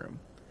bathroom,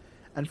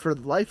 and for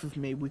the life of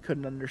me, we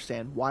couldn't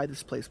understand why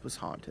this place was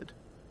haunted.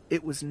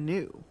 It was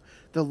new,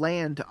 the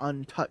land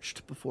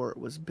untouched before it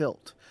was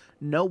built.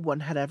 No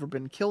one had ever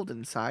been killed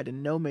inside,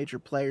 and no major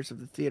players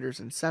of the theater's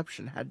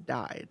inception had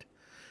died.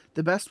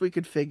 The best we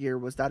could figure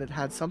was that it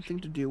had something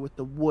to do with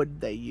the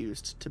wood they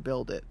used to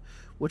build it,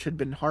 which had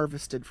been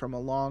harvested from a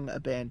long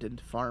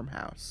abandoned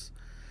farmhouse.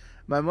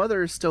 My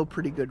mother is still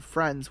pretty good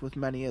friends with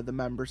many of the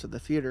members of the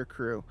theater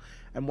crew,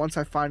 and once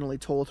I finally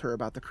told her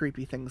about the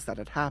creepy things that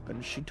had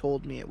happened, she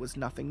told me it was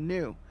nothing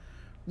new.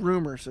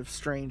 Rumors of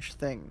strange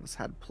things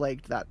had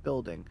plagued that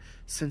building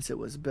since it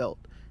was built,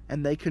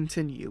 and they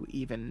continue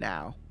even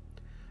now.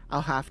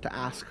 I'll have to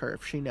ask her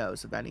if she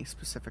knows of any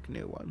specific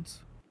new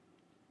ones.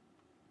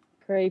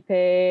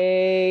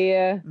 Creepy.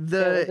 That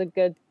was a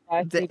good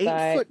The spicy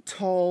bite. 8-foot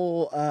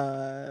tall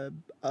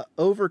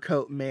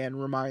overcoat man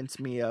reminds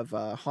me of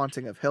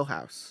Haunting of Hill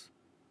House.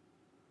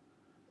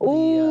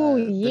 Oh,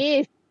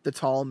 yes. The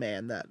tall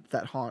man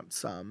that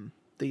haunts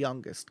the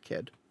youngest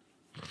kid.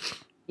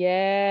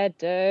 Yeah,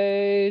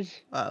 dude.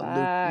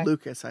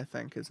 Lucas, I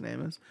think his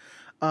name is.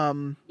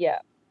 Yeah.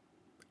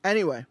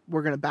 Anyway,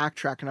 we're going to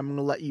backtrack, and I'm going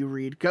to let you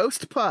read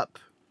Ghost Pup.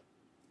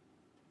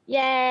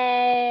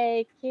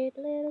 Yay! Cute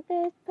little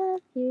ghost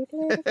pup, cute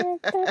little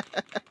ghost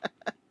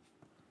pup.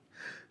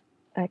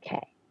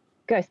 Okay,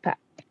 Ghost Pup.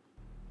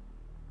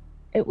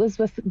 It was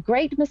with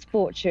great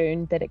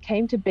misfortune that it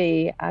came to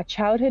be our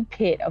childhood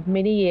pet of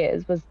many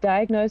years was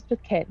diagnosed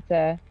with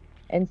cancer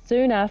and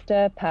soon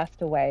after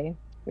passed away.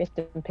 Rest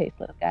in peace,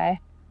 little guy.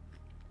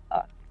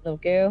 Oh, little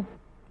girl.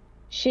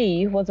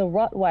 She was a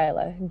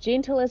Rottweiler,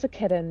 gentle as a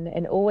kitten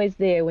and always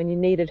there when you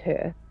needed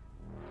her.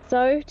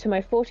 So, to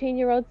my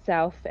 14-year-old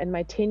self and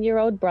my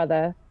 10-year-old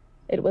brother,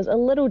 it was a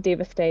little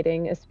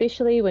devastating,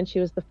 especially when she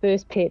was the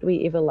first pet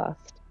we ever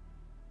lost.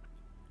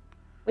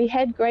 We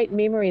had great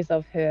memories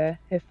of her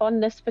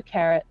fondness for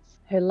carrots,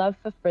 her love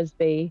for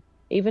frisbee,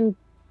 even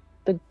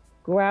the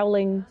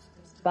growling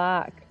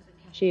bark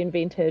she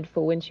invented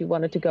for when she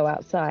wanted to go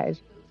outside.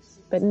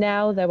 But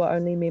now they were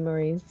only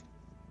memories.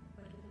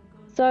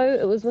 So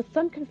it was with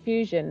some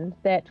confusion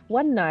that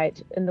one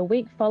night in the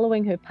week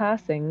following her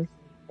passing,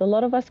 the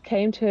lot of us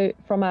came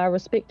from our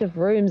respective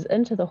rooms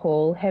into the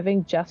hall,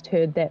 having just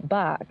heard that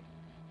bark.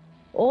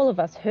 All of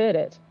us heard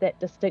it, that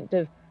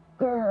distinctive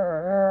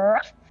grrrr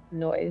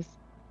noise,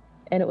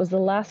 and it was the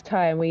last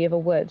time we ever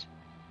would.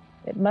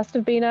 It must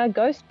have been our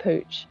ghost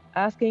pooch,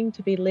 asking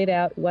to be let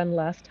out one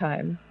last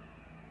time.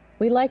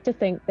 We like to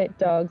think that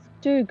dogs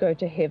do go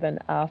to heaven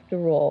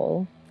after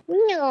all.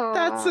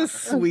 That's a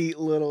sweet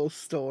little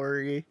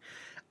story.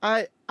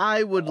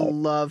 I would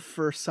love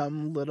for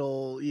some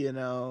little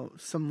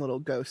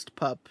ghost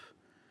pup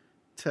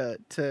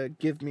to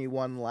give me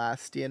one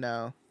last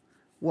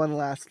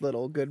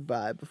little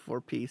goodbye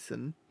before peace.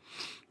 And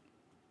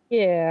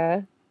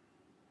Yeah,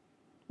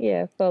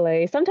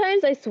 fully.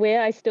 Sometimes I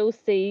swear I still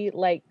see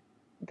like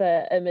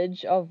the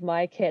image of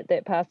my cat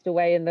that passed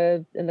away in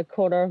the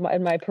corner of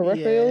my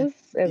peripherals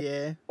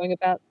as going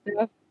about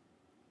stuff.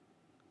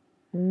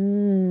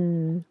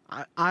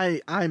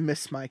 I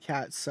miss my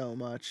cat so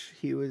much.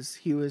 He was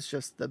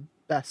just the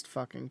best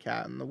fucking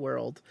cat in the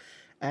world,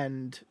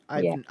 and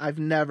I've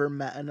never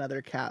met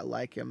another cat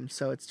like him.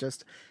 So it's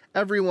just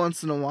every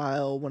once in a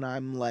while when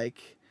I'm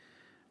like,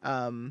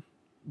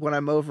 when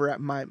I'm over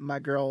at my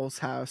girl's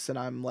house and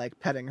I'm like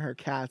petting her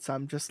cats,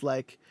 I'm just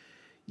like,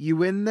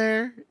 you in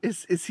there?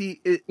 Is he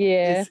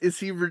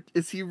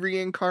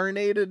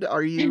reincarnated?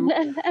 Are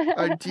you?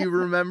 Do you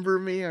remember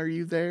me? Are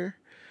you there?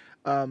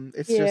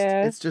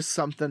 It's just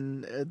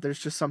something. There's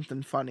just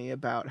something funny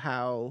about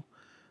how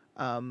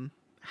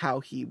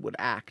he would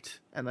act,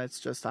 and it's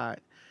just I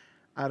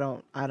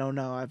don't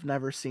know. I've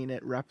never seen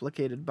it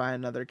replicated by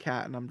another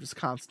cat, and I'm just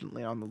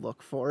constantly on the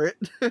look for it.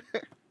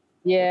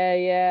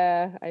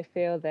 Yeah, I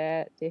feel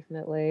that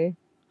definitely.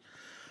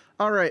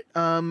 All right.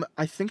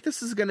 I think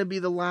this is gonna be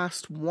the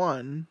last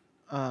one.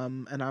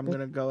 And I'm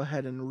gonna go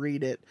ahead and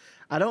read it.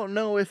 I don't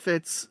know if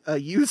it's a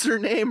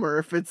username or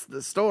if it's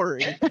the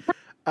story.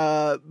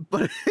 But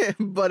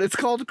it's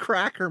called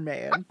Cracker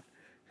Man.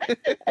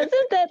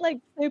 Isn't that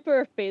like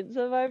super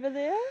offensive over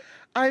there?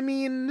 I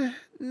mean,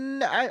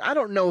 I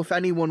don't know if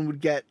anyone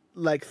would get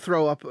like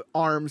throw up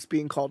arms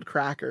being called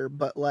Cracker,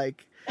 but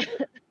like,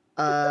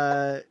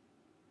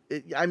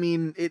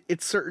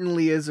 it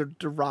certainly is a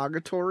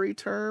derogatory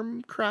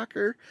term,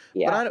 Cracker.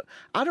 Yeah. But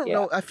I don't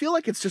know. I feel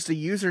like it's just a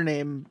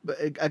username,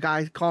 a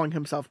guy calling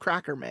himself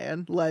Cracker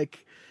Man.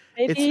 Like,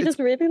 maybe he just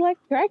really likes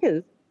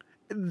crackers.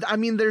 I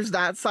mean, there's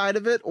that side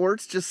of it, or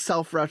it's just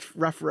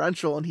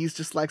self-referential, and he's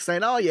just like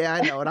saying, "Oh yeah, I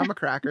know it. I'm a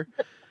cracker."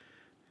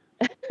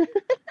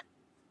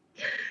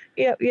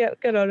 Yep,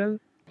 good on him.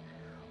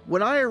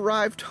 When I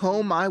arrived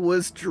home, I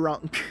was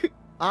drunk.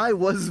 I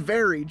was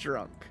very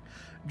drunk.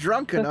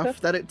 Drunk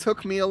enough that it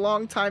took me a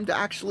long time to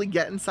actually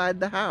get inside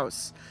the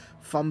house.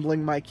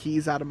 Fumbling my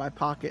keys out of my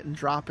pocket and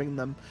dropping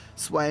them,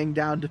 swaying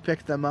down to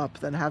pick them up,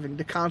 then having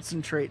to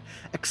concentrate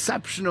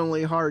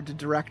exceptionally hard to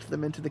direct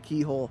them into the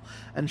keyhole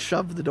and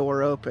shove the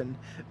door open,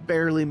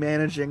 barely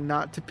managing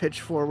not to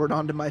pitch forward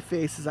onto my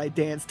face as I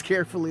danced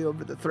carefully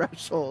over the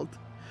threshold.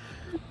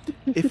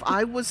 If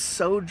I was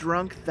so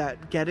drunk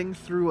that getting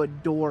through a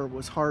door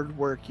was hard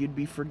work, you'd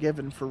be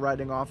forgiven for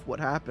writing off what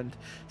happened,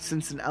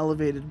 since an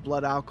elevated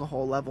blood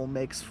alcohol level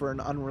makes for an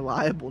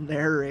unreliable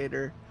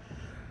narrator.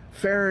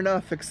 Fair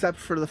enough, except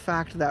for the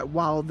fact that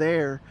while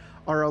there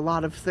are a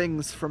lot of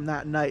things from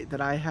that night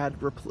that I had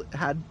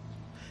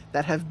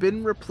that have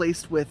been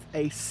replaced with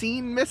a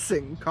 "seen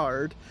missing"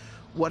 card,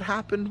 what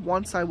happened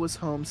once I was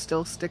home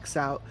still sticks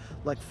out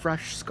like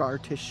fresh scar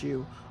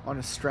tissue on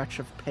a stretch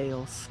of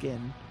pale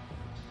skin.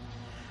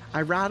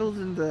 I rattled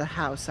into the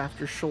house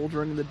after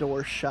shouldering the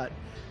door shut,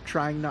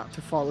 trying not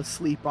to fall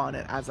asleep on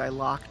it as I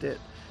locked it,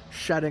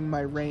 shedding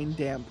my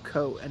rain-damp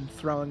coat and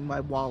throwing my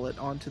wallet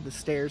onto the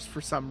stairs for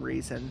some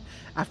reason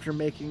after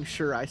making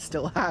sure I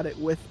still had it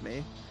with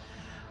me.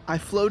 I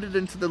floated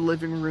into the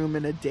living room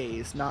in a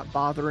daze, not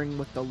bothering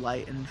with the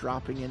light and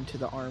dropping into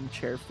the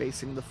armchair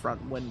facing the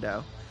front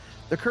window.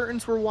 The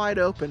curtains were wide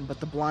open, but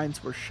the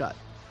blinds were shut.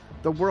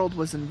 The world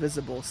was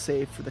invisible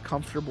save for the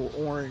comfortable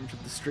orange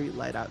of the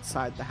streetlight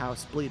outside the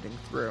house bleeding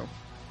through.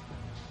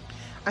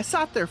 I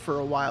sat there for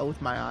a while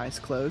with my eyes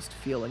closed,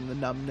 feeling the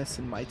numbness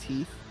in my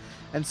teeth,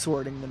 and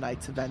sorting the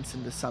night's events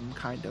into some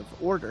kind of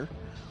order.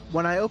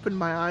 When I opened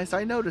my eyes,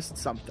 I noticed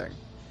something.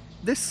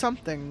 This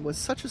something was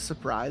such a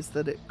surprise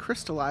that it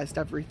crystallized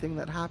everything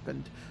that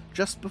happened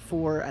just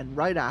before and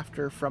right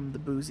after from the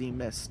boozy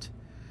mist.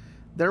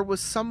 There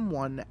was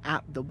someone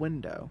at the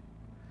window.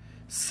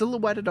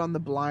 Silhouetted on the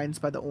blinds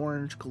by the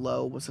orange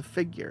glow was a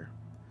figure.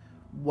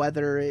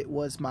 Whether it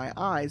was my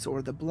eyes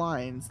or the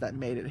blinds that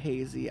made it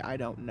hazy, I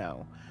don't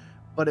know.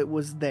 But it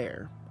was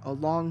there, a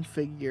long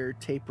figure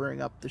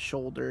tapering up the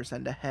shoulders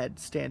and a head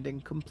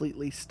standing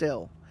completely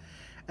still.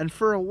 And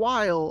for a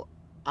while,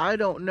 I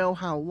don't know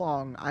how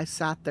long, I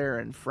sat there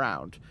and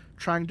frowned,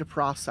 trying to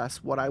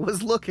process what I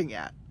was looking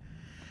at.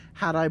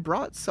 Had I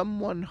brought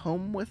someone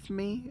home with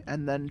me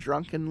and then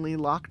drunkenly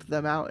locked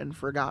them out and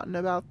forgotten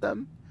about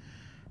them?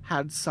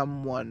 Had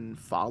someone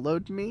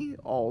followed me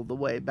all the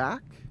way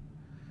back?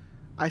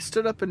 I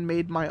stood up and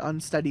made my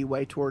unsteady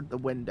way toward the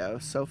window.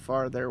 So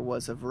far there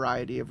was a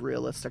variety of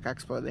realistic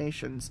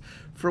explanations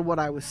for what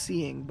I was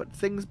seeing, but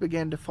things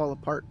began to fall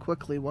apart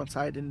quickly once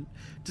I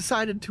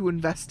decided to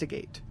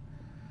investigate.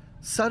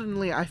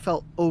 Suddenly I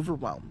felt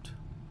overwhelmed.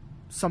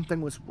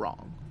 Something was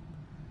wrong.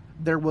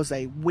 There was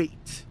a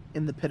weight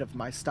in the pit of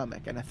my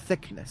stomach and a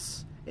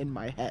thickness in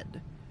my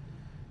head.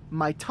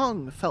 My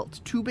tongue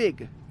felt too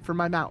big for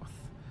my mouth.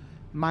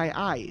 My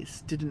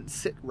eyes didn't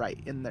sit right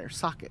in their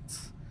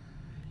sockets.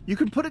 You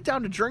can put it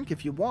down to drink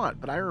if you want,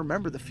 but I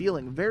remember the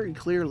feeling very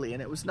clearly,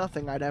 and it was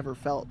nothing I'd ever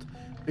felt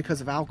because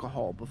of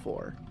alcohol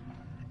before.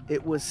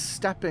 It was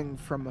stepping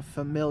from a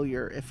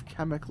familiar, if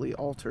chemically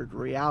altered,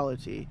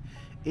 reality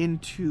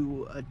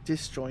into a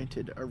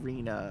disjointed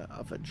arena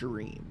of a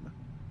dream.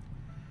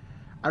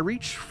 I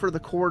reached for the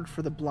cord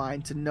for the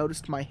blinds and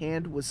noticed my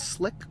hand was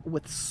slick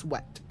with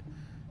sweat,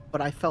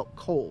 but I felt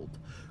cold.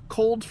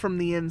 Cold from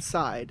the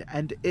inside,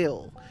 and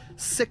ill,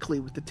 sickly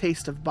with the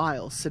taste of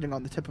bile sitting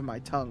on the tip of my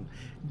tongue,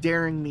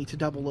 daring me to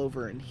double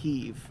over and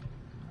heave.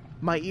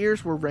 My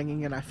ears were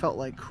ringing and I felt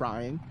like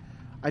crying.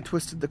 I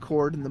twisted the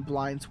cord and the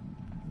blinds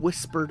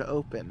whispered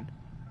open,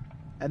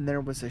 and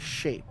there was a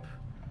shape,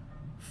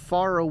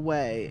 far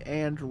away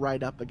and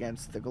right up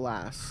against the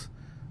glass.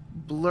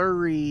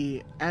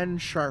 Blurry and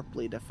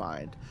sharply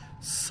defined,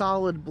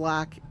 solid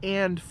black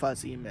and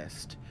fuzzy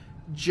mist,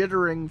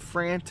 jittering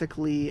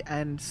frantically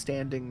and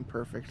standing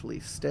perfectly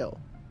still.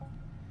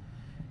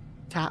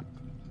 Tap,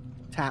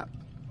 tap,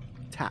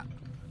 tap.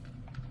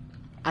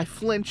 I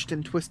flinched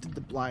and twisted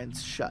the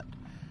blinds shut.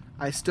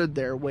 I stood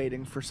there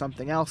waiting for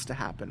something else to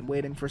happen,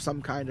 waiting for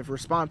some kind of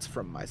response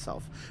from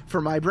myself, for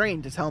my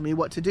brain to tell me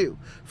what to do,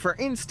 for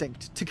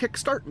instinct to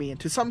kickstart me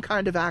into some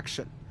kind of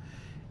action.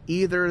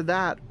 Either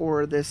that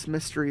or this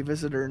mystery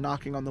visitor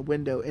knocking on the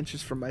window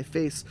inches from my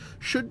face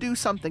should do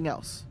something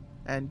else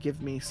and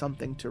give me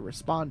something to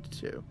respond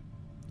to.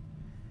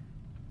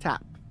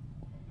 Tap,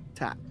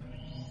 tap,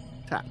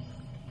 tap.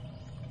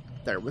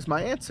 There was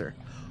my answer.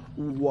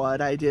 Why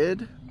I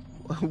did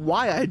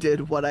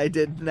what I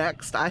did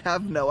next, I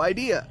have no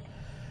idea.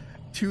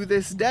 To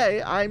this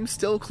day, I'm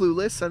still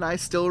clueless and I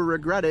still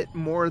regret it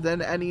more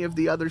than any of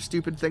the other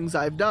stupid things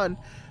I've done,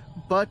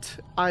 but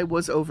I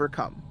was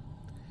overcome.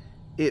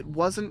 It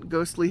wasn't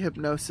ghostly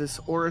hypnosis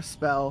or a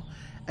spell,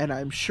 and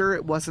I'm sure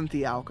it wasn't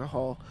the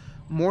alcohol.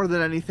 More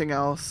than anything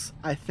else,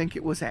 I think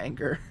it was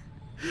anger.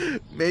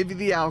 Maybe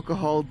the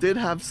alcohol did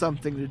have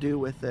something to do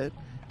with it,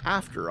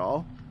 after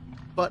all,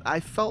 but I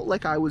felt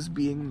like I was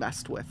being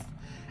messed with,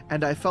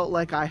 and I felt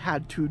like I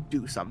had to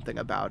do something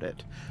about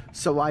it.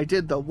 So I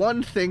did the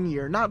one thing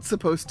you're not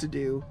supposed to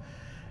do.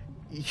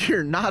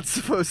 You're not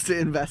supposed to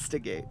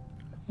investigate.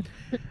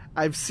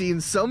 I've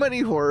seen so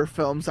many horror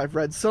films, I've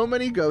read so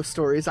many ghost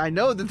stories, I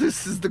know that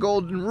this is the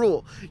golden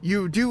rule.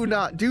 You do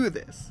not do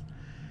this.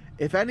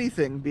 If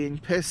anything, being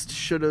pissed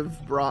should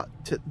have brought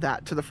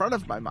that to the front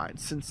of my mind,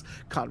 since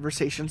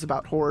conversations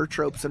about horror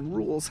tropes and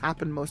rules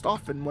happen most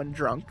often when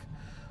drunk.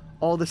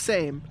 All the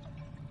same,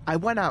 I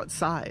went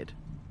outside.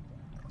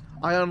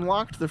 I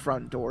unlocked the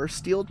front door,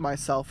 steeled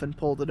myself, and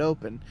pulled it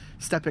open,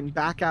 stepping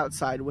back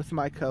outside with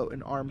my coat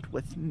and armed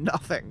with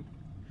nothing.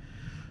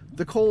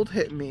 The cold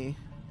hit me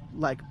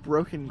like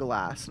broken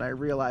glass, and I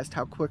realized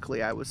how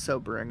quickly I was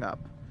sobering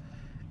up.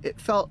 It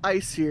felt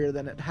icier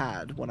than it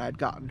had when I'd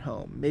gotten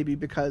home, maybe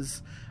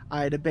because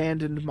I'd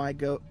abandoned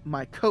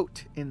my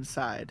coat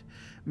inside,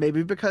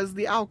 maybe because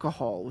the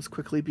alcohol was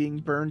quickly being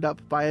burned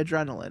up by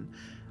adrenaline.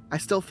 I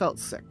still felt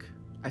sick.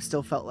 I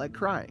still felt like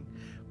crying,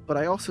 but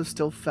I also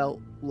still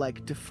felt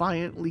like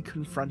defiantly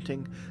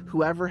confronting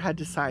whoever had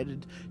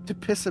decided to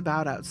piss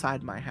about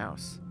outside my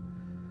house.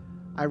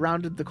 I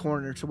rounded the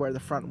corner to where the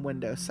front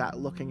window sat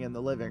looking in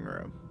the living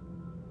room.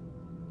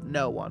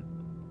 No one.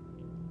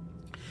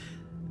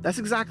 That's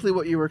exactly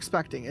what you were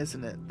expecting,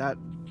 isn't it? That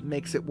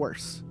makes it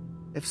worse.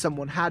 If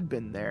someone had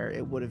been there,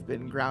 it would have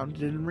been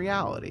grounded in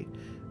reality.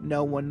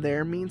 No one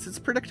there means it's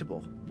predictable,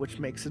 which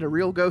makes it a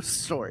real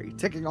ghost story,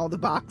 ticking all the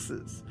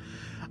boxes.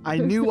 I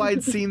knew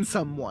I'd seen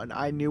someone.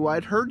 I knew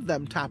I'd heard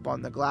them tap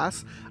on the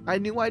glass. I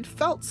knew I'd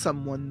felt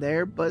someone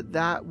there, but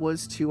that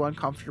was too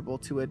uncomfortable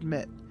to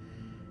admit.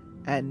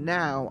 And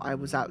now I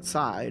was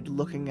outside,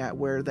 looking at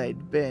where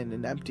they'd been,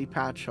 an empty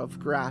patch of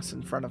grass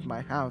in front of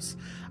my house.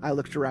 I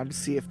looked around to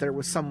see if there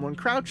was someone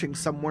crouching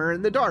somewhere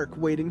in the dark,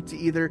 waiting to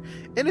either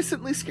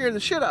innocently scare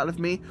the shit out of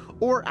me,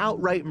 or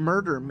outright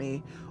murder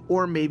me,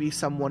 or maybe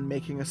someone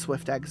making a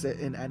swift exit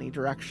in any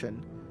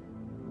direction.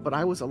 But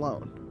I was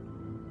alone.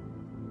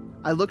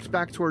 I looked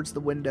back towards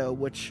the window,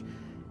 which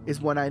is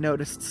when I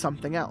noticed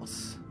something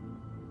else.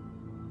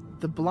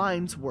 The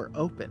blinds were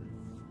open.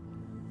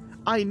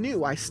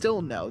 I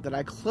still know that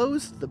I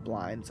closed the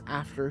blinds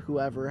after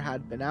whoever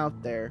had been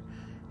out there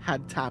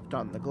had tapped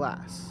on the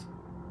glass.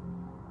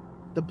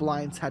 The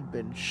blinds had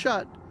been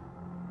shut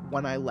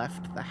when I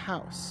left the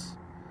house,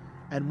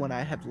 and when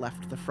I had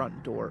left the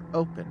front door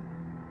open.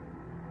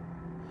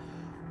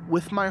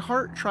 With my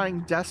heart trying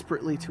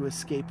desperately to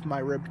escape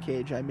my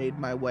ribcage, I made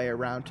my way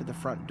around to the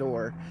front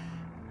door,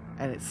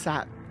 and it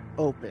sat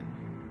open.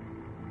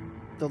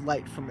 The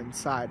light from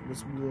inside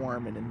was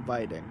warm and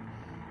inviting,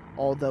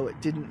 although it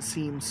didn't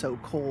seem so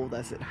cold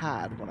as it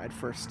had when I'd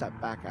first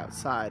stepped back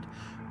outside,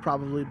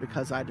 probably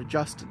because I'd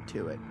adjusted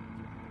to it.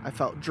 I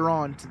felt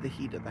drawn to the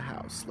heat of the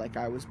house, like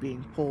I was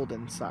being pulled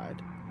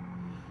inside.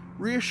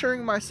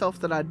 Reassuring myself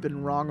that I'd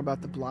been wrong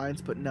about the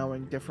blinds, but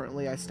knowing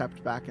differently, I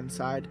stepped back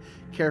inside,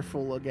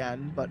 careful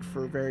again, but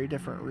for very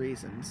different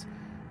reasons,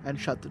 and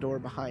shut the door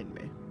behind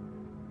me.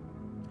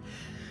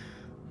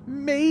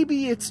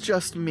 Maybe it's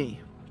just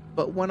me,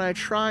 but when I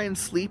try and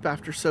sleep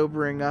after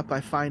sobering up, I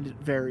find it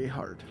very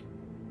hard.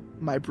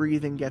 My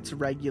breathing gets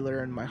regular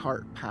and my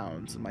heart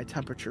pounds and my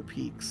temperature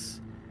peaks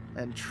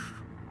and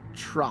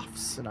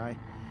troughs and I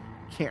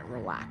can't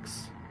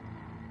relax.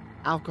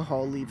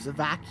 Alcohol leaves a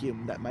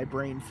vacuum that my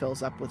brain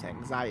fills up with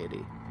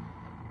anxiety.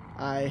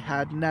 I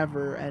had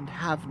never and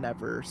have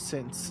never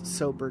since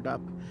sobered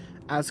up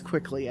as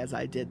quickly as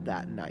I did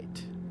that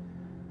night.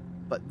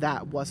 But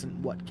that wasn't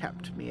what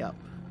kept me up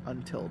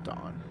until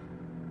dawn.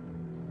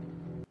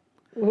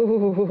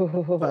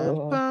 Ooh.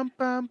 Bum, bum,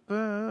 bum,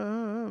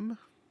 bum.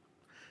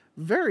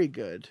 Very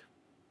good.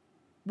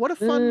 What a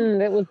fun...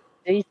 That was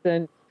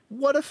decent.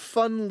 What a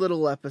fun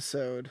little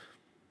episode.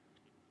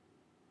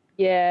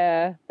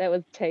 Yeah, that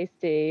was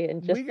tasty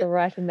and just the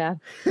right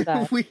amount of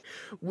spice.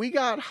 we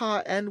got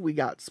hot and we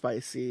got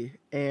spicy,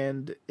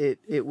 and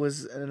it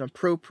was an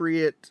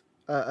appropriate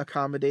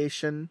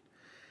accommodation,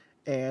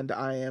 and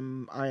I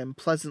am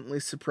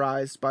pleasantly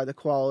surprised by the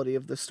quality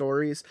of the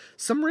stories.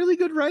 Some really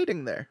good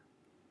writing there.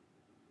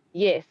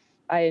 Yes,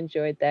 I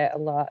enjoyed that a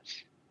lot.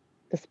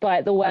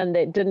 Despite the one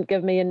that didn't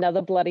give me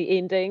another bloody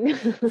ending.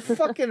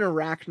 Fucking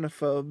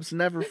arachnophobes,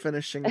 never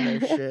finishing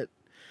their shit.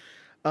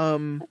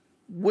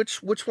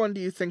 Which one do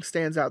you think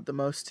stands out the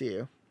most to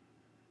you?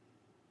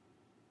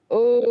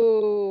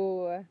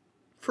 Oh,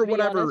 For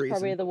whatever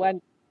reason.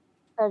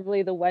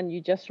 Probably the one you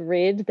just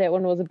read. That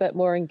one was a bit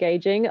more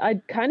engaging. I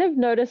kind of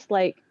noticed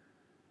like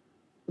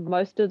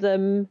most of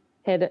them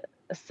had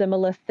a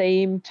similar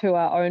theme to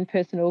our own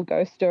personal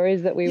ghost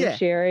stories that we were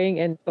sharing,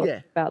 and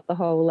about the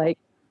whole like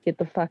get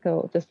the fuck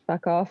out, just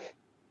fuck off.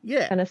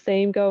 Kind of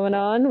theme going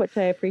on, which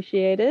I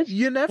appreciated.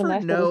 You never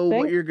know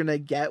what you're gonna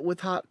get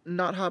with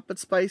not hot but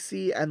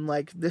spicy, and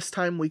like this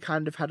time we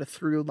kind of had a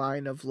through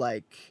line of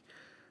like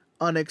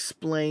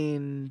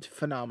unexplained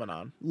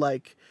phenomenon,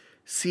 like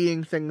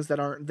seeing things that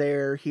aren't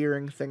there,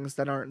 hearing things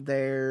that aren't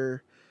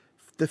there,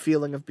 the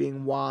feeling of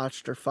being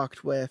watched or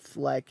fucked with,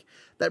 like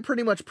that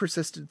pretty much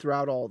persisted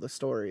throughout all the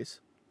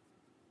stories.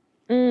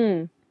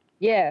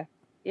 Yeah.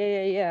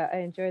 I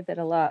enjoyed that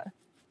a lot.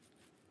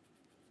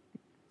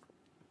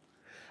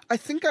 I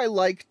think I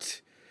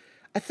liked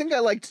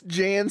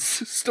Jan's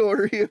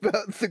story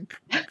about the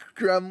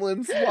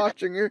gremlins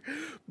watching her,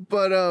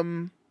 but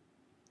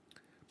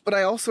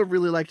I also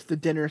really liked the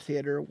dinner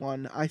theater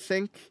one. I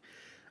think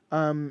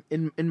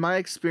in my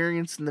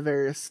experience in the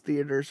various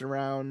theaters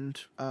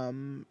around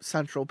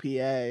Central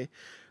PA,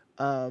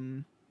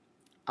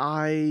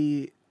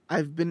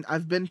 I've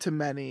been to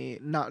many,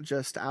 not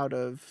just out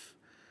of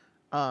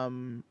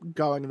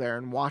going there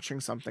and watching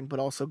something, but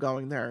also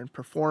going there and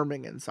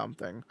performing in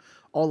something.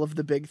 All of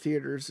the big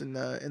theaters in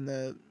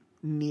the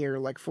near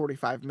like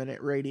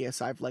 45-minute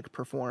radius I've like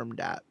performed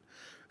at.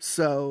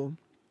 So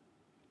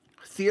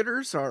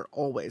theaters are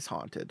always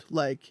haunted.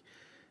 Like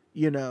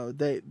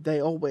they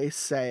always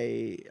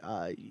say,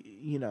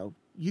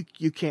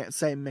 you can't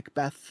say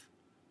Macbeth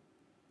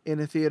in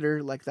a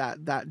theater, like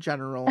that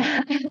general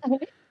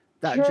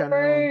that general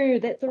True,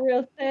 that's a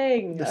real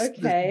thing.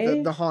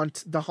 Okay. the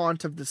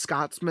haunt of the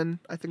Scotsman,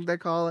 I think they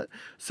call it.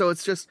 So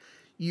it's just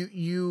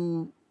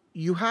you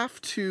have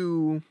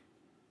to,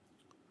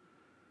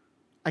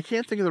 I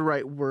can't think of the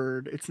right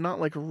word. It's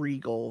not like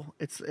regal.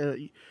 It's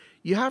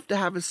you have to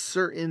have a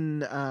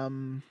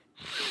certain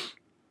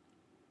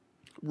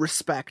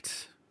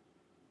respect.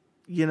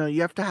 You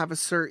have to have a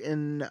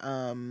certain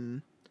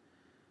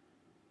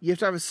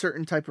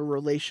type of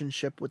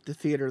relationship with the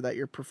theater that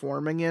you're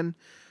performing in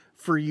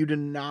for you to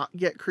not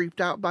get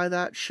creeped out by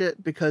that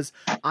shit, because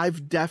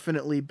I've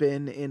definitely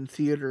been in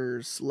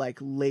theaters like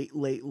late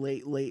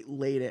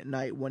at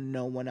night when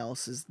no one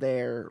else is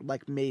there,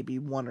 like maybe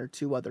one or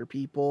two other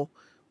people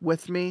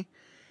with me,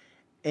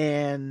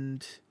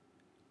 and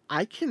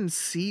I can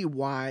see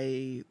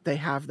why they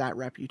have that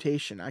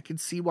reputation. I can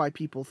see why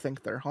people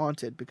think they're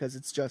haunted, because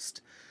it's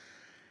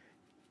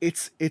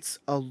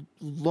a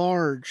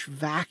large,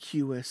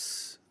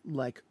 vacuous,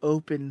 like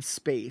open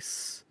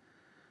space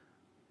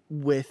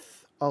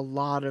with a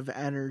lot of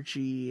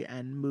energy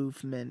and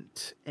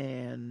movement,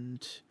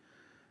 and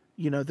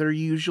they're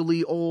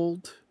usually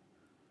old,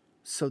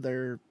 so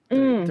they're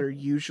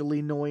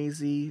usually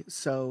noisy,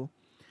 so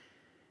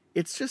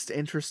it's just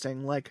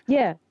interesting. Like,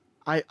 Yeah.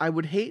 I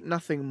would hate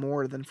nothing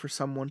more than for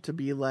someone to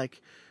be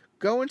like,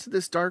 go into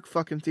this dark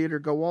fucking theater,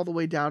 go all the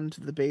way down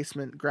into the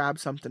basement, grab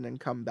something, and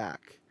come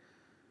back.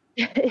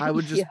 I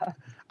would just Yeah.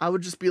 I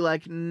would just be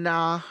like,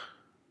 nah.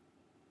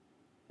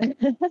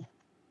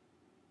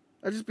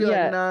 I'd just be like,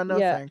 Yeah, nah, no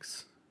yeah.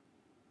 thanks.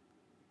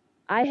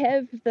 I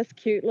have this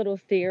cute little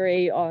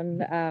theory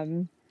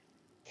on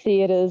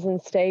theaters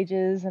and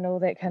stages and all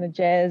that kind of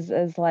jazz,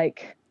 is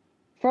like,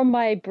 from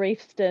my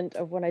brief stint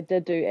of when I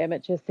did do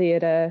amateur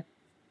theater,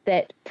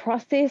 that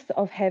process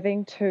of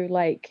having to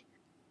like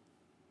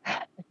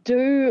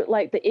do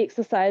like the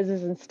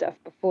exercises and stuff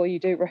before you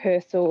do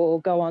rehearsal or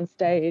go on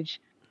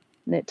stage,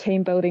 and that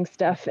team building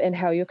stuff, and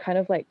how you're kind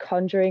of like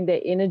conjuring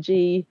that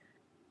energy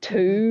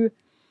to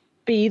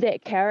be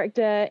that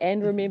character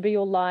and remember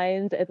your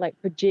lines and like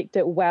project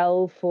it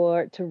well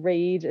for it to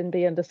read and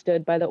be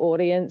understood by the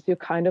audience. You're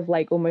kind of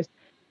like almost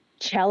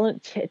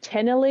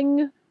channeling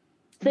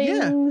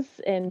Yeah, things,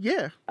 and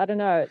yeah. I don't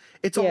know.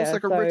 It's almost Yeah,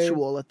 like a so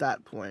ritual at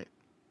that point.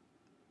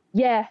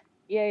 yeah,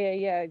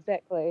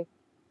 exactly.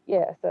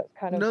 Yeah, so it's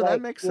kind of No, that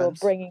like makes you're sense.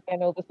 bringing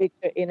in all this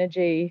extra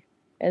energy,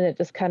 and it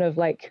just kind of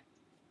like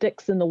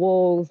sticks in the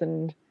walls,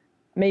 and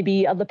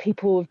maybe other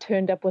people have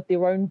turned up with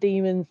their own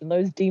demons, and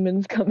those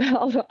demons come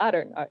out. I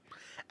don't know.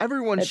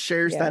 Everyone It's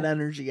shares that yeah,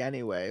 energy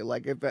anyway.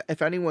 Like,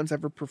 if anyone's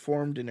ever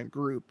performed in a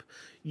group,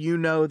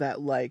 that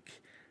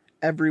like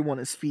everyone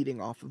is feeding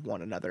off of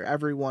one another.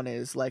 Everyone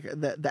is like,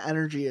 the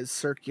energy is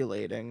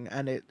circulating,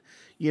 and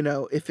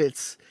if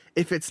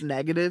it's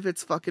negative,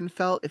 it's fucking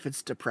felt. If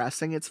it's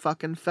depressing, it's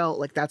fucking felt.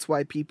 Like, that's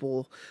why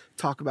people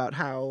talk about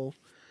how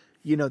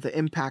the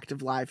impact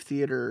of live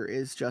theater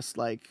is just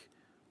like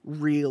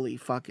really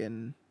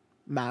fucking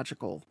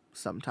magical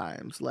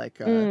sometimes. Like,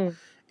 mm,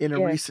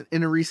 yeah,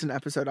 in a recent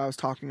episode, I was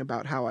talking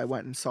about how I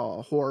went and saw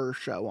a horror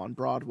show on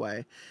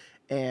Broadway,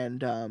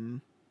 and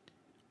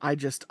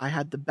I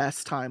had the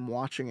best time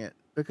watching it,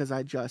 because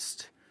I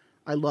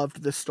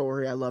loved the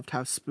story. I loved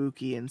how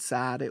spooky and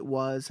sad it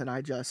was, and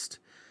I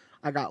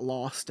got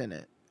lost in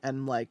it.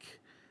 And like,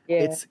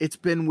 yeah, it's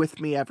been with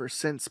me ever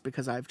since,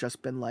 because I've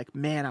just been like,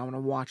 man, I want to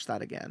watch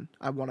that again.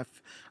 I want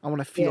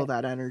to feel yeah,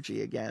 that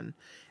energy again.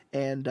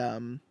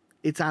 And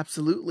it's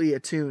absolutely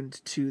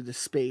attuned to the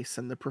space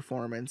and the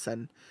performance,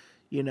 and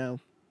you know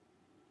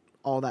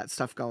all that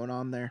stuff going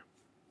on there.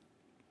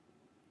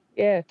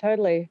 yeah,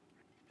 totally.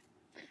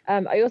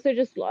 I also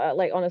just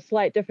like, on a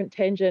slight different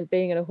tangent,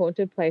 being in a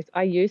haunted place.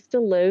 I used to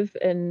live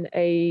in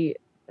a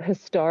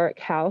historic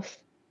house.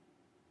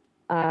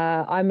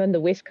 I'm on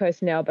the West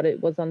Coast now, but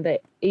it was on the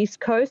East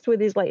Coast, where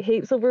there's like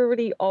heaps of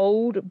really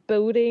old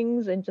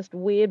buildings and just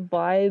weird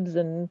vibes,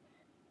 and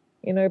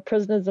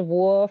prisoners of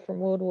war from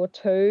World War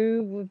II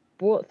were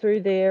brought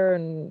through there,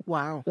 and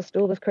Wow. just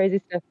all this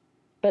crazy stuff.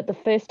 But the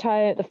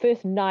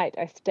first night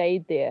I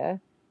stayed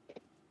there,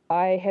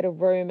 I had a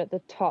room at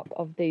the top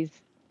of these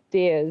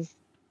stairs,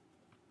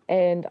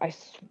 and I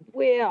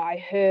swear I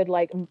heard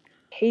like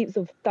heaps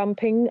of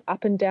thumping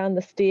up and down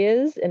the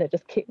stairs, and it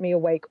just kept me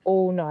awake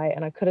all night,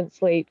 and I couldn't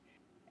sleep.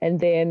 And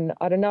then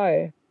I don't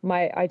know,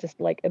 I just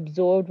like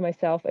absorbed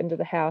myself into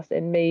the house,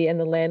 and me and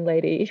the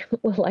landlady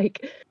were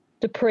like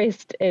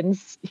depressed and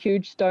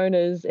huge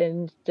stoners,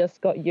 and just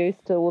got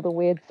used to all the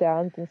weird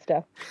sounds and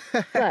stuff.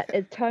 But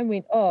as time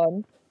went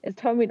on,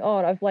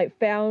 I've like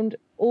found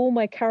all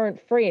my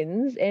current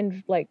friends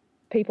and like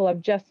people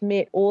I've just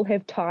met all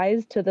have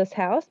ties to this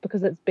house,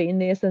 because it's been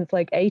there since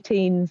like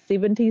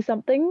 1870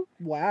 something.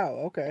 Wow.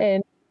 Okay.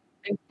 And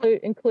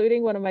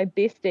including one of my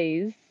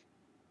besties,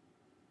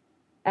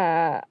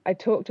 I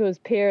talked to his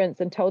parents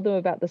and told them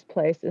about this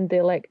place, and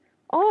they're like,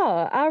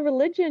 oh, our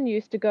religion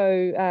used to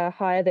go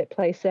hire that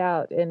place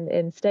out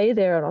and stay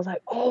there. And I was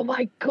like, oh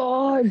my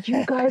God,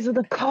 you guys are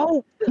the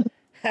cult.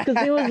 Because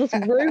there was this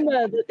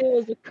rumor that there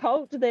was a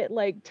cult that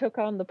like took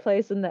on the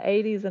place in the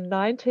 80s and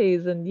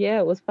 90s. And yeah,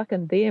 it was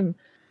fucking them.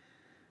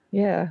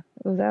 Yeah,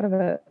 it was out of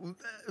it.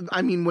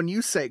 I mean, when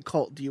you say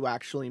cult, do you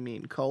actually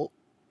mean cult?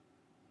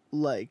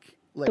 Like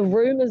The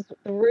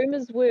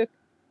rumors were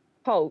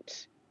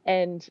cult,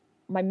 and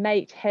my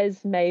mate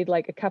has made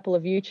like a couple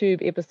of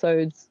YouTube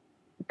episodes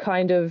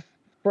kind of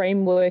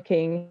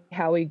frameworking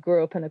how he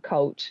grew up in a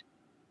cult.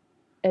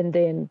 And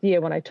then yeah,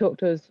 when I talked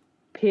to his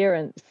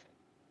parents,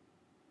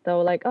 they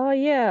were like, oh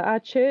yeah, our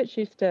church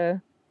used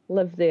to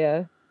live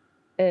there,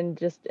 and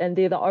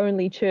they're the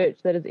only church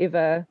that has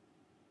ever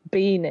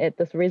been at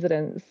this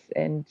residence.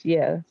 And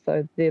yeah,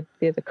 so they're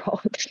the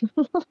cult.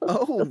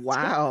 oh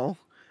wow.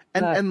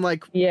 And But and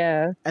like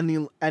yeah,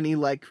 any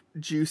like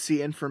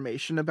juicy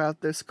information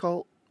about this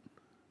cult?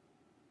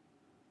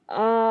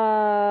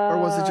 Or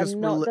was it just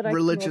not that I can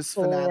religious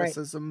recall right.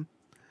 fanaticism?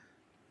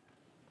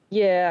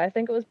 Yeah, I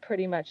think it was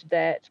pretty much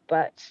that.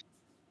 But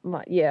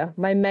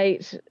my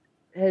mate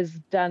has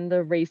done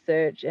the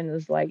research and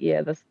is like,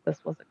 yeah, this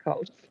was a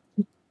cult.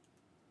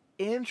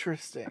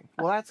 Interesting.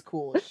 Well, that's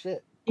cool as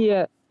shit.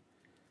 Yeah,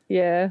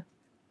 yeah.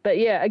 But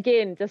yeah,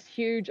 again, just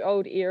huge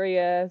old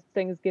area.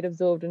 Things get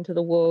absorbed into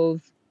the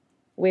walls.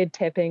 Weird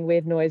tapping,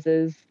 weird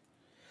noises.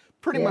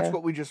 Pretty much Yeah,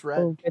 what we just read.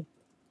 all good.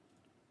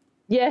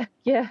 Yeah,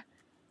 yeah,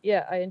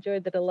 yeah. I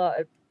enjoyed that a lot.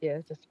 Yeah,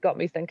 just got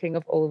me thinking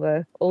of all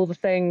the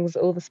things,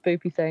 all the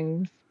spoopy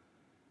things.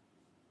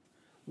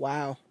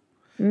 Wow.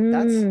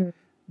 That's Mm,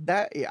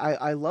 that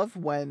I love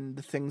when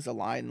the things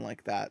align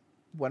like that,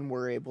 when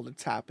we're able to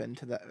tap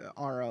into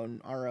our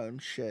own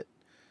shit.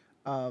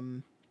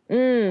 Um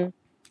mm,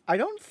 I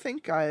don't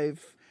think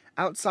I've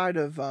outside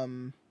of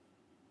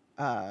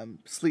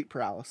sleep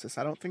paralysis,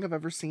 I don't think I've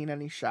ever seen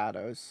any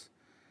shadows.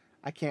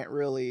 I can't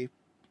really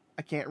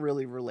I can't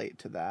really relate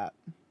to that.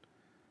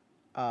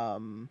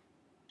 Um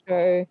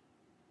true.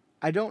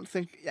 I don't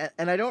think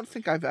and I don't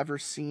think I've ever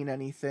seen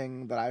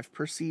anything that I've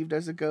perceived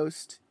as a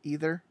ghost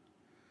either.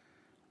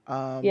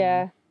 Um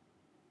Yeah,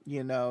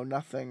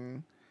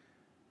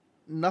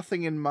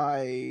 nothing in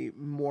my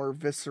more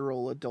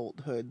visceral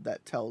adulthood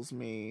that tells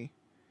me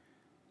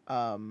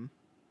um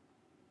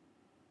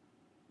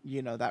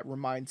that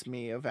reminds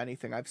me of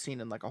anything I've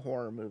seen in like a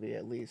horror movie,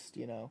 at least.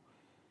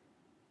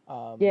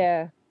 um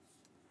yeah,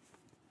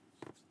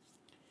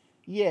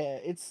 yeah,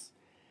 it's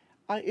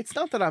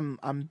not that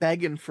I'm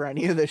begging for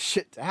any of this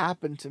shit to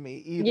happen to me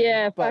either,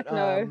 yeah. but Fuck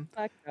no,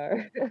 fuck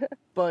no.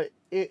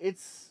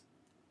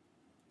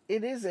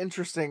 it is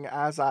interesting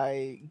as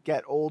I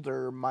get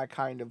older, my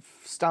kind of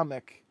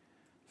stomach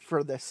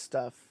for this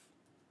stuff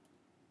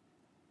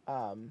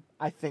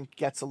I think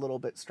gets a little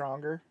bit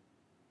stronger.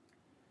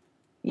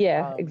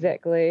 Yeah,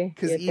 exactly.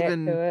 Because You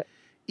adapt to it.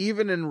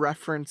 even in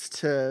reference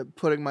to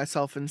putting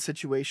myself in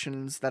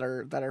situations that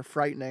are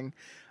frightening,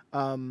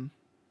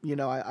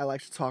 I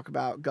like to talk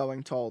about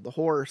going to all the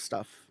horror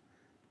stuff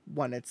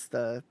when it's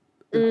the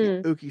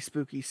Mm,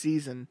 ooky-spooky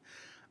season.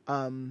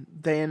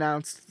 They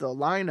announced the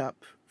lineup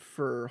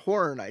for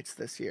horror nights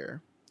this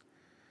year,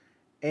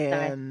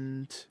 nice.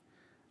 and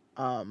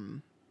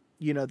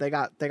they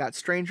got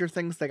Stranger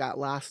Things, they got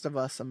Last of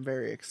Us. I'm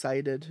very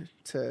excited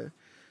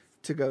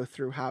to go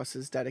through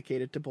houses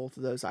dedicated to both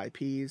of those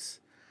IPs.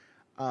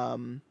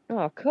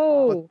 Oh,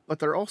 But cool.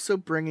 they're also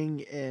bringing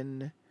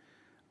in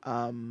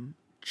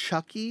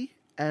Chucky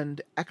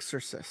and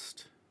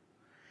Exorcist,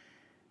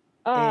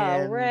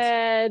 Oh, and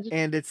rad.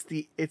 it's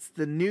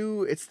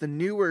the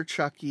newer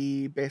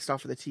Chucky based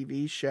off of the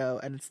TV show,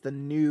 and it's the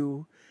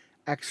new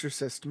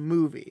Exorcist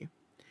movie.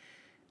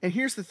 And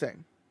here's the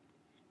thing: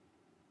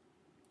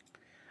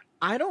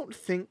 I don't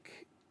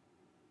think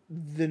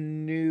the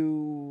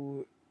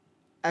new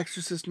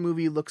Exorcist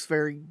movie looks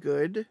very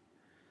good,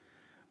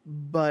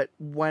 but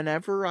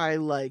whenever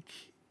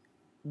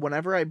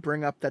I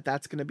bring up that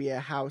that's going to be a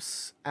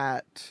house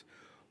at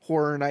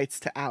Horror Nights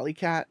to Alley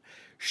Cat,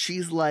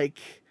 she's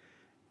like,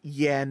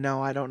 "Yeah,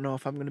 no, I don't know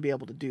if I'm going to be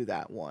able to do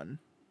that one."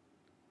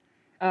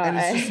 And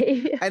it's just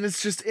I and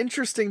it's just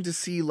interesting to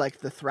see like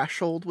the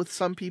threshold with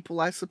some people,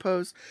 I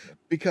suppose,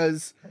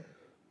 because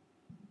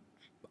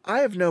I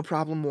have no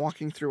problem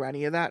walking through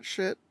any of that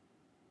shit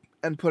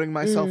and putting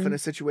myself in mm, a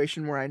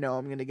situation where I know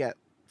I'm going to get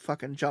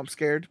fucking jump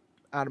scared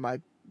out of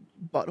my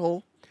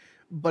butthole.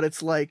 But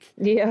it's like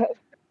yeah,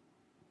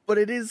 but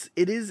it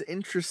is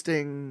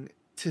interesting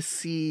to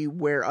see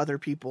where other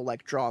people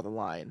like draw the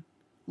line.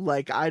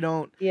 Like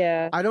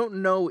yeah, I don't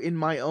know in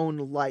my own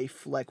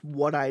life like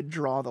what I'd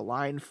draw the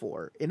line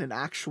for in an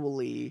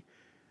actually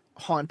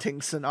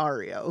haunting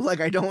scenario. Like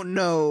I don't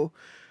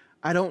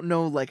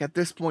know like at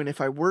this point,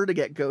 if I were to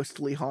get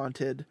ghostly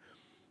haunted,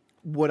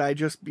 would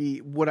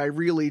I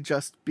really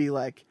just be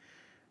like,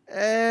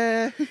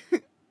 eh,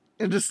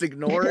 and just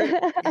ignore it?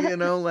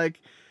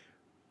 Like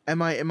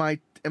am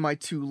I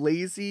too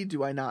lazy?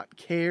 Do I not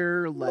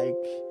care? Like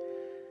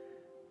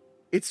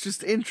it's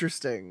just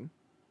interesting.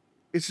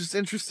 It's just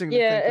interesting to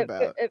yeah. think It, it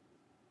about. it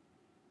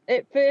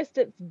at first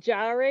it's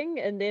jarring,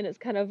 and then it's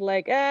kind of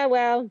like,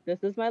 well,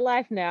 this is my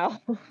life now.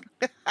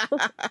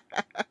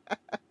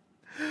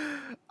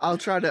 I'll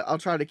try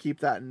to keep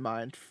that in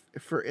mind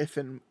for if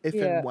and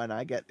Yeah, when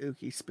I get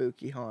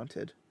ooky-spooky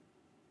haunted.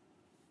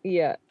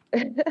 yeah.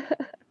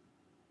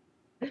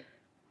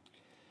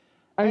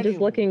 I'm just Anyway,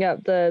 looking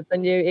up the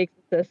new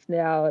Exorcist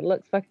now. It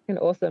looks fucking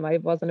awesome. I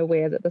wasn't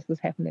aware that this was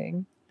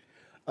happening.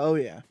 oh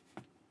yeah,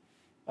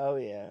 oh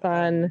yeah.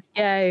 Fun.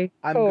 Yay.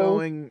 Cool.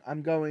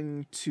 I'm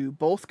going to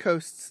both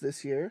coasts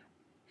this year.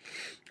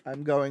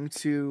 I'm going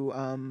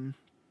to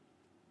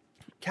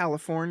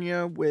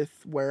California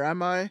with Where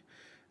Am I?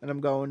 And I'm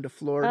going to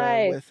Florida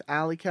Nice. with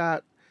Alley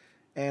Cat.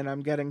 And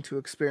I'm getting to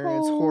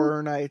experience Cool.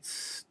 Horror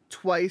Nights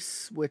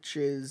twice, which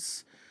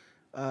is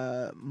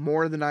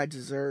more than I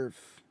deserve.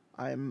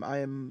 I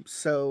am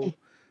so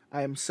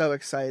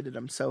excited.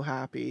 I'm so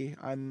happy.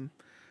 I'm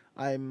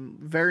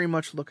very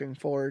much looking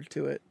forward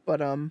to it. But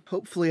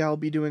hopefully I'll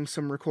be doing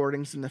some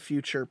recordings in the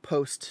future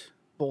post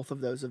both of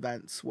those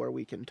events where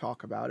we can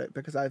talk about it,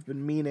 because I've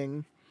been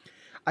meaning.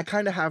 I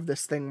kind of have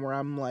this thing where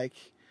I'm like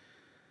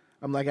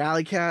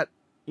Alley Cat,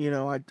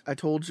 I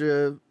told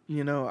you,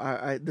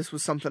 I this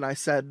was something I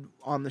said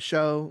on the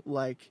show,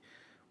 like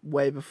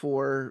way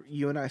before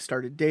you and I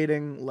started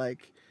dating.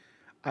 Like,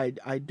 I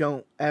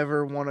don't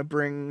ever want to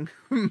bring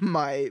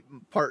my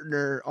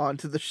partner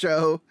onto the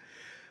show,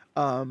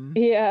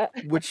 Yeah,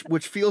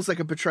 which feels like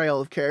a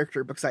betrayal of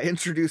character, because I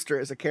introduced her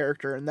as a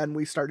character and then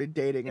we started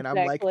dating and I'm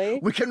like, exactly.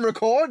 we can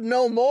record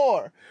no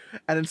more.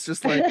 And it's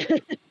just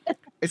like,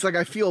 it's like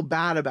I feel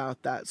bad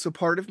about that. So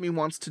part of me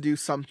wants to do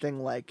something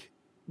like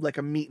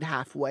a meet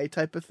halfway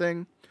type of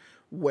thing,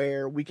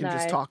 where we can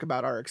just Nice. talk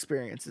about our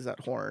experiences at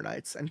Horror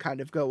Nights and kind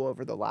of go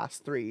over the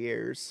last 3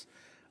 years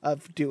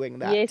of doing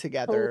that Yes,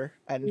 together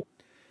and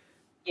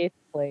yes,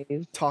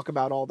 please. talk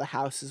about all the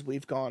houses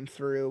we've gone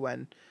through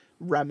and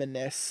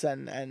reminisce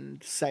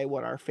and say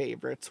what our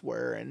favorites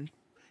were, and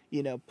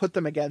put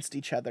them against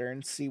each other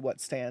and see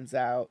what stands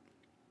out.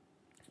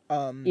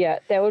 Yeah,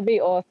 that would be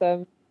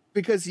awesome.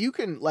 Because you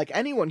can, like,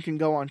 anyone can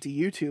go onto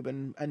YouTube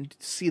and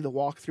see the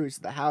walkthroughs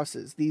of the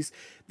houses. These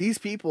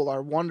people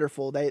are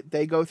wonderful.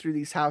 They go through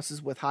these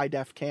houses with high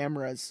def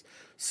cameras.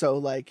 So,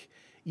 like,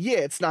 yeah,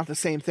 it's not the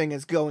same thing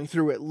as going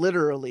through it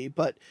literally,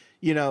 but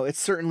it's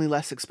certainly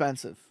less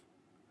expensive.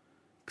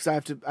 Because I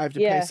have to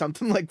pay Yeah.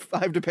 something like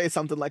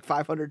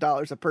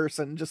 $500 a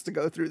person just to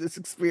go through this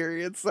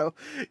experience. So,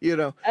 you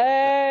know,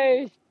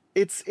 Oh,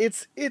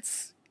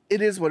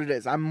 it is what it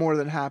is. I'm more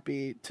than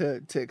happy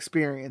to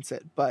experience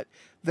it, but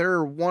there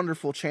are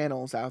wonderful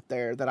channels out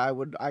there that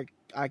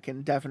I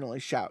can definitely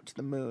shout to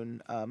the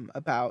moon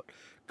about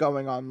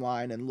going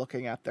online and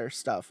looking at their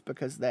stuff,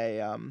 because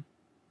they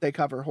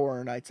cover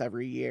Horror Nights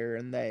every year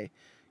and they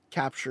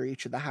capture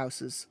each of the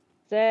houses.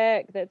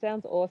 sick. That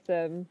sounds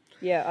awesome.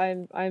 Yeah,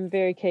 I'm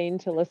very keen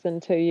to listen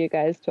to you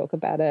guys talk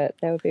about it.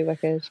 That would be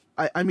wicked.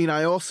 I mean,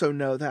 I also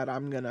know that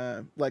I'm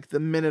gonna, like, the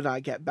minute I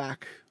get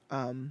back,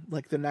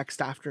 like the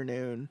next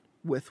afternoon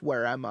with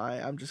Where Am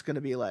I, I'm just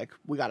gonna be like,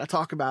 we gotta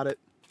talk about it.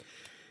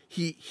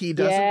 He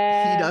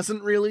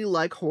doesn't really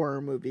like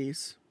horror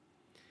movies.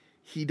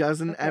 He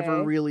doesn't ever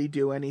Okay. really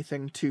do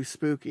anything too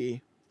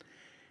spooky.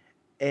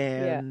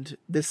 Yeah. And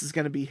this is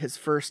gonna be his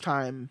first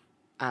time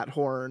at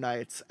Horror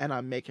Nights, and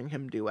I'm making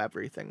him do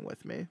everything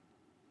with me.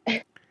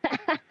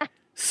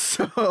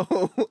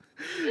 So,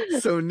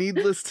 so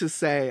needless to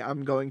say,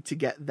 I'm going to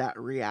get that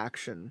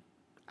reaction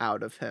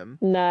out of him,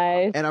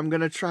 Nice. and I'm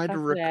gonna try to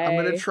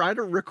Okay.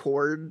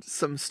 record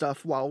some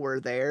stuff while we're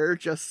there,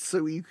 just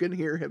so you can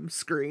hear him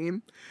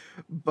scream.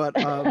 But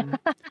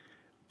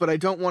but I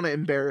don't want to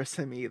embarrass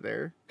him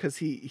either, because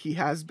he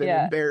has been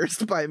Yeah.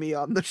 embarrassed by me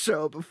on the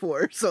show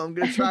before, so I'm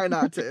gonna try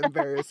not to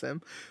embarrass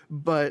him.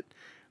 But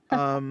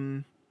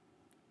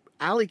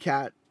Alley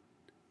Cat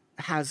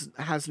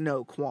has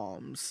no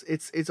qualms.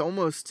 It's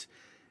almost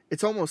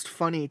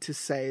funny to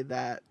say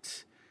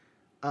that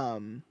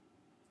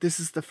this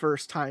is the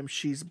first time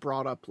she's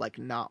brought up, like,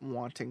 not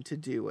wanting to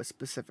do a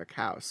specific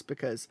house,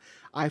 because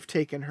I've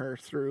taken her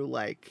through,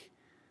 like,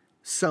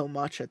 so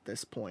much at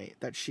this point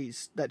that she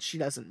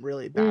doesn't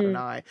really bat an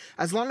eye.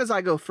 As long as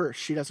I go first,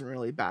 she doesn't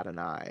really bat an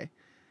eye.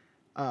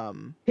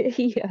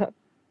 Yeah.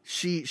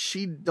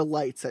 She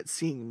delights at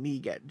seeing me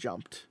get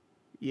jumped,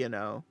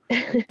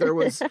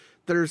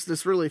 there's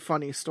this really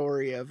funny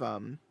story of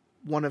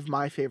one of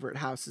my favorite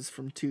houses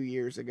from 2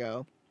 years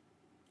ago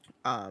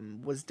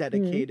was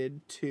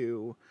dedicated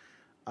to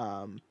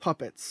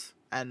puppets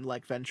and,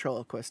 like,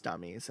 ventriloquist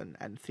dummies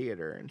and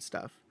theater and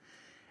stuff.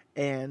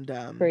 And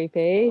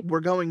Creepy. we're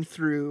going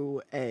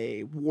through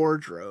a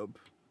wardrobe.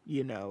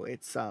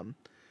 It's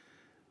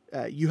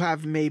you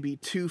have maybe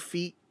 2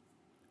 feet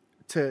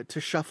to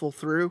shuffle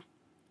through,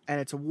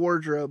 and it's a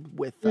wardrobe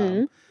with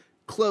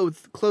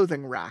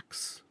clothing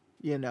racks,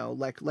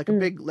 like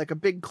a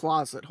big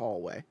closet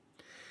hallway.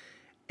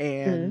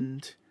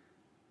 And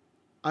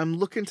I'm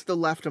looking to the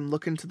left, I'm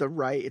looking to the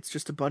right, it's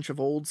just a bunch of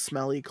old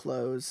smelly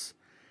clothes,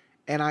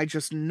 and I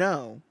just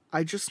know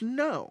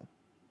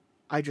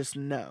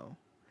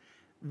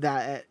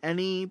that at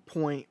any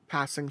point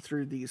passing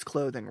through these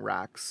clothing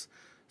racks,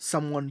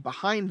 someone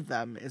behind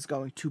them is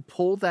going to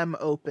pull them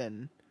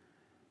open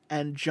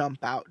and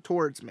jump out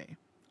towards me.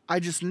 I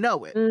just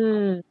know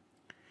it.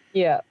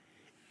 Yeah.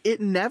 It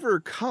never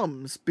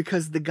comes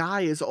because the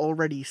guy is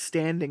already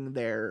standing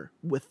there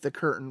with the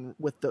curtain,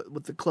 with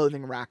the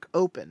clothing rack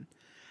open.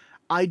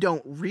 I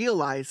don't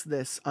realize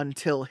this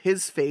until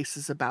his face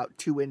is about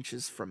 2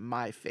 inches from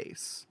my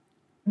face.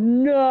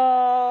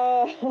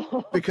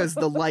 No. Because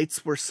the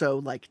lights were so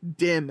like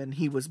dim and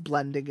he was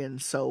blending in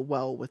so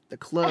well with the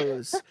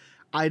clothes,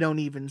 I don't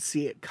even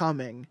see it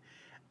coming.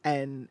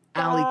 And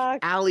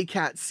Alley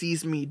Cat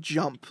sees me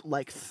jump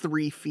like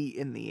 3 feet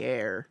in the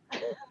air.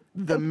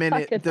 The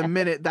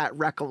minute that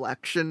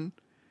recollection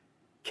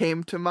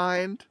came to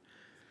mind.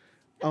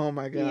 Oh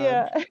my god.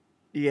 Yeah.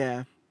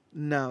 Yeah.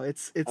 No,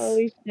 it's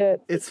Holy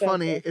shit. it's That sounds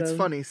funny. awesome. It's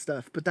funny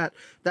stuff. But that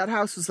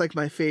house was like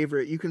my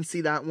favorite. You can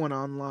see that one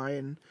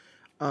online.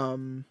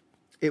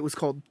 It was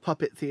called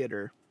Puppet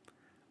Theater.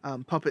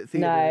 Puppet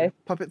Nice.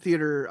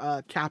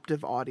 Theater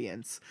captive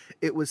audience.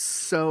 It was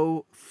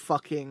so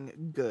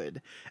fucking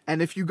good.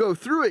 And if you go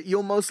through it,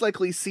 you'll most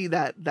likely see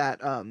that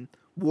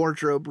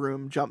wardrobe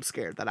room jump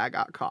scare that I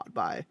got caught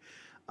by.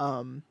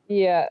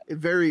 Yeah.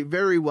 Very,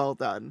 very well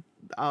done.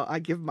 I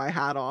give my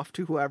hat off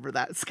to whoever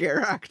that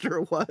scare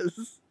actor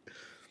was.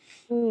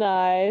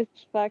 Nice.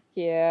 Fuck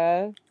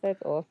yeah.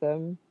 That's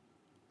awesome.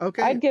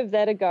 Okay. I'd give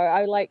that a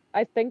go.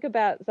 I think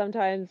about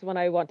sometimes when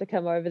I want to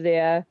come over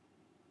there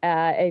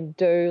and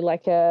do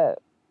like a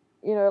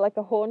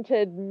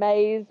haunted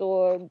maze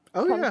or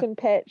pumpkin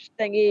patch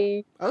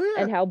thingy. Oh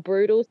yeah. And how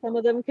brutal some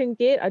of them can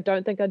get. I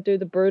don't think I'd do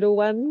the brutal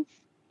ones.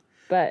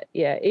 But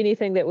yeah,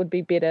 anything that would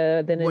be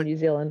better than a New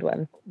Zealand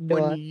one.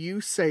 When Sure.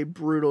 you say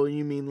brutal,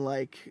 you mean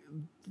like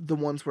the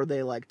ones where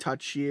they like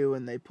touch you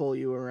and they pull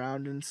you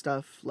around and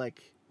stuff?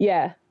 Like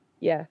Yeah.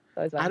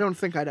 Those ones. I don't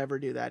think I'd ever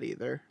do that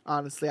either.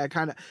 Honestly, I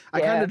kind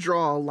of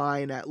draw a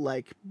line at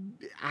like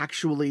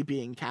actually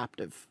being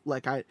captive.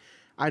 Like I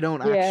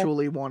don't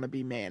actually want to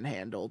be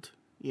manhandled,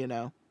 you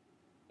know?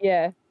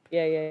 Yeah.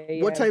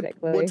 What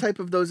exactly. type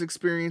of those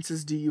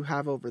experiences do you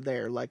have over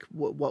there? Like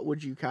what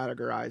would you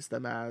categorize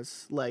them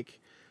as? Like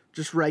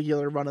just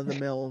regular run of the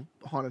mill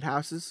haunted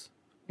houses?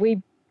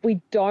 We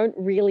don't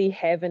really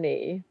have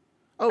any.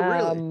 Oh,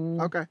 really?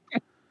 Okay.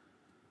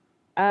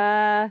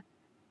 I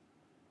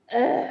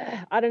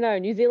don't know.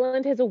 New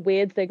Zealand has a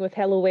weird thing with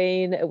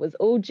Halloween. It was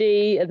all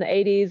G in the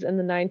 80s and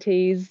the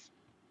 90s.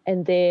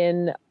 And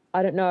then,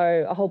 I don't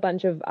know, a whole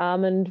bunch of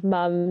almond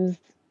mums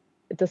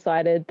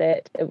decided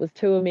that it was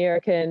too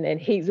American and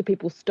heaps of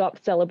people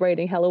stopped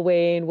celebrating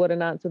Halloween,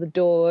 wouldn't answer the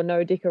door,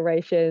 no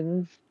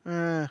decorations.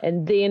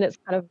 And then it's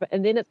kind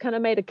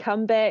of made a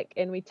comeback,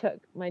 and we took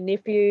my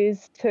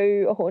nephews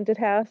to a haunted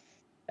house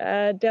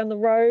down the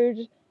road,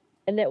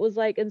 and that was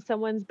like in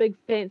someone's big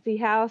fancy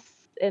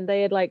house, and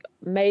they had like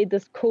made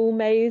this cool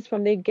maze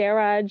from their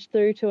garage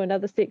through to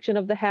another section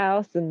of the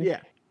house, and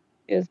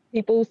there's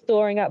people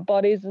storing up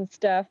bodies and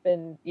stuff,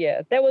 and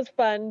yeah, that was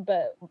fun,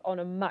 but on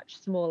a much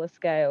smaller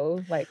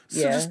scale. Like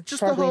so just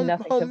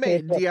the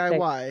homemade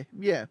DIY.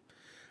 Yeah.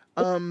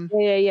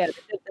 Yeah.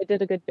 They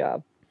did a good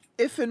job.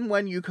 If and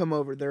when you come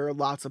over, there are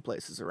lots of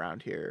places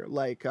around here.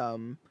 Like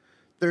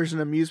there's an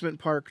amusement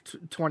park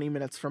 20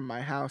 minutes from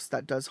my house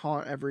that does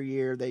haunt every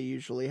year. They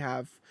usually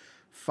have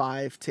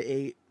 5 to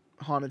 8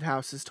 haunted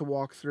houses to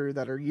walk through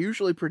that are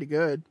usually pretty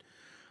good.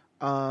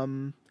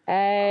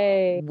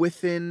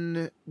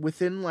 Within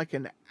like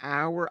an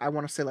hour, I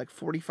want to say like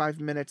 45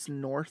 minutes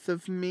north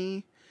of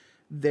me,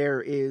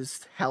 there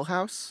is Hell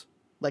House,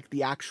 like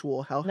the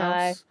actual Hell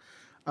House.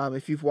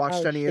 If you've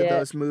watched any of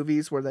those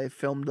movies where they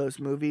filmed those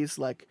movies,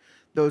 like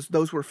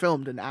those were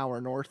filmed an hour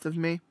north of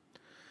me.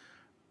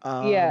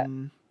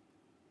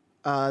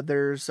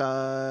 There's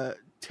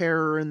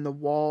Terror in the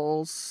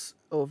Walls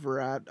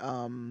over at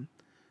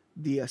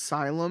the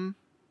asylum,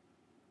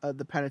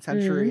 the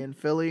penitentiary in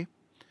Philly.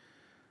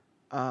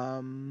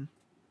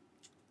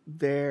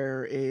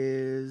 There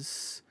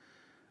is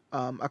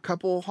a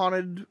couple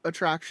haunted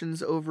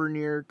attractions over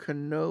near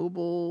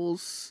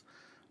Knoebels,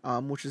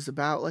 which is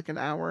about like an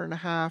hour and a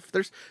half.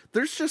 There's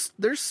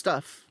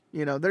stuff,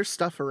 there's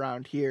stuff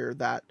around here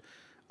that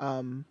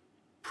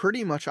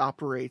pretty much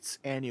operates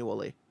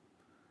annually.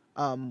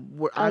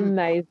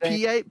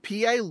 Amazing.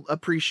 PA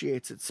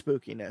appreciates its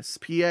spookiness.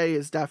 PA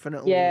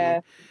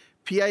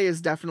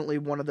is definitely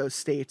one of those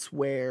states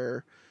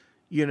where,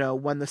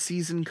 when the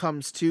season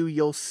comes to,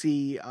 you'll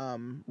see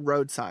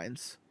road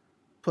signs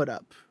put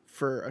up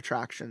for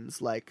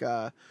attractions like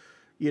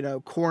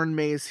corn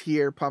maze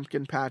here,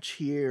 pumpkin patch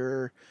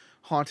here,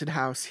 haunted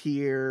house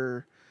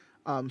here.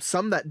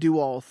 Some that do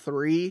all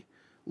three,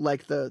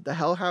 like the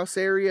Hell House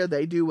area,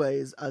 they do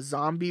a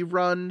zombie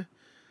run,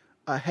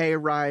 a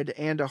hayride,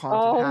 and a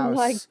haunted house.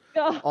 My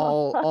God.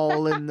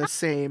 all in the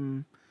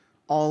same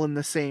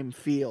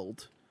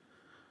field.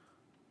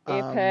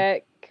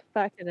 Epic.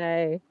 Fucking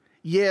A.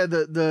 Yeah,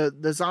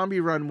 the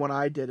zombie run when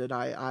I did it,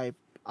 I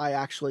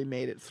actually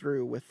made it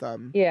through with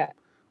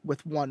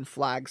with one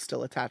flag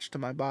still attached to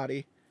my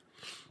body.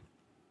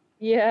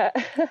 Yeah.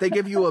 They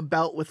give you a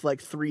belt with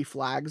like 3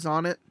 flags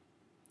on it.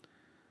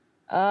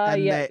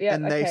 And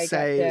They okay,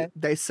 say gotcha.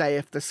 they say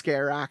if the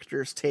scare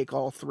actors take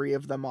all 3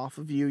 of them off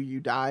of you, you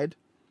died.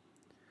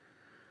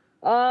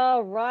 Oh,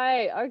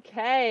 right.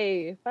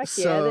 Okay. Fuck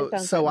yeah,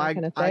 that sounds like my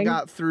kind of I thing.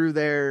 got through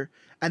there,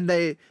 and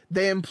they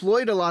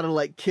employed a lot of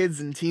like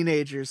kids and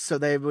teenagers, so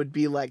they would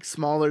be like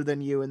smaller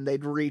than you, and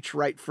they'd reach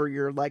right for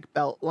your like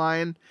belt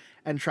line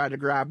and try to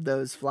grab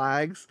those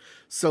flags.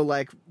 So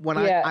like when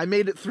Yeah. I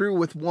made it through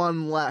with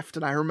 1 left,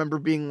 and I remember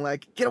being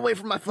like, "Get away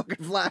from my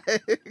fucking flag!"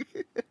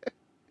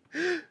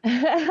 It's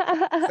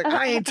like,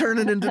 I ain't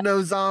turning into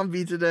no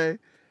zombie today.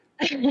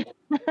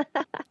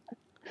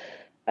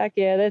 Fuck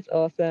yeah, that's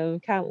awesome.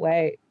 Can't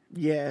wait.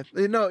 Yeah,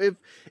 you know,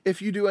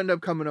 if you do end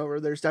up coming over,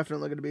 there's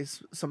definitely going to be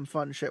some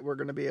fun shit we're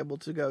going to be able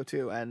to go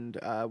to, and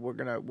we're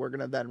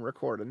gonna then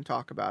record and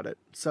talk about it.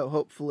 So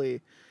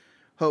hopefully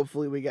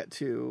we get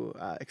to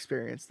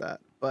experience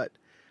that. But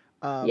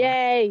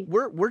Yay!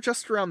 we're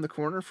just around the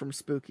corner from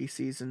spooky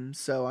season,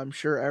 so I'm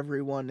sure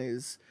everyone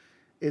is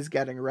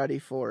getting ready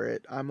for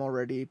it. I'm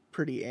already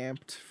pretty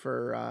amped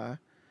for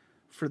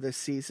this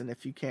season.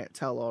 If you can't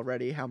tell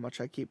already how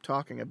much I keep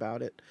talking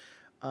about it.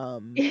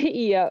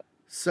 Yep.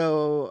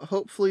 So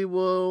hopefully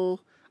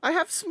I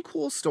have some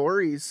cool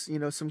stories, you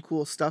know, some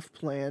cool stuff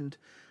planned.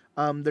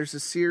 There's a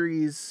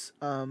series,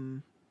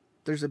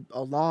 there's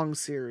a long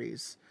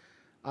series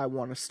I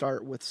want to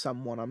start with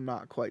someone. I'm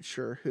not quite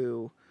sure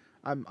who.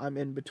 I'm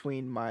in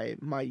between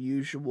my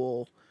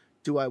usual,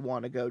 do I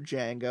want to go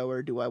Django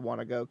or do I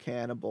want to go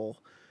Cannibal?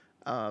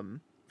 For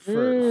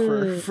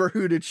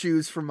who to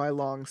choose for my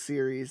long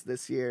series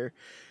this year.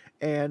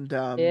 And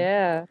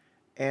Yeah.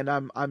 and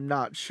I'm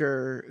not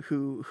sure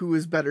who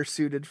is better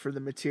suited for the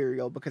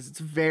material because it's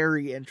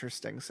very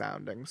interesting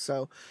sounding.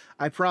 So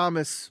I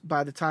promise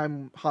by the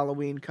time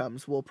Halloween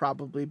comes, we'll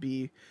probably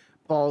be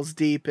balls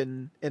deep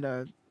in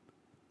a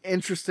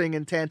interesting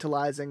and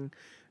tantalizing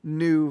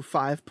new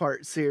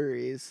 5-part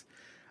series.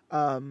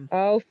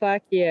 Oh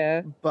fuck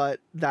yeah.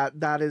 But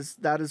that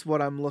is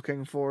what I'm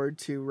looking forward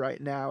to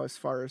right now as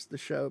far as the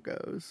show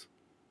goes.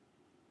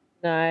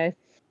 Nice.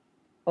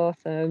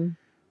 Awesome.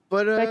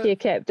 But Fuck yeah,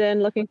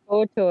 Captain. Looking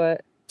forward to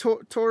it.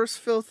 Taurus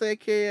Filth,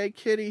 aka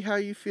Kitty, how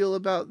you feel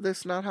about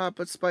this not hot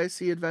but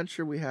spicy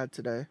adventure we had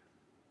today?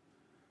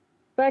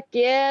 Fuck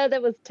yeah,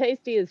 that was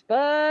tasty as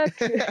fuck.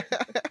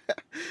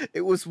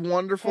 It was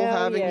wonderful Hell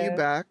having you yeah.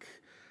 back.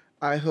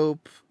 I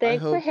hope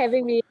Thanks for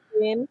having me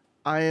again.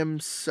 I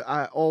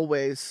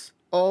always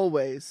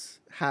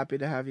happy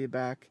to have you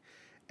back,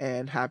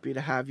 and happy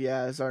to have you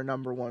as our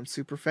 #1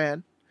 super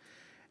fan.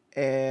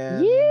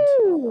 And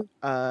You.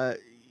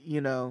 you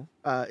know,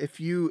 if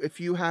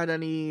you had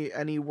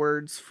any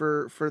words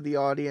for the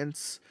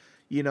audience,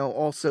 you know,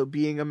 also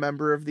being a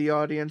member of the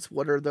audience,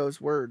 what are those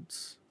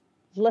words?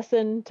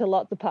 Listen to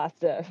lots of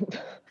pasta.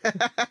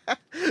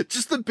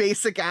 Just the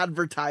basic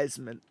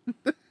advertisement.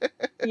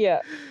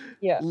 Yeah.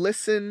 Yeah.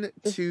 Listen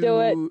Just to do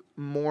it.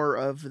 more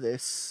of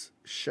this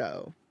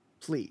show,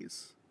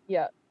 please.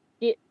 Yeah.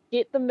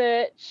 Get the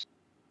merch.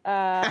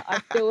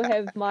 I still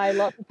have my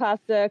lots of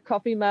pasta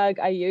coffee mug.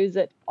 I use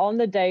it on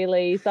the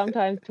daily,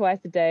 sometimes twice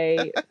a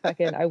day.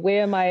 Fucking, I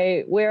wear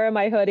my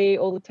hoodie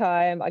all the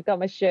time. I got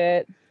my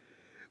shirt.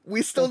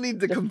 We still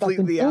need to Just complete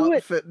fucking the do it.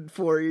 outfit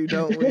for you,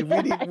 don't we?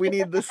 We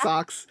need the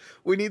socks.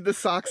 We need the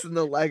socks and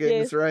the leggings,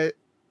 Yes. right?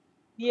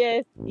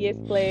 Yes,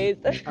 please.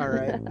 All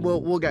right,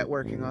 we'll get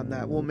working on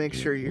that. We'll make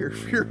sure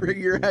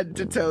you're head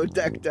to toe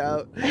decked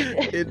out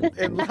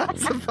in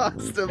lots of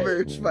pasta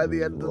merch by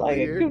the end of the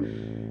year.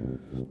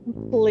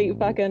 Complete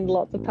fucking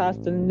lots of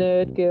pasta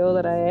nerd girl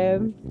that I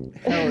am.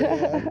 Hell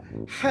yeah,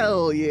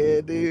 hell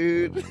yeah,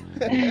 dude.